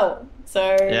as well.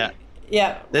 So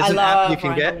there's an app you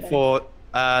can get for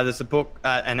there's a book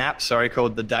an app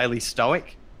called The Daily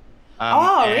Stoic.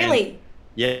 Really?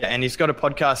 Yeah, and he's got a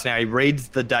podcast now. He reads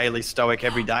The Daily Stoic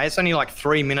every day. It's only like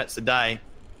 3 minutes a day.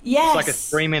 Yes. It's like a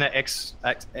 3-minute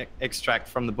extract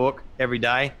from the book every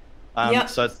day.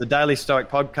 So it's the Daily Stoic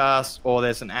podcast, or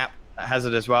there's an app that has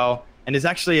it as well. And there's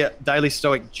actually a Daily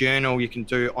Stoic journal you can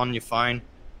do on your phone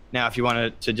now if you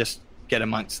wanted to just get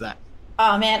amongst that.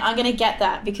 Oh, man, I'm going to get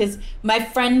that because my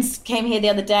friends came here the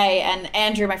other day, and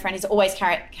Andrew, my friend, he's always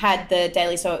had the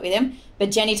Daily Stoic with him.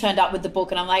 But Jenny turned up with the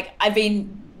book, and I'm like, I've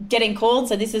been getting called,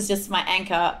 so this is just my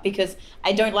anchor because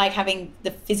I don't like having the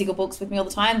physical books with me all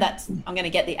the time. I'm going to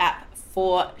get the app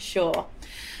for sure.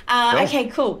 Cool. Okay,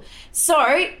 cool.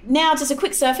 So now just a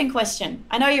quick surfing question.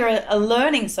 I know you're a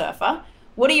learning surfer.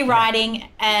 What are you riding,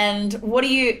 and what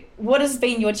has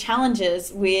been your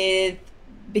challenges with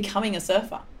becoming a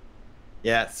surfer?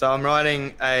 Yeah, so I'm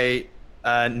riding a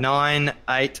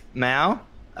 9.8 Mao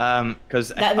because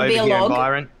that would over be a here log. in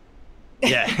Byron.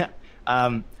 Yeah.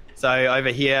 So over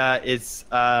here it's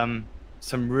some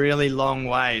really long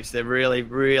waves. They're really,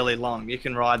 really long. You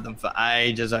can ride them for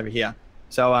ages over here.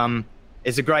 So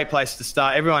it's a great place to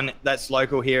start. Everyone that's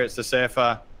local here, it's a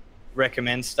surfer,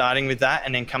 recommends starting with that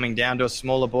and then coming down to a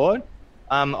smaller board.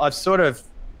 I've sort of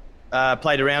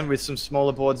played around with some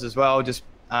smaller boards as well, just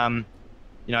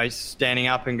standing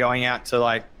up and going out to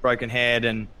like Broken Head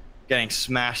and getting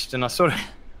smashed. And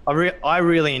I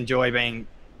really enjoy being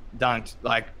dunked,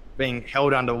 like being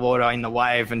held underwater in the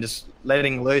wave and just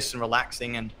letting loose and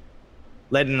relaxing and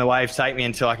letting the wave take me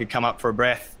until I could come up for a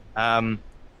breath,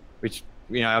 which,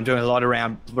 I'm doing a lot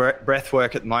around breath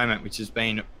work at the moment, which has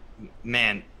been,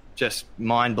 man, just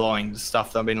mind-blowing, the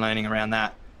stuff that I've been learning around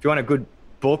that. If you want a good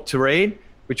book to read,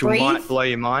 which might blow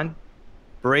your mind,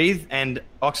 Breathe and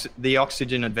The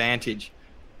Oxygen Advantage.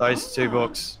 Those two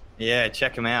books,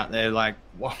 check them out. They're like,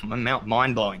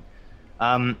 mind-blowing.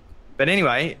 But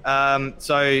anyway,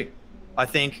 so I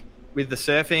think with the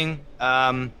surfing,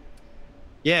 I've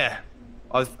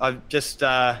just,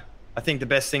 I think the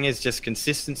best thing is just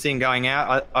consistency and going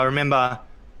out. I remember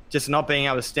just not being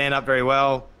able to stand up very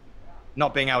well,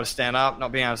 not being able to stand up,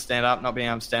 not being able to stand up, not being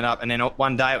able to stand up. And then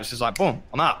one day it was just like, boom,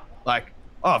 I'm up. Like,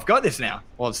 I've got this now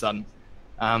all of a sudden.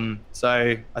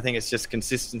 So I think it's just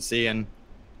consistency and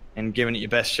and giving it your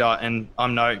best shot. And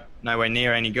I'm nowhere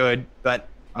near any good, but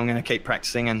I'm going to keep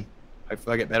practicing and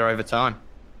hopefully I get better over time.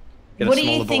 What do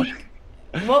you think?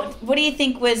 What do you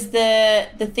think was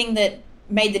the thing that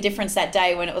made the difference that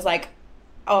day when it was like,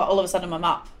 oh, all of a sudden I'm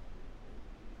up?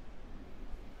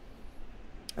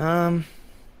 I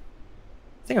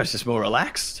think I was just more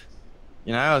relaxed.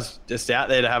 You know, I was just out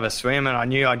there to have a swim and I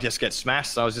knew I'd just get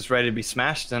smashed. So I was just ready to be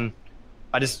smashed and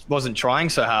I just wasn't trying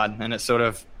so hard. And it sort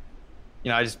of, you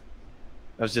know, I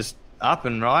was just up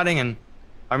and riding. And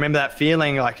I remember that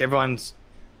feeling like everyone's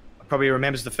probably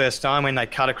remembers the first time when they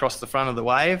cut across the front of the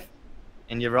wave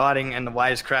and you're riding and the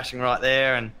wave's crashing right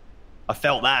there. And I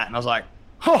felt that and I was like,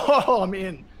 oh, I'm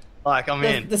in. Like, I'm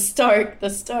in. The stoke.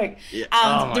 Yeah.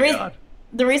 Oh my God.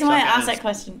 The reason why I asked that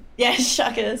question,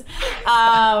 shuckers.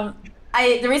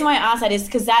 The reason why I asked that is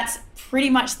because that's pretty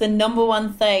much the number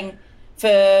one thing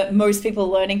for most people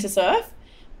learning to surf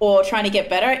or trying to get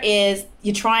better is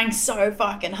you're trying so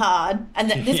fucking hard.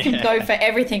 And this can go for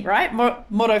everything, right?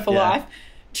 Motto for life.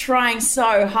 Trying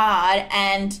so hard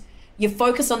and you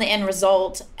focus on the end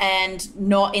result and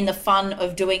not in the fun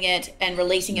of doing it and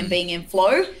releasing and being in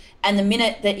flow. And the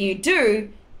minute that you do,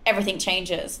 everything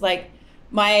changes. Like,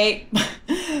 my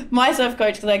surf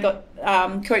coach, because I got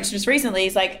coached just recently,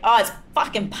 he's like, oh, it's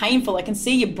fucking painful. I can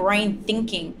see your brain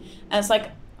thinking. And it's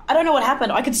like, I don't know what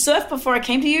happened. I could surf before I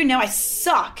came to you. Now I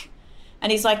suck.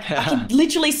 And he's like, I can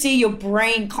literally see your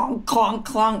brain clunk, clunk,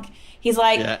 clunk. He's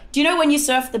like, do you know when you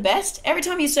surf the best? Every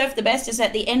time you surf the best is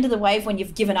at the end of the wave when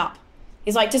you've given up.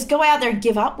 He's like, just go out there and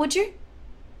give up, would you?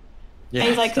 Yeah, and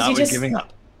he's like, because you just giving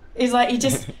up. He's like, you're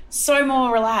just so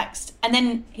more relaxed. And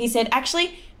then he said,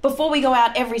 actually, before we go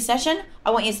out every session, I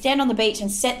want you to stand on the beach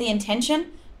and set the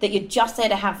intention that you're just there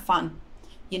to have fun.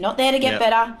 You're not there to get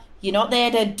better. You're not there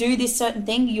to do this certain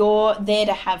thing. You're there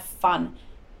to have fun.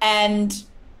 And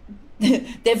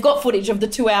they've got footage of the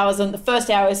 2 hours, and the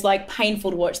first hour is like painful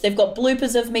to watch. They've got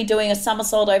bloopers of me doing a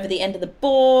somersault over the end of the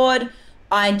board.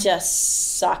 I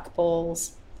just suck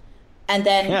balls. And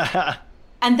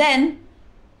then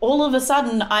all of a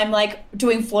sudden I'm like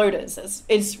doing floaters.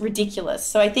 It's ridiculous.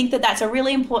 So I think that that's a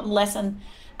really important lesson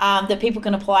that people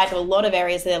can apply to a lot of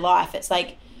areas of their life. It's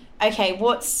like, okay,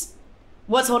 what's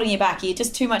holding you back? You're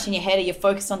just too much in your head, or you're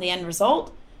focused on the end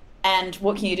result, and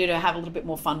what can you do to have a little bit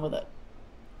more fun with it?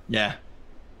 Yeah,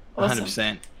 awesome.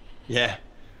 100%. Yeah.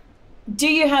 Do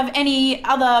you have any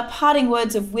other parting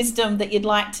words of wisdom that you'd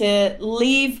like to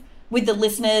leave with the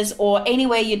listeners, or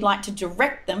anywhere you'd like to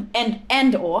direct them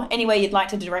and or anywhere you'd like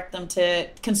to direct them to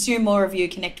consume more of you,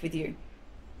 connect with you?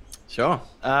 Sure.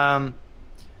 I'd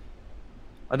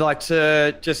like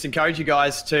to just encourage you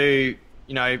guys to,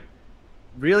 you know,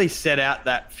 really set out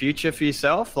that future for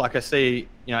yourself. Like I see,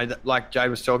 you know, like Jade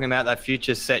was talking about, that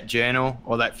future set journal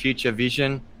or that future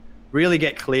vision. Really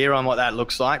get clear on what that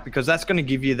looks like, because that's going to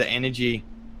give you the energy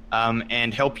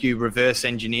and help you reverse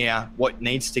engineer what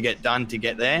needs to get done to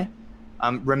get there.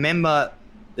 Remember,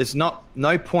 there's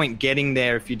no point getting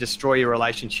there if you destroy your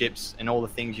relationships and all the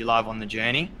things you love on the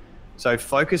journey. So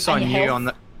focus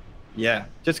on you,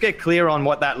 just get clear on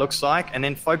what that looks like, and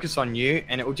then focus on you,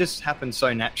 and it will just happen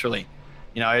so naturally.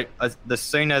 You know, the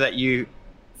sooner that you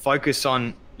focus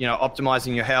on, you know,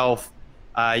 optimizing your health,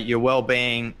 your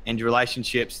well-being and your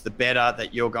relationships, the better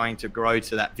that you're going to grow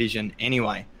to that vision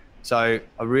anyway. So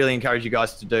I really encourage you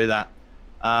guys to do that.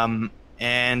 And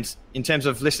in terms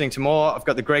of listening to more, I've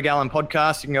got the Greg Allen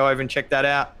podcast. You can go over and check that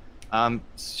out.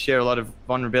 Share a lot of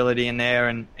vulnerability in there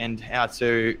and how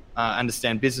to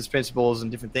understand business principles and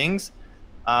different things.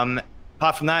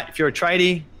 Apart from that, if you're a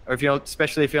tradie, or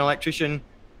especially if you're an electrician,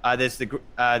 there's the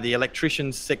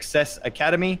Electricians Success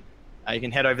Academy. You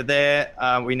can head over there.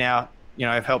 We now, you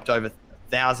know, have helped over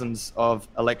thousands of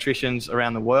electricians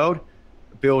around the world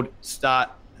build, start,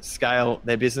 scale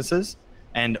their businesses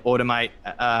and automate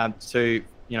to,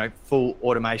 you know, full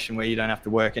automation where you don't have to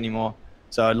work anymore.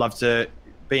 So I'd love to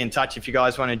be in touch if you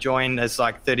guys want to join. There's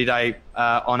like 30-day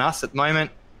on us at the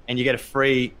moment, and you get a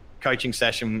free coaching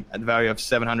session at the value of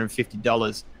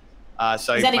 $750.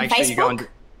 So is that make in sure Facebook?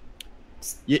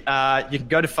 you go on. You can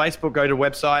go to Facebook, go to the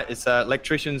website. It's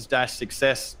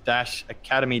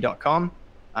electricians-success-academy.com,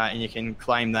 and you can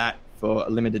claim that for a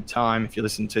limited time if you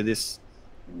listen to this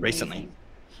recently.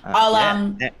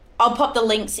 I'll pop the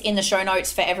links in the show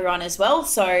notes for everyone as well.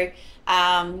 So,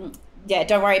 don't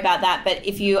worry about that. But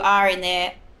if you are in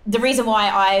there, the reason why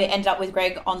I ended up with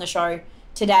Greg on the show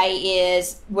today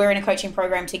is we're in a coaching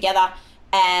program together,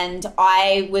 and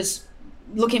I was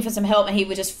looking for some help, and he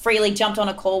would just freely jumped on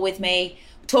a call with me,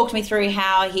 talked me through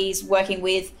how he's working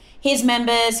with his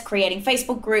members, creating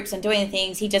Facebook groups and doing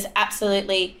things. He just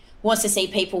absolutely wants to see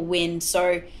people win.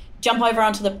 So jump over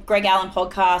onto the Greg Allen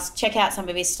podcast, check out some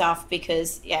of his stuff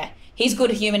because, he's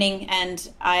good humaning, and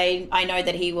I know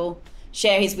that he will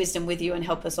share his wisdom with you and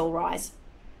help us all rise.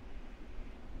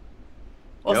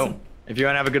 Awesome. Cool. If you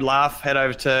want to have a good laugh, head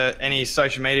over to any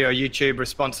social media or YouTube,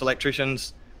 Response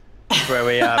Electricians, where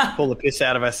we pull the piss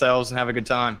out of ourselves and have a good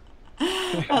time.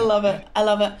 I love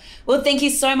it. Well, thank you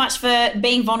so much for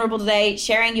being vulnerable today,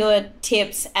 sharing your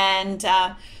tips, and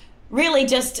really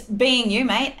just being you,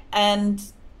 mate. And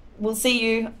we'll see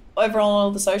you over on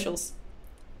all the socials.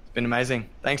 It's been amazing.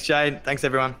 Thanks, Jade. Thanks,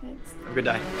 everyone. Have a good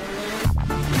day.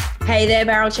 Hey there,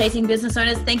 barrel chasing business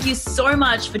owners. Thank you so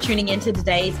much for tuning into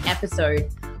today's episode.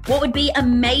 What would be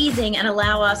amazing and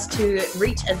allow us to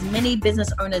reach as many business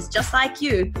owners just like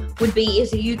you would be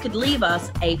if you could leave us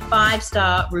a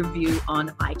 5-star review on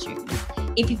iTunes.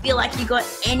 If you feel like you got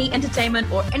any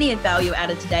entertainment or any value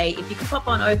out of today, if you could pop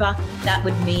on over, that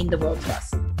would mean the world to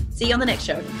us. See you on the next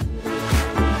show.